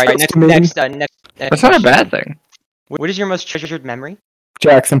is that? Alright, supposed to mean? next. That's not a bad thing. What is your most treasured memory?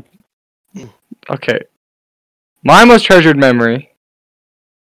 Jackson. Okay. My most treasured memory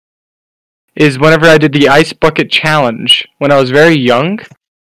is whenever I did the ice bucket challenge when I was very young.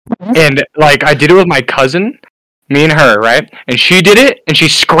 And, like, I did it with my cousin, me and her, right? And she did it, and she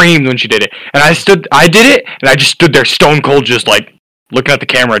screamed when she did it. And I did it, and I just stood there stone cold, just, like, looking at the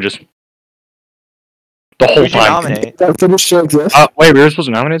camera, just the whole Who'd you time. nominate? That finish still exists? Wait, we were supposed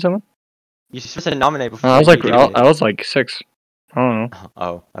to nominate someone? You're supposed to nominate before I was you like, do I it. was like 6. I don't know.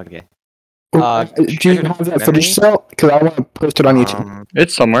 Oh, okay. Do you have that memory? footage still? Because I want to post it on YouTube.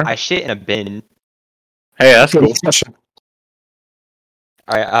 It's somewhere. I shit in a bin. Hey, that's cool.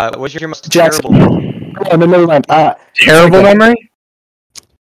 Alright, what's your most Jackson. terrible? Oh, no, never mind. Terrible okay. memory?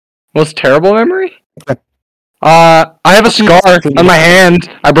 Most terrible memory? I have a scar on my hand.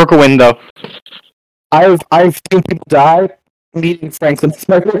 I broke a window. I've seen people die. Meeting Franklin. It's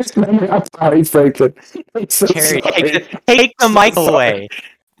my worst memory. I'm sorry, Franklin. I'm so Terry, sorry. take the mic sorry. away.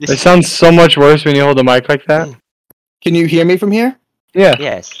 It sounds so much worse when you hold the mic like that. Can you hear me from here? Yeah.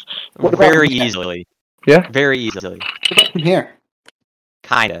 Yes. What about Very from here? easily. Yeah? Very easily. What about from here?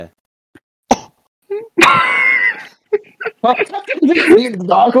 Kinda. Did the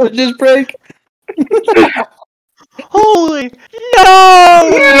goggle just break? Holy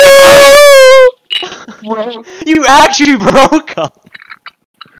no! Bro. You actually broke them.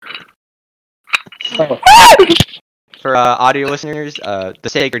 Oh. For audio listeners, the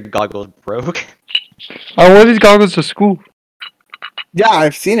sacred goggles broke. I wore these goggles to school. Yeah,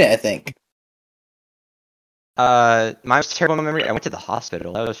 I've seen it, I think. My most terrible memory. I went to the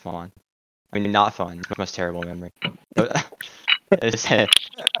hospital. That was fun. I mean, not fun. My most terrible memory.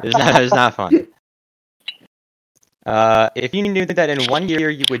 It's not fun. If you knew that in 1 year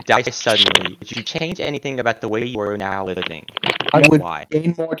you would die suddenly, would you change anything about the way you are now living? I would Why?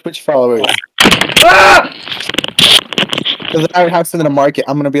 gain more Twitch followers. Ah! Because I would have something to market.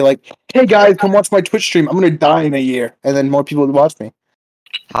 I'm gonna be like, "Hey guys, come watch my Twitch stream. I'm gonna die in a year," and then more people would watch me.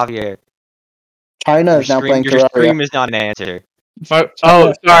 Javier, China is now playing your Terraria. stream is not an answer.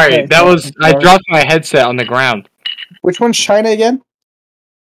 Oh, sorry. That was I dropped my headset on the ground. Which one's China again?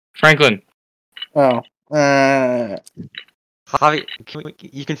 Franklin, Oh, Javier,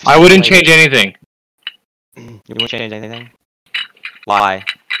 you can. I wouldn't change anything. You wouldn't change anything. Why?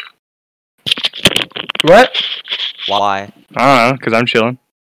 What? Why? I don't know, because I'm chilling.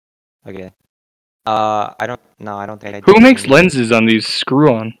 Okay. I don't. No, I don't think I. Who do makes anything. lenses on these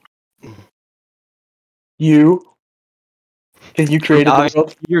screw-on? you. Because you created the Obviously,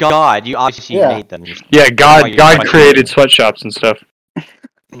 world. you're God. You obviously Yeah. made them. Yeah, Why God you're God questioning created it. sweatshops and stuff.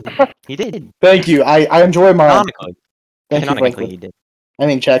 He did. Thank you. I enjoy mine. Canonically. Thank you, Canonically, Franklin. he did. I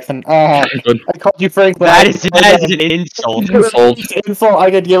mean Jackson. Good. I called you Franklin. That is an insult. Insult. Insult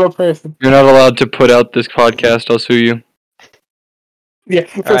I could give a person. You're not allowed to put out this podcast. I'll sue you. Yeah,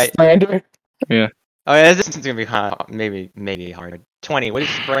 for Alright. slander. Oh, yeah, this is gonna be kind of maybe hard. 20. What does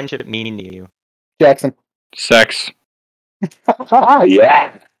friendship mean to you? Jackson. Sex.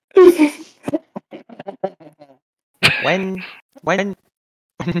 Yeah. When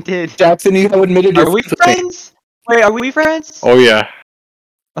did? Jackson, you have admitted Are you're we friends with me. friends? Wait, are we friends? Oh yeah.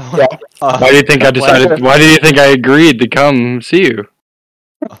 Oh, Yeah. Why do you think I decided? Why do you think I agreed to come see you?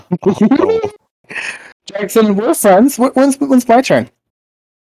 oh. Jackson, we're friends. When's my turn?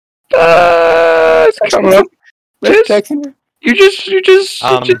 It's coming up. Just, Jackson. you just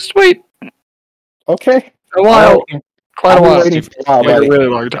Um, wait Okay. a while. Quite a I've been while. waiting for a while, Like a buddy. really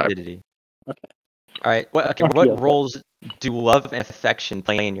long time. Stupidity. Okay. All right. What Okay. what roles do love and affection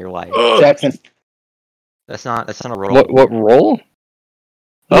play in your life? Jackson. That's not a role. What role?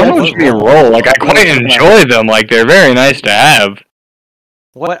 I Yeah, don't know what what you mean role? role. Like I quite enjoy them. Like they're very nice to have.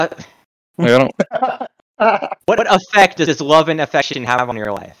 What Like I don't what effect does love and affection have on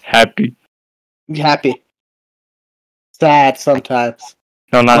your life? happy. Happy. Sad sometimes.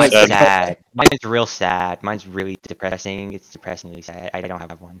 No, not Mine's sad. sad. Mine's real sad. Mine's really depressing. It's depressingly sad. I don't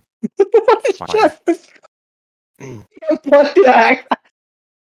have one. fine. What the heck?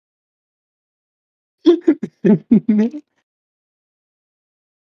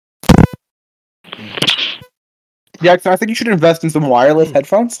 Jackson, I think you should invest in some wireless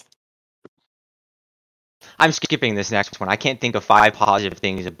headphones. I'm skipping this next one. I can't think of 5 positive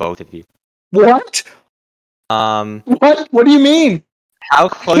things of both of you. What? What? What do you mean? How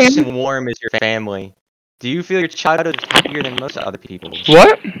close and warm is your family? Do you feel your childhood is happier than most other people?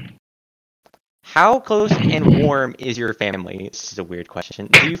 What? How close and warm is your family? This is a weird question.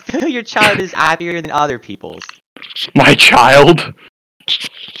 Do you feel your childhood is happier than other people's? My child?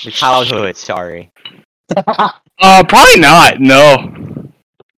 Your childhood, sorry. Probably not. No.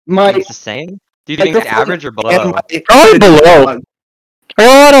 My It's the same? Do you think it's average or below? Probably below. I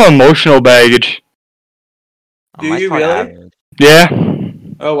got a lot of emotional baggage. Oh, Do mine's you probably really? average. Yeah.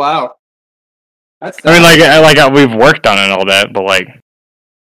 Oh wow. That's. I mean, we've worked on it and all that, but like,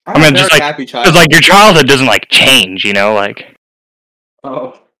 I'm I mean, a just very like- happy child. because like your childhood doesn't like change, you know, like.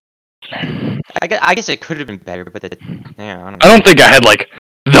 Oh. I guess it could have been better, but yeah, I don't I know. don't think I had like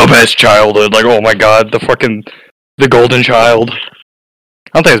the best childhood. Like, oh my god, the golden child.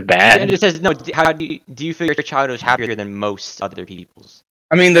 I don't think it's And bad. it says no. How do you feel your childhood is happier than most other people's?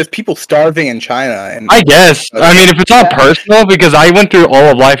 I mean, there's people starving in China, and I guess. I mean, if it's not personal, because I went through all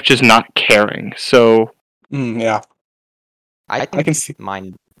of life just not caring. So yeah, I think I can see.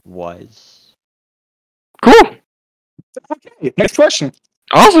 mine was. cool, Okay, next question.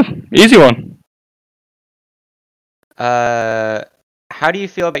 awesome, easy one. How do you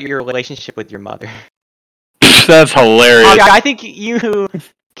feel about your relationship with your mother? That's hilarious. I think you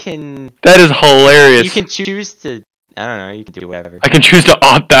can. That is hilarious. You can choose to. I don't know. You can do whatever. I can choose to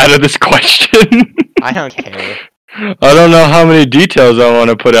opt out of this question. I don't care. I don't know how many details I want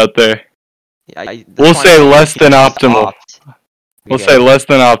to put out there. That's We'll fine. say less You can than just optimal. opt. We'll Okay. say less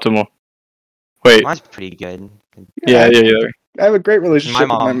than optimal. Wait. Mine's pretty good. Yeah. I have a great relationship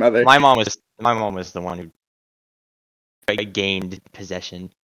My with my mother. my mom was the one who gained possession.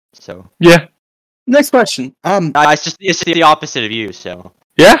 So Yeah. Next question. it's the opposite of you. So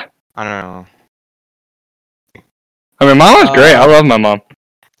Yeah. I don't know. I mean, my mom's great. I love my mom.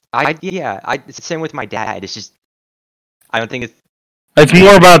 It's the same with my dad. It's just I don't think it's. It's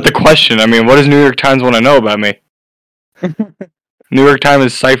more about the question. I mean, what does New York Times want to know about me? New York Times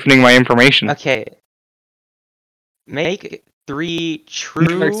is siphoning my information. Okay. Make 3 New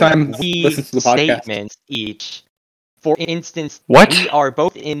true York Times we listens to the podcast. statements each. For instance, What? we are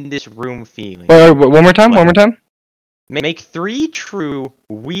both in this room feeling. One more time. One more time. Make 3 true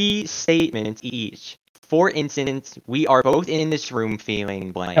we statements each. For instance, we are both in this room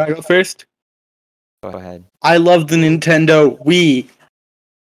feeling blank. Can I go first? Go ahead. I love the Nintendo Wii.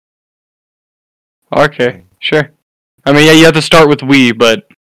 Okay. Sure. I mean, yeah, you have to start with Wii, but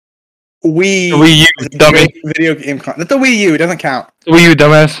Wii. Wii U, is a dummy. great video game. Not the Wii U. It doesn't count. Wii U,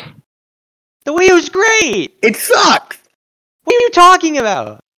 dumbass. The Wii U's great! It sucks. What are you talking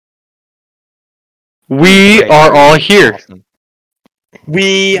about? We Great. are all here. Awesome.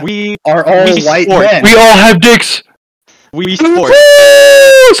 We We are all Wii white Sports. men. We all have dicks. Wii Sports.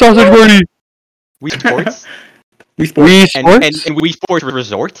 Woo! Sausage party. Wii Sports. Wii Sports. Wii and, Sports. and Wii Sports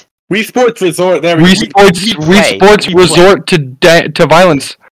Resort. Wii Sports Resort. There we Wii go. Sports. we Wii play. Sports We play. resort to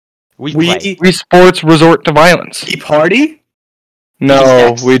violence. We We play. Wii Sports resort to violence. Wii Party. No,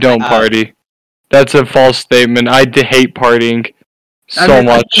 Sex. we don't party. That's a false statement. I hate partying so I mean,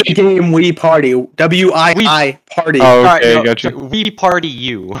 much. the game Wii Party. WII Party. Oh, Alright, okay, no, got you. so we party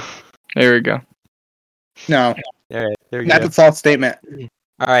you. There we go. No, There we that's go. a false statement.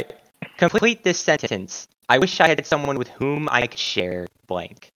 Alright. Complete this sentence. I wish I had someone with whom I could share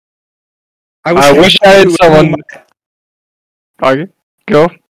blank. I wish I had someone. Okay, go.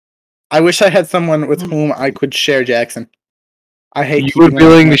 I wish I had someone with whom I could share Jackson. I hate. You would keeping be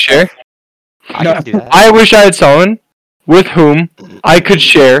willing to myself. share? I No. can do that. I wish I had someone with whom I could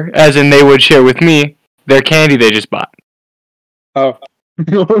share, as in they would share with me, their candy they just bought. Oh.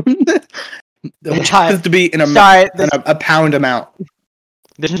 Which happens to be in Sorry, a pound amount.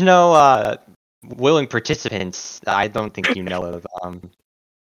 there's no willing participants that I don't think you know of.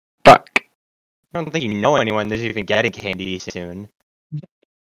 Fuck. I don't think you know anyone that's even getting candy soon.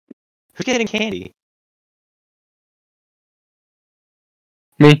 Who's getting candy?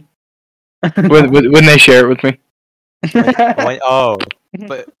 Me. when they share it with me. Oh,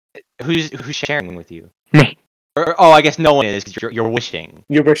 but who's sharing with you? Me. Oh, I guess no one is because you're wishing.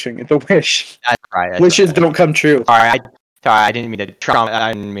 You're wishing. It's a wish. That's right. That's Wishes right. don't come true. Sorry, I didn't mean to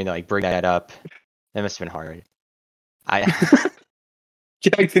I didn't mean to like bring that up. That must have been hard.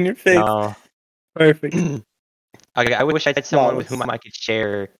 Jackson, your face. No. Perfect. Okay, I wish I had someone with Flawless. whom I could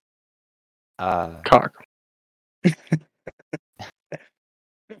share. Cock.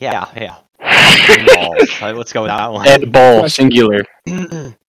 Yeah. Balls. Let's go with that one. Ed ball singular.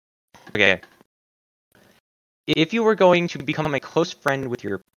 Okay. If you were going to become a close friend with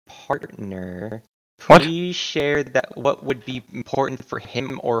your partner, What? please share that what would be important for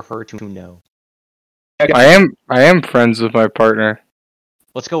him or her to know. I am friends with my partner.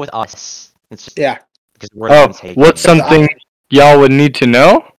 Let's go with us. It's just Yeah. because we're the Oh, ones taking what's it. something y'all would need to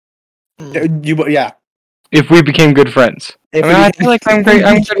know Yeah. if we became good friends? If I mean, we I became- feel like I'm if great. we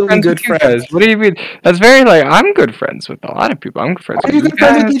I'm became good friends good with you friends. guys. What do you mean? That's very like I'm good friends with a lot of people. I'm good friends Are with you you good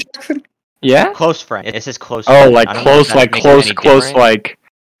friends with guys. me, Jackson? Yeah. Close friend. It says close Oh, friend. like I don't know if close, that like makes it close, any close, different. like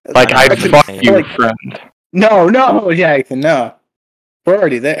I I'd don't know fuck if you, it's like- friend. No, Jackson, no. We're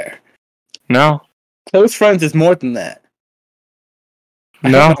already there. No, Close friends is more than that. I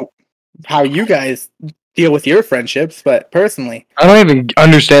no. don't know how you guys deal with your friendships, but personally, I don't even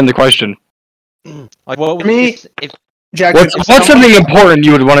understand the question. Like, what would Me- if Jackson, What's something important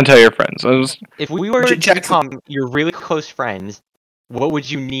you would want to tell your friends? if we were to Jackson- become your really close friends, what would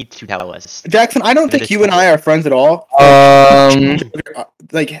you need to tell us? Jackson, I don't That think is you and I are friends at all. Um,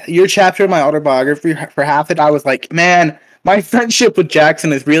 Like your chapter of my autobiography, for half it, I was like, man, my friendship with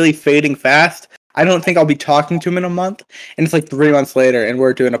Jackson is really fading fast. I don't think I'll be talking to him in a month. And it's like 3 months later, and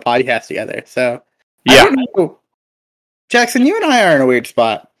we're doing a podcast together. So, I yeah. don't know. Jackson, you and I are in a weird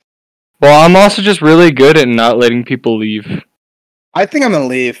spot. Well, I'm also just really good at not letting people leave. I think I'm gonna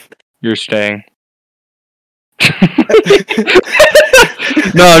leave. You're staying.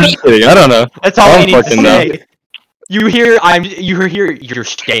 No, I'm just kidding. I don't know. That's all I'm I need to fucking say. You hear you're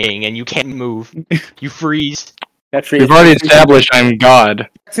staying and you can't move. You freeze. That's We've already established I'm God.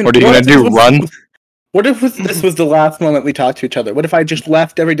 Jackson, What are you gonna if do? this was- Run? What if this was the last moment we talked to each other? What if I just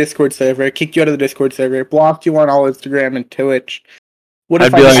left every Discord server, kicked you out of the Discord server, blocked you on all Instagram and Twitch? What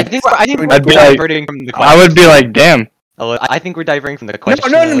if I'd be just- like- I think we're I'd be like- diverting from the question. I would be like, damn. I think we're diverting from the No,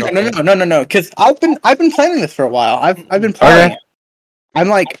 question. a little bit. no. Because I've been planning this for a while. I've been planning. Okay. It. I'm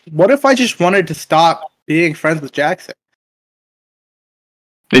like, what if I just wanted to stop being friends with Jackson?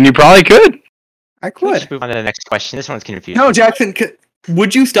 Then you probably could. I Let's could. move on to the next question. This one's confusing. No, Jackson,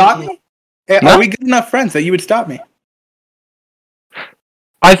 would you stop me? No. Are we good enough friends that you would stop me?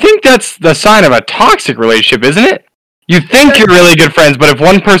 I think that's the sign of a toxic relationship, isn't it? You think you're really good friends, but if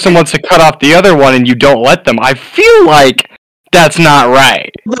one person wants to cut off the other one and you don't let them, I feel like that's not right.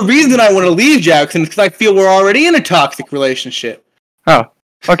 The reason I want to leave Jackson is because I feel we're already in a toxic relationship. Oh,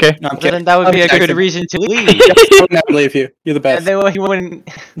 okay. No, I'm Well, kidding. then that would be a good Jackson. reason to leave. I would never leave you. You're the And best. then he wouldn't.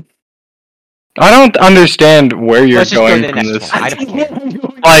 I don't understand where you're Let's just go to going the from next this. one. I don't care.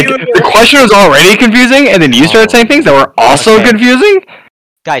 Like, the question was already confusing, and then you started saying things that were also Okay. confusing?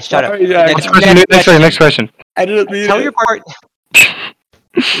 Guys, shut up. Sorry, Jackson. Next question. I didn't mean Tell it. your part.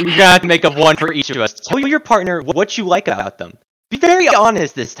 You're gonna have to make up one for each of us. Tell your partner what you like about them. Be very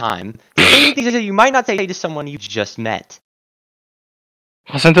honest this time. Say things that you might not say to someone you just met.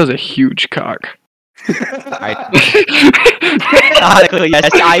 Hacinto's a huge cock. Canonically, yes.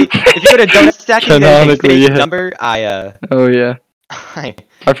 If you go to donut stacking, there's a Canonically, fake yeah. number. Oh, yeah.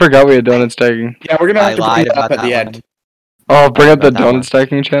 I forgot we had donut stacking. Yeah, we're gonna I have to lied bring it up about at the that end. one. Oh, bring up the About that one. donut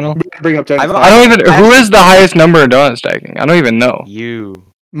stacking channel? We're gonna bring up Jackson. I'm- I don't even... Who is the highest number in donut stacking? I don't even know. You.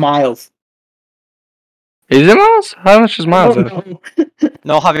 Miles. Is it Miles? How much is Miles? Oh, have? no.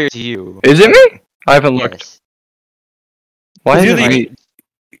 No, Javier, it's you. Is it me? I haven't looked. Yes. Why is You're it the- me?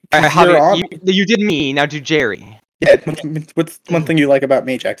 Alright, You're Javier, on. you did me. Now do Jerry. Yeah, what's one thing you like about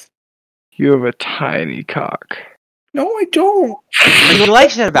me, Jackson? You have a tiny cock. No, I don't. He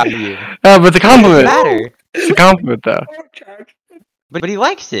likes it about you. But it's a What's the compliment. matter? It's a compliment, though. But he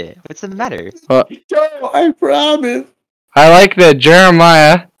likes it. What's the matter? No, I promise. I like that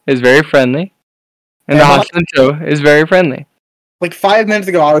Jeremiah is very friendly, and the Uh-huh. Hacinto is very friendly. Like 5 minutes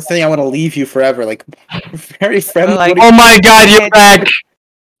ago, I was saying I want to leave you forever. Like, very friendly. Like- Oh my God, you're back!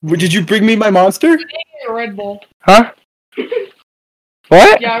 Did you bring me my monster? A Red Bull. Huh?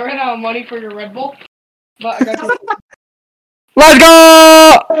 What? Yeah, I ran out of money for your Red Bull. But I got you. Let's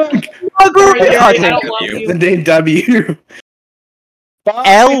go! Sorry, I I think don't love you. The name W.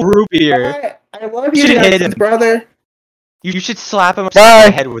 L. Rubier. I love You you, should hit Jackson's him. brother. You should slap him Bye.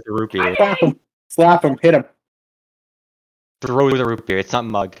 upside the head with a root beer. Slap him, hit him. Throw the root beer. It's not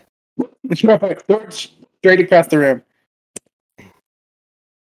mug. Throw it straight across the room.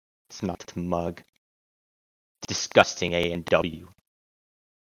 It's not the mug. Disgusting A&W.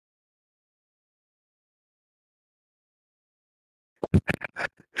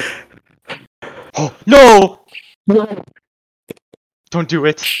 Oh no! Don't do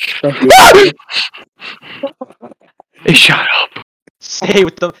it. Hey, shut up. Stay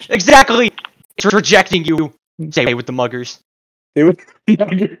with them. Exactly. It's rejecting you. Stay with the muggers. You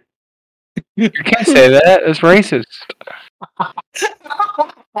can't say that. It's racist.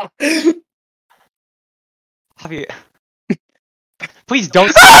 Javier. Please don't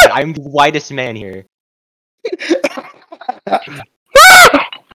say that. I'm the whitest man here.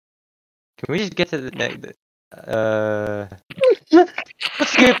 Can we just get to the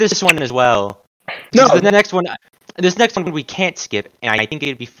let's skip this one as well. No. This next one we can't skip, and I think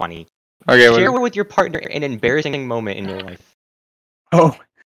it'd be funny. Okay, Share wait. with your partner an embarrassing moment in your life. Oh.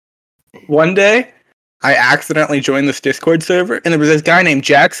 One day, I accidentally joined this Discord server, and there was this guy named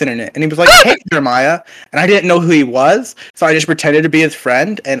Jackson in it, and he was like, "Hey, Jeremiah," and I didn't know who he was, so I just pretended to be his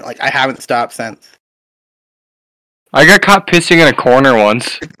friend, and like I haven't stopped since. I got caught pissing in a corner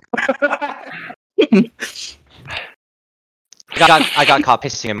once. I got caught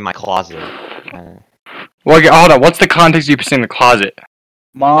pissing in my closet. Well, okay, hold on. What's the context of you pissing in the closet?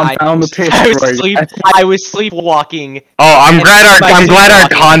 Mom found the piss. I was sleepwalking. Oh, I'm And glad my our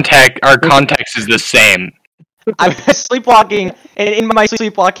sleepwalking. context is the same. I was sleepwalking, and in my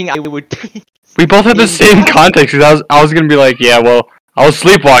sleepwalking, I would. We both had the same context. 'Cause I was gonna be like, yeah, well, I was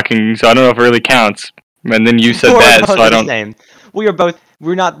sleepwalking, so I don't know if it really counts. And then you said We're that, both so I the don't. same.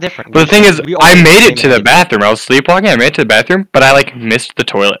 We're not different. But the thing is, We all I have made the it to same the idea. bathroom. I was sleepwalking. I made it to the bathroom, but I like missed the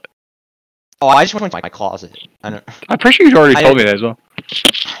toilet. Oh, I just went to my closet. I don't. I'm pretty sure you already I told me that as well.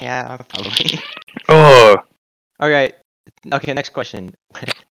 Yeah, probably. Oh, All right. Okay, next question.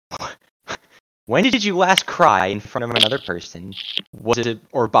 When did you last cry in front of another person? Was it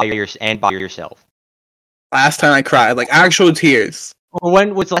by yourself? Last time I cried, like actual tears. Or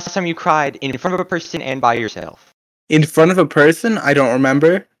when was the last time you cried in front of a person and by yourself? In front of a person, I don't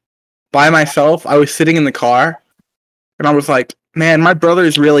remember. By myself, I was sitting in the car, and I was like, "Man, my brother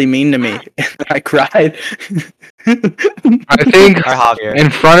is really mean to me." And I cried. I think Or Javier? in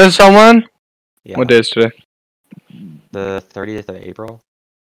front of someone. Yeah. What day is today? The 30th of April.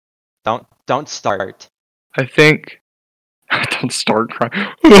 Don't start. I think. Don't start crying.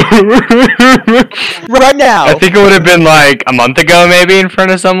 Right now. I think it would have been like a month ago, maybe, in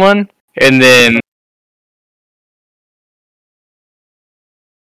front of someone, and then.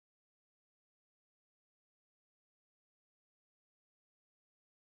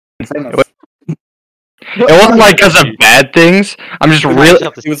 It wasn't like because of bad things. I'm just You really.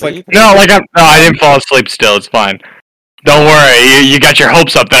 yourself to He was like- sleep? No, like no, I didn't fall asleep. Still, it's fine. Don't worry, you got your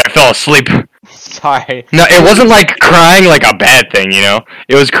hopes up that I fell asleep. Sorry. No, it wasn't like crying like a bad thing, you know.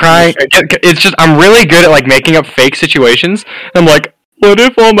 It was crying. It's just I'm really good at like making up fake situations. I'm like, what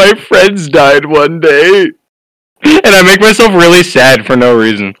if all my friends died one day? And I make myself really sad for no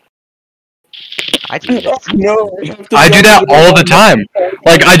reason. I do that. No, I do that all the time.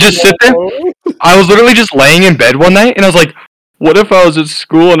 Like I just sit there. I was literally just laying in bed one night, and I was like, what if I was at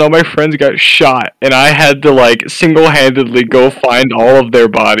school and all my friends got shot, and I had to like single-handedly go find all of their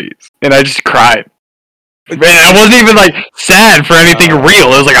bodies, and I just cried. Man, I wasn't even like sad for anything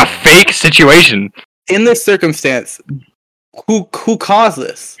real. It was like a fake situation. In this circumstance, who caused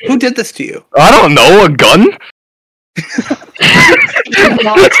this? Who did this to you? I don't know, a gun?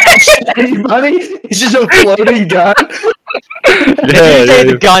 Anybody? It's just a floating gun. If you say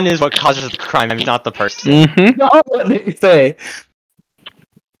the gun is what causes the crime, I mean, not the person. Mm-hmm. Not what they say.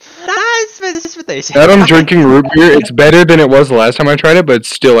 That's what they say. Adam drinking root beer. It's better than it was the last time I tried it, but it's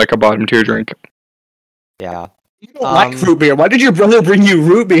still like a bottom tier drink. Yeah. You don't like root beer. Why did your brother bring you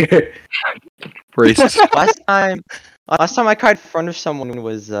root beer? Racist. Last time I cried in front of someone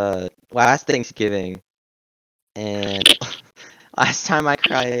was last Thanksgiving, and last time I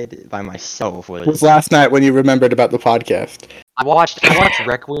cried by myself It was was last night when you remembered about the podcast. I watched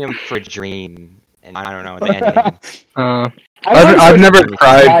Requiem for a Dream, and I don't know the ending. I've never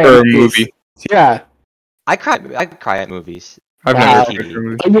cried for a movie. Yeah. I cry at movies. I've Wow. never cried for a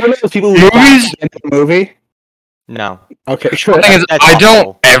movie. Are you one of those people who Movies? laugh at the end of the movie? No. Okay, sure. The thing is, That's I don't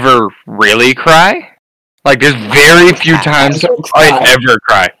awful. ever really cry. Like, there's very few times I ever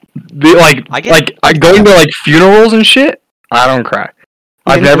cry. I going to like funerals and shit. I don't cry.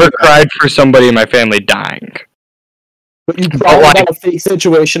 I've never cried for somebody in my family dying. But you cry like- about a fake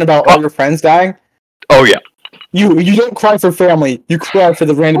situation about all your friends dying. Oh yeah. You don't cry for family. You cry for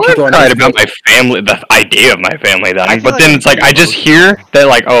the random people. I'm on cried your about my family, the idea of my family dying, feel but then I'm it's like I pretty just hear that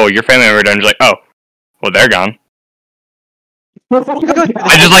like, oh, your family member died. I'm just like, oh, well, they're gone.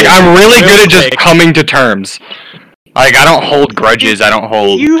 I just like I'm really good at just coming to terms. Like I don't hold grudges. I don't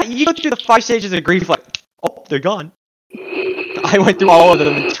hold. You go through the 5 stages of grief like, oh, they're gone. I went through all of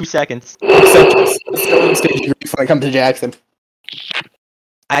them in 2 seconds. Acceptance. That's the only stage of grief when I come to Jackson.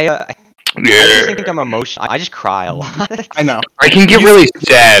 I just think I'm emotional. I just cry a lot. I know. I can get really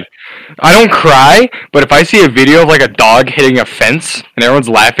sad. I don't cry, but if I see a video of like a dog hitting a fence and everyone's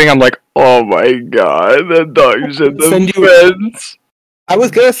laughing, I'm like, oh my god, the dog's hit the Send you- fence. I was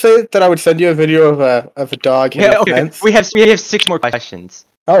gonna say that I would send you a video of a dog hitting Yeah, a okay. fence. We have 6 more questions.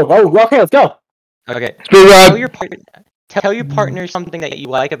 Okay, let's go. Okay. Speed Tell run. tell your partner something that you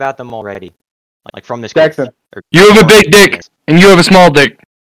like about them already. Like from this Jackson. or- You have a big dick, and you have a small dick.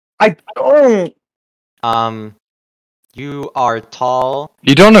 I don't. You are tall.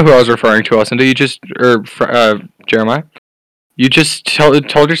 You don't know who I was referring to, Hacinto. You just, Jeremiah. You just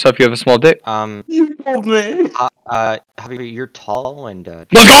told yourself you have a small dick. You told me. However, you're tall and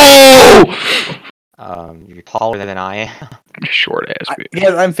Let's go! you're taller than I am. Short ass.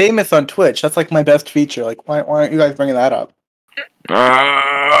 Yeah, I'm famous on Twitch. That's like my best feature. Like, why aren't you guys bringing that up?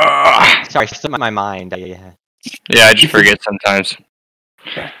 Sorry, it slipped my mind. Yeah. Yeah, I just forget sometimes.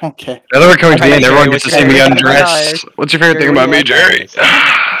 Okay. Now that we're coming to the Alright, end, everyone Jerry, gets to what's see me your favorite thing about undressed. What's your favorite thing about me, Jerry?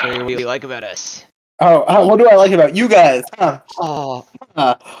 Jerry, what do you like about us? Oh, what do I like about you guys? Huh. Oh,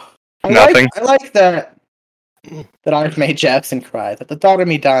 Nothing. I like that I've made Jackson cry. That the thought of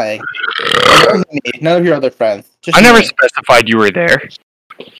me dying. And only me, none of your other friends. Just I never me. specified you were there.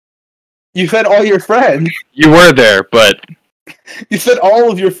 You said all your friends. You were there, but You said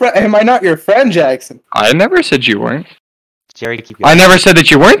all of your friends. Am I not your friend, Jackson? I never said you weren't. Jerry, keep I never said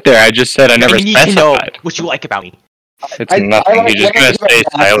that you weren't there. I just said I never I need to know specified. what you like about me. It's nothing. You're just gonna stay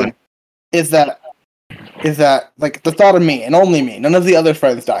silent. Is that like the thought of me and only me? None of the other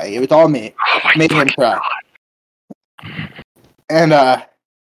friends dying. It was all me. Oh my Made him fucking cry. And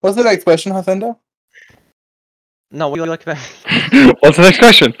what's the next question, Hacinto? No, what do you like about God. What's the next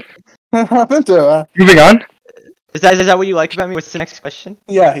question? Hacinto, Moving on. Is that what you like about me? What's the next question?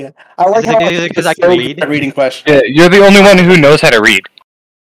 yeah. I like Is it- how is it 'cause I it's can so read? good at reading questions. Yeah, you're the only one who knows how to read.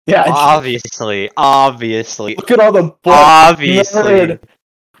 Yeah. Obviously. Look at all the books. Obviously. Nerd.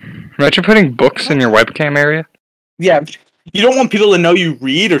 Imagine putting books in your webcam area. Yeah. You don't want people to know you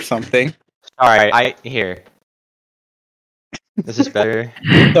read or something. Alright, here. This is better.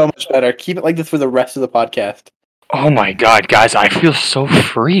 So much better. Keep it like this for the rest of the podcast. Oh my god, guys, I feel so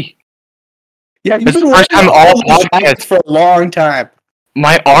free. Yeah, It's the first time all podcasts- for a long time.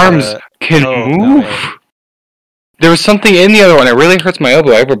 My arms can no move. way. There was something in the other one. It really hurts my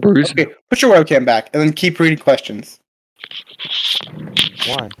elbow. I have a bruise. Okay, put your webcam back and then keep reading questions.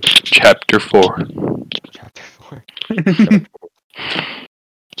 1. Chapter 4. Chapter 4.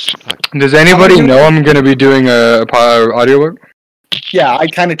 Does anybody know I'm going to be doing a audiobook? Yeah, I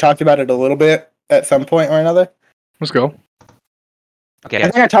kind of talked about it a little bit at some point or another. Let's go. I Okay.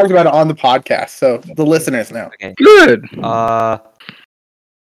 think I talked about it on the podcast, so the listeners know. Good.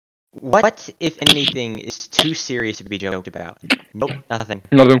 What, if anything, is too serious to be joked about? Nope, nothing.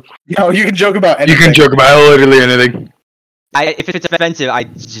 Nothing. No, you can joke about You anything. can joke about literally anything. If it's offensive, I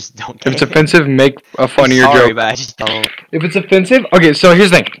just don't care. If it's offensive, make a I'm funnier sorry, joke. but I just don't. If it's offensive, okay. So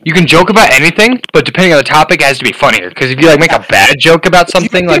here's the thing: you can joke about anything, but depending on the topic, it has to be funnier. Because if you like make a bad joke about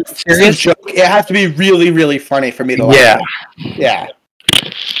something like serious, joke, it has to be really, really funny for me to yeah, laugh. Yeah.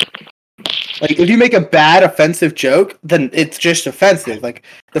 Like if you make a bad offensive joke, then it's just offensive. Like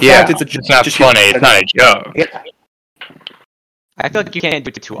the yeah, fact it's a it's not just- funny. It's not a joke. Yeah. I feel like you can't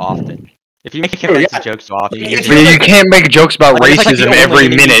do it too often. If you make Sure, offensive yeah. jokes too often, you're If But just, you can't make jokes about Like, it's like racism the only every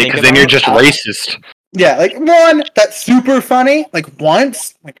thing you minute think because then you're just about. racist. Yeah, like one that's super funny, like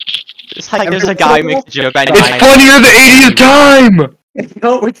once. Like it's like there's a guy who makes a joke about It's funnier the 80th time.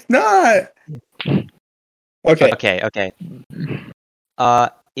 no, it's not. Okay. Okay.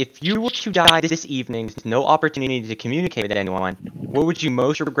 If you were to die this evening with no opportunity to communicate with anyone, what would you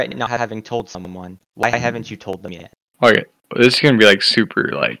most regret not having told someone? Why haven't you told them yet? Okay, this is gonna be like super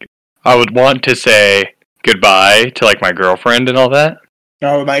like. I would want to say goodbye to like my girlfriend and all that.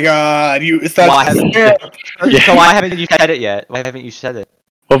 Oh my god, you Why that's haven't- Yeah. So why haven't you said it yet? Why haven't you said it?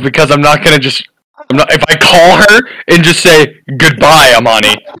 Well, because I'm not gonna just. I'm not. If I call her and just say goodbye,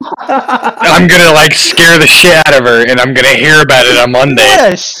 Amani, I'm gonna like scare the shit out of her, and I'm gonna hear about it on Monday.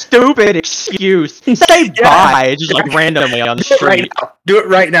 What a stupid excuse. Say bye, just like randomly on the Do it right street. now. Do it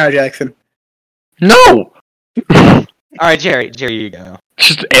right now, Jackson. No. All right, Jerry, you go.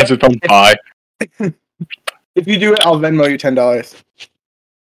 Just answer them pie. If you do it, I'll Venmo you $10.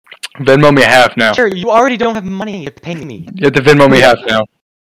 Venmo me half now. Jerry, you already don't have money to pay me. You have to Venmo me half now.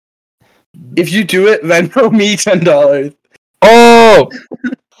 If you do it, Venmo me $10. Oh!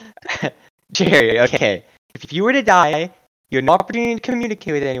 Jerry, okay. If you were to die, you had no opportunity to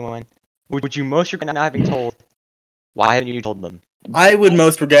communicate with anyone. Would you most regret not having told? Why haven't you told them? I would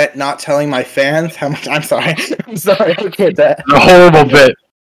most regret not telling my fans how much. I'm sorry. I'm sorry. I quit that. A horrible bit.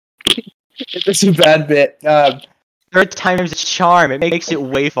 It's a bad bit. Third time's a charm. It makes it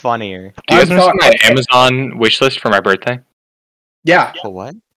way funnier. Do you guys I'm want to see sorry. my Amazon wish list for my birthday? Yeah. For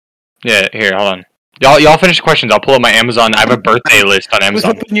what? Yeah, here, hold on. Y'all finish the questions. I'll pull up my Amazon. I have a birthday list on I was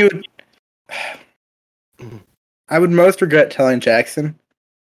Amazon. hoping you would. I would most regret telling Jackson.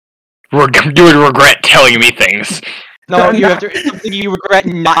 You would regret telling me things. No, you have to. It's something you regret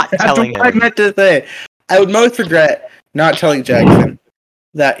not That's telling what I him. meant to say. I would most regret not telling Jackson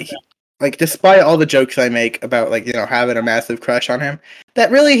that, despite all the jokes I make about, having a massive crush on him,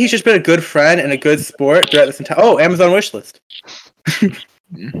 that really he's just been a good friend and a good sport throughout this entire. Oh, Amazon wish list.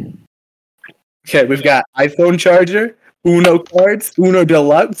 Okay, we've got iPhone charger, Uno cards, Uno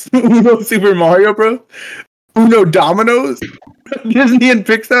Deluxe, Uno Super Mario Bros, Uno Dominoes, Disney and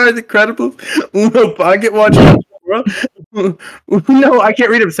Pixar's Incredibles, Uno Pocket Watch, Uno, I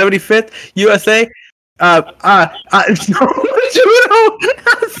can't read them, 75th, USA, so much Uno,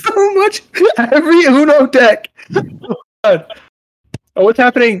 so much, every Uno deck. Oh, what's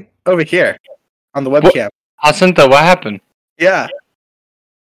happening over here on the webcam? Hacinto, what happened? Yeah.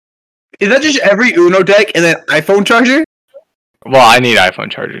 Is that just every Uno deck and then iPhone charger? Well, I need iPhone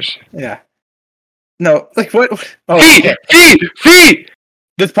chargers. Yeah. No, what? Oh, Feet! okay. Feet!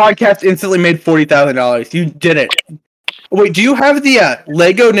 This podcast instantly made $40,000. You did it. Wait, do you have the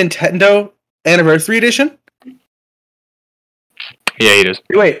Lego Nintendo Anniversary Edition? Yeah, he does.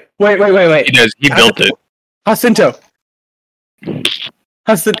 Wait. He does. He built it. Hacinto.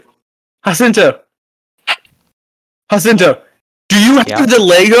 Hacinto. Do you have the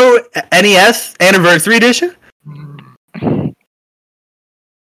Lego NES Anniversary Edition?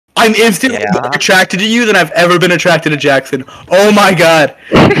 I'm instantly more attracted to you than I've ever been attracted to Jackson. Oh my god.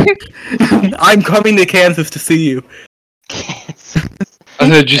 I'm coming to Kansas to see you.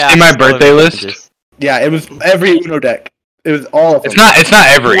 Did you see my birthday list? Yeah, it was every Uno deck. It was all of them. It's not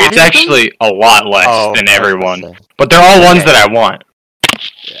every. It's actually a lot less than everyone. But they're all ones that I want.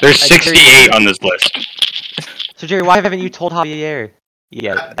 There's 68 on this list. So Jerry, why haven't you told Javier?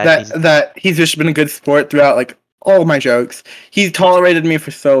 Yeah, that he's just been a good sport throughout all my jokes. He's tolerated me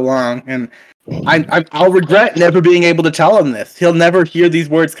for so long, and I'll regret never being able to tell him this. He'll never hear these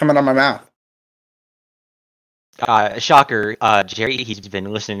words coming out of my mouth. Shocker, Jerry, he's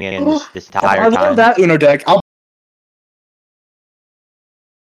been listening in this entire I love time. that Uno deck. I'll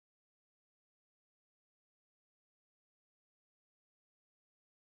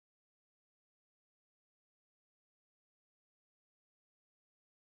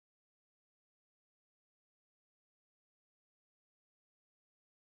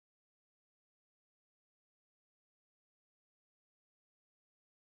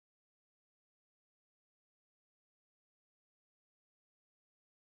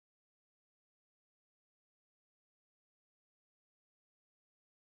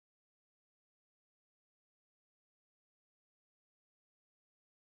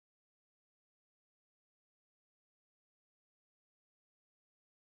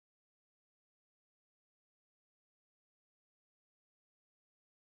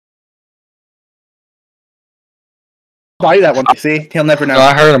buy you that one. See, he'll never know. No,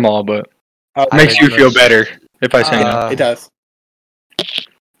 I heard them all, but it makes you feel better if I say no. It does.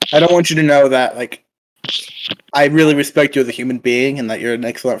 I don't want you to know that, I really respect you as a human being and that you're an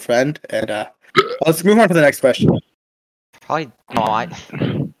excellent friend. And let's move on to the next question. Probably not.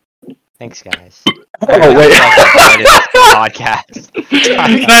 Thanks, guys. Oh, wait. Podcast. Hey,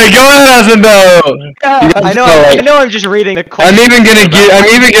 go ahead, Hacinto! I know. I'm just reading the question. I'm even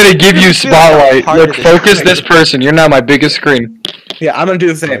gonna give you spotlight. Look, focus this person. You're now my biggest screen. Yeah, I'm gonna do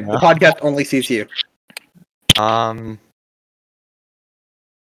the same. The podcast only sees you. I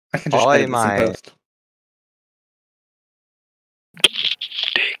can just Probably edit this in post.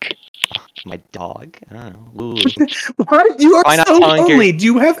 Dick. My dog. I don't know. Lulu. What? You are Why not so telling your- lonely. Do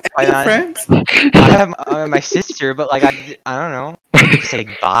you have Why any not? friends? I have my sister, but I don't know. Say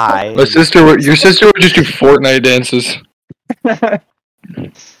bye. Your sister would just do Fortnite dances.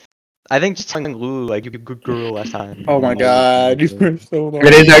 I think just telling Lulu you a good girl last time. Oh my god, you were so lonely.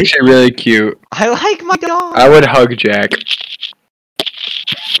 It is actually really cute. I like my dog. I would hug Jack.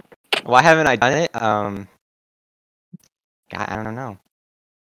 Why haven't I done it? I don't know.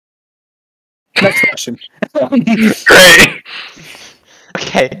 Next question. Great.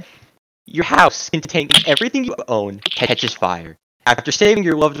 Okay. Your house containing everything you own catches fire. After saving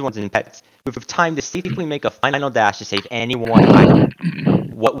your loved ones and pets, you have time to safely make a final dash to save any one item.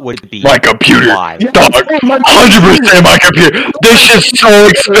 What would it be? My computer. Why? Dog, 100% my computer. This shit's so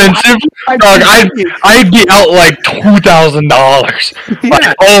expensive. Dog, I'd be out like $2,000.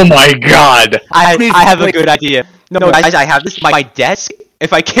 Like, oh my god. I have a good idea. No, guys, I have this. My desk.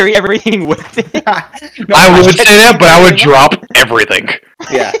 If I carry everything with it, I would say that, but I would drop everything.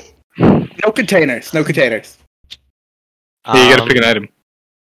 Yeah. No containers. No containers. Yeah, you gotta pick an item.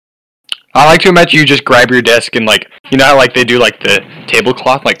 I like to imagine you just grab your desk and like, you know how like they do like the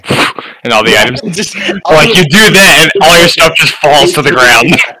tablecloth, like, and all the items? Just Like you do that and all your stuff just falls to the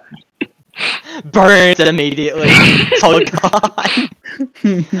ground. burns it immediately. Oh god.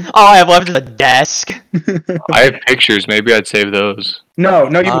 All I have left is a desk. I have pictures, maybe I'd save those. No,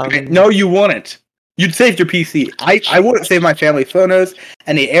 you wouldn't. You'd save your PC. I wouldn't save my family photos,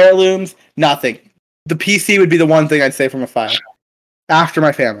 any heirlooms, nothing. The PC would be the one thing I'd save from a file. After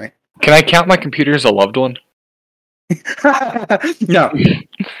my family. Can I count my computer as a loved one? No.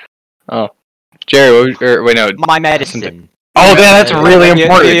 Oh. Jerry, wait, no. My medicine. Oh, that's really That'd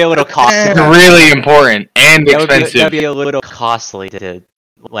important. be a little costly. It's really important and That'd expensive. be a little costly to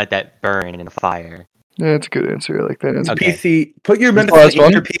let that burn in a fire. Yeah, that's a good answer. I like that answer. Okay. PC. Put your Last medicine one?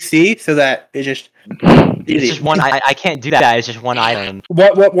 in your PC so that it just. It's just one. I can't do that. It's just one item.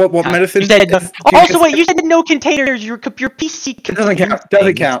 What medicine? You said also wait. You said no containers. Your PC. It doesn't count.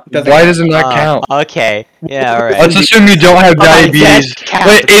 Doesn't count. Why does it not count? Okay. Yeah. All right. Let's assume you don't have Oh, my diabetes. desk counts.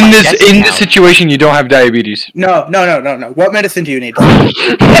 Wait, My in desk this counts. situation, you don't have diabetes. No. What medicine do you need?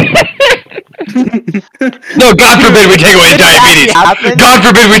 No, God forbid we take away his diabetes. happen? God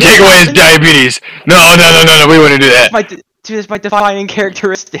forbid we take away his diabetes. No, we wouldn't do that. That's my defining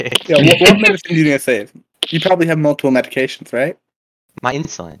characteristic. Yeah, what medicine do you need to save? You probably have multiple medications, right? My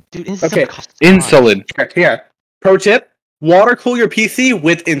insulin. Dude, insulin Okay, costs a lot. Insulin. Here. Pro tip: water cool your PC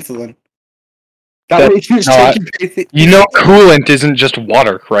with insulin. That way you just no, take your PC. You know, coolant isn't just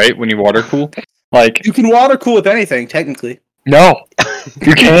water, right? When you water cool, like You can water cool with anything, technically. no,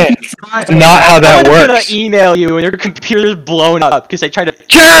 you can't. It's not how that I'm works. gonna email you and your computer's blown up because I tried to.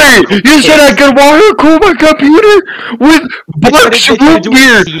 Jerry, you said I could water cool my computer with Bucks I tried root to do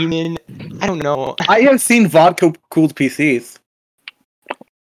beer. semen. I don't know. I have seen vodka cooled PCs.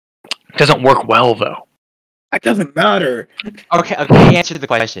 Doesn't work well though. It doesn't matter. Okay, answer the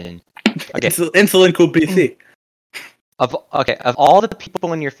question. Okay, Insulin cooled PC. of all the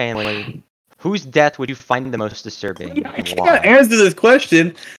people in your family, whose death would you find the most disturbing? I And can't why? answer this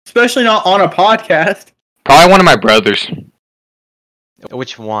question, especially not on a podcast. Probably one of my brothers.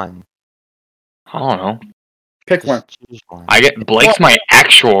 Which one? I don't know. Pick one. Just choose one. I get Blake's my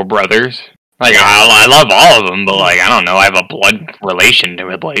actual brothers. Like I love all of them, but like I don't know. I have a blood relation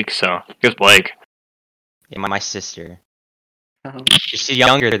with Blake, so just Blake. Yeah, my sister. She's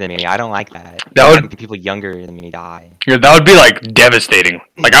younger than me. I don't like that. That would- Having people younger than me die. Yeah, that would be like devastating.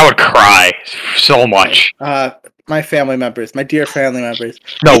 Like I would cry so much. My family members, my dear family members.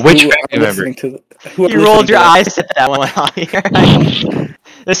 No, which who are family member? listening to who are You rolled listening your to eyes at that one.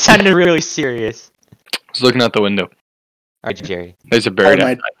 This sounded really serious. I was looking out the window. Alright, Jerry. There's a this.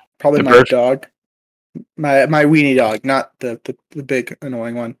 bird. Probably The my bird. dog. My weenie dog, not the big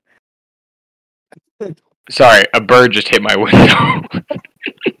annoying one. Sorry, a bird just hit my window.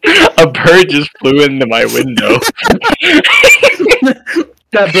 A bird just flew into my window.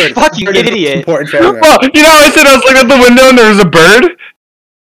 That bird. Fucking Bird is the most idiot. important family member. Well, you know, I said I was looking at the window and there was a bird.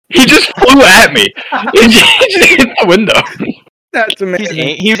 He just flew at me. He just hit the window. That's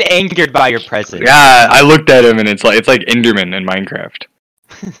amazing. He was angered by your presence. Yeah, I looked at him and it's like Enderman in Minecraft.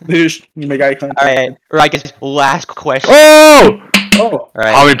 You make eye contact. Alright, or I guess last question. Oh! Oh,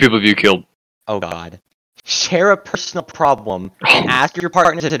 Alright. How many people have you killed? Oh god. Share a personal problem and ask your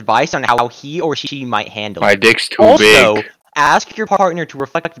partner's advice on how he or she might handle My it. dick's too Also, big. ask your partner to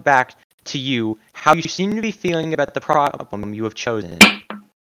reflect back to you how you seem to be feeling about the problem you have chosen.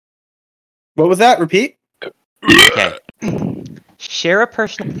 what was that? Repeat. Okay. Share a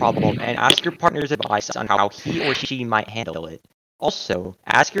personal problem and ask your partner's advice on how he or she might handle it. Also,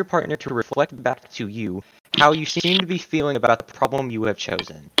 ask your partner to reflect back to you how you seem to be feeling about the problem you have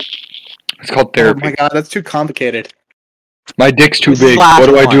chosen. It's called Oh therapy. my god, that's too complicated. My dick's too This is big. last What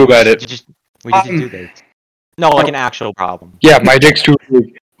do I do one. about it? We just do this. No, like an actual problem. Yeah, my dick's too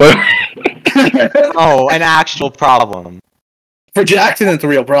big. What? Oh, an actual problem. For Jackson, it's a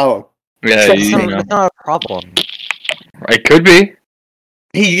real problem. Yeah, That's you not, know. that's not a problem. It could be.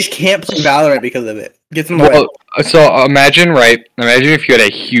 He just can't play Valorant because of it. Gets in the way. Well, so imagine if you had a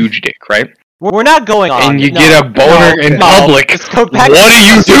huge dick, right? We're not going on. And you No, get a boner no, in no. public. Let's go back. What do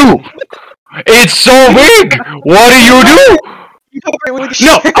you do? It's so big. What do you do?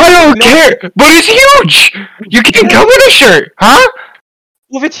 No, I don't care. But it's huge. You can't come in a shirt, huh?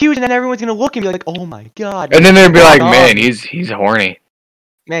 Well, if it's huge, and then everyone's gonna look and be like, "Oh my god!" And then they'd be walk like, on. "Man, he's horny."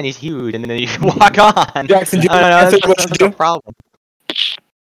 Man, he's huge, and then you walk on. Jackson, do you I don't know. answer what That's you no do? problem.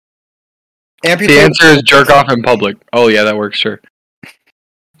 Amputate. The answer is jerk off in public. Oh yeah, that works, sure.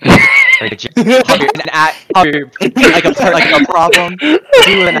 Like a problem. Do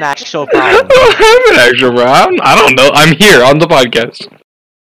an actual I problem. don't have an actual problem. I don't know. I'm here on the podcast.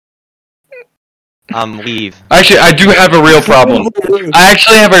 Leave. Actually, I do have a real problem. I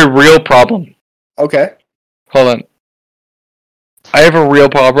actually have a real problem. Okay. Hold on. I have a real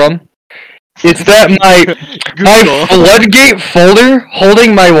problem. It's that my Floodgate folder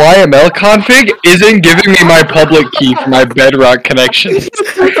holding my YML config isn't giving me my public key for my Bedrock connection. And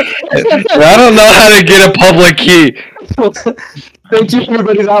I don't know how to get a public key. Thank you,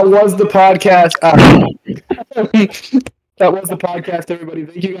 everybody. That was the podcast. That was the podcast, everybody.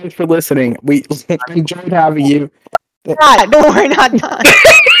 Thank you guys for listening. We enjoyed having you. God, no, we're not done.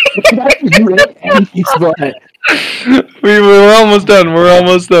 We're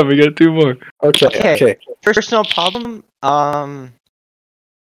almost done. We got 2 more. Okay. Personal problem. My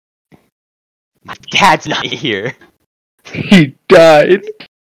dad's not here. He died.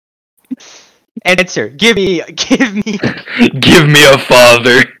 Answer. Give me. Give me a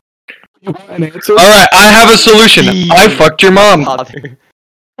father. You want an answer? Alright, I have a solution. I fucked your mom. Father.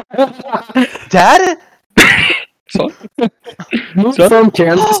 Dad? Move So? from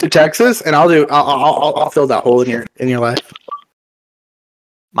Kansas to Texas, and I'll fill that hole in your life.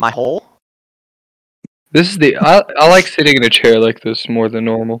 My hole? This is I like sitting in a chair like this more than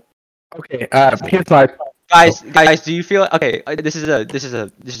normal. Okay. Here's my. Guys, do you feel okay? This is a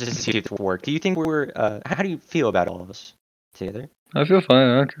see if it work. Do you think we're how do you feel about all of us together? I feel fine.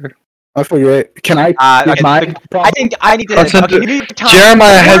 I don't care. I feel great. Can I? Okay, I think I need to. Listen, Okay, you need time.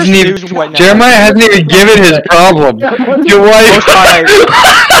 Jeremiah hasn't even given his problem. Your wife.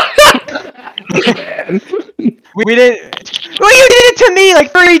 We didn't. Well, you did it to me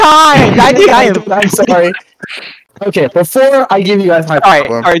like 3 times. I think I am. I'm sorry. Okay, before I give you guys my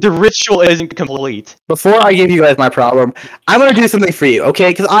problem. Alright, the ritual isn't complete. Before I give you guys my problem, I'm going to do something for you,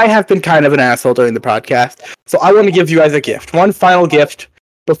 okay? Because I have been kind of an asshole during the podcast. So I want to give you guys a gift. One final gift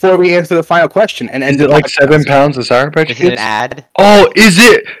before we answer the final question. And Is it like 7 pounds of Sour Patch Is it an Kids? ad? Oh, is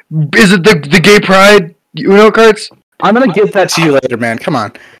it the gay pride Uno cards? I'm going to give that to you later, man. Come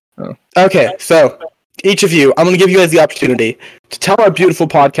on. Oh. Okay, so each of you, I'm going to give you guys the opportunity to tell our beautiful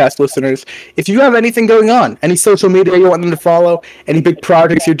podcast listeners if you have anything going on, any social media you want them to follow, any big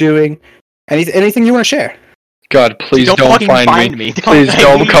projects you're doing, anything you want to share. God, please Don't don't fucking find find me. me. Please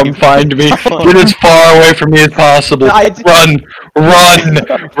don't come find me. Get as far away from me as possible. Run!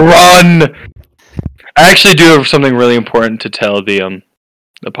 I actually do have something really important to tell the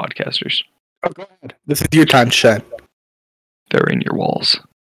podcasters. Oh, go ahead. This is your time to shine. They're in your walls.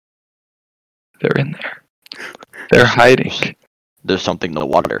 They're in there. They're hiding. There's something in the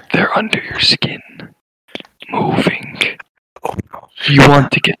water. They're under your skin. Moving. You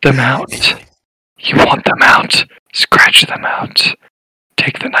want to get them out. You want them out. Scratch them out.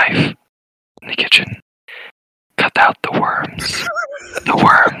 Take the knife in the kitchen. Cut out the worms. The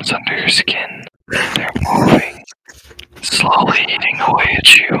worms under your skin. They're moving. Slowly eating away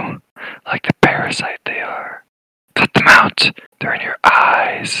at you. Like the parasite they are. Cut them out. They're in your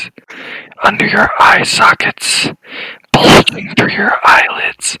eyes. Under your eye sockets. Bulging through your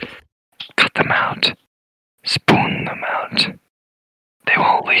eyelids. Cut them out. Spoon them out. They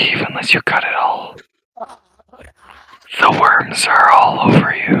won't leave unless you cut it all. The worms are all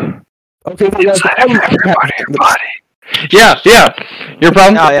over you. Okay, but Inside of every part of your body. Yeah. Your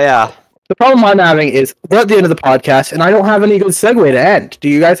problem? Oh, yeah. the problem I'm having is we're at the end of the podcast, and I don't have any good segue to end. Do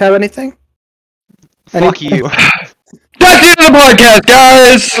you guys have anything? Fuck you. That's the end of the podcast,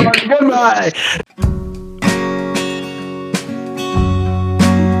 guys! Goodbye.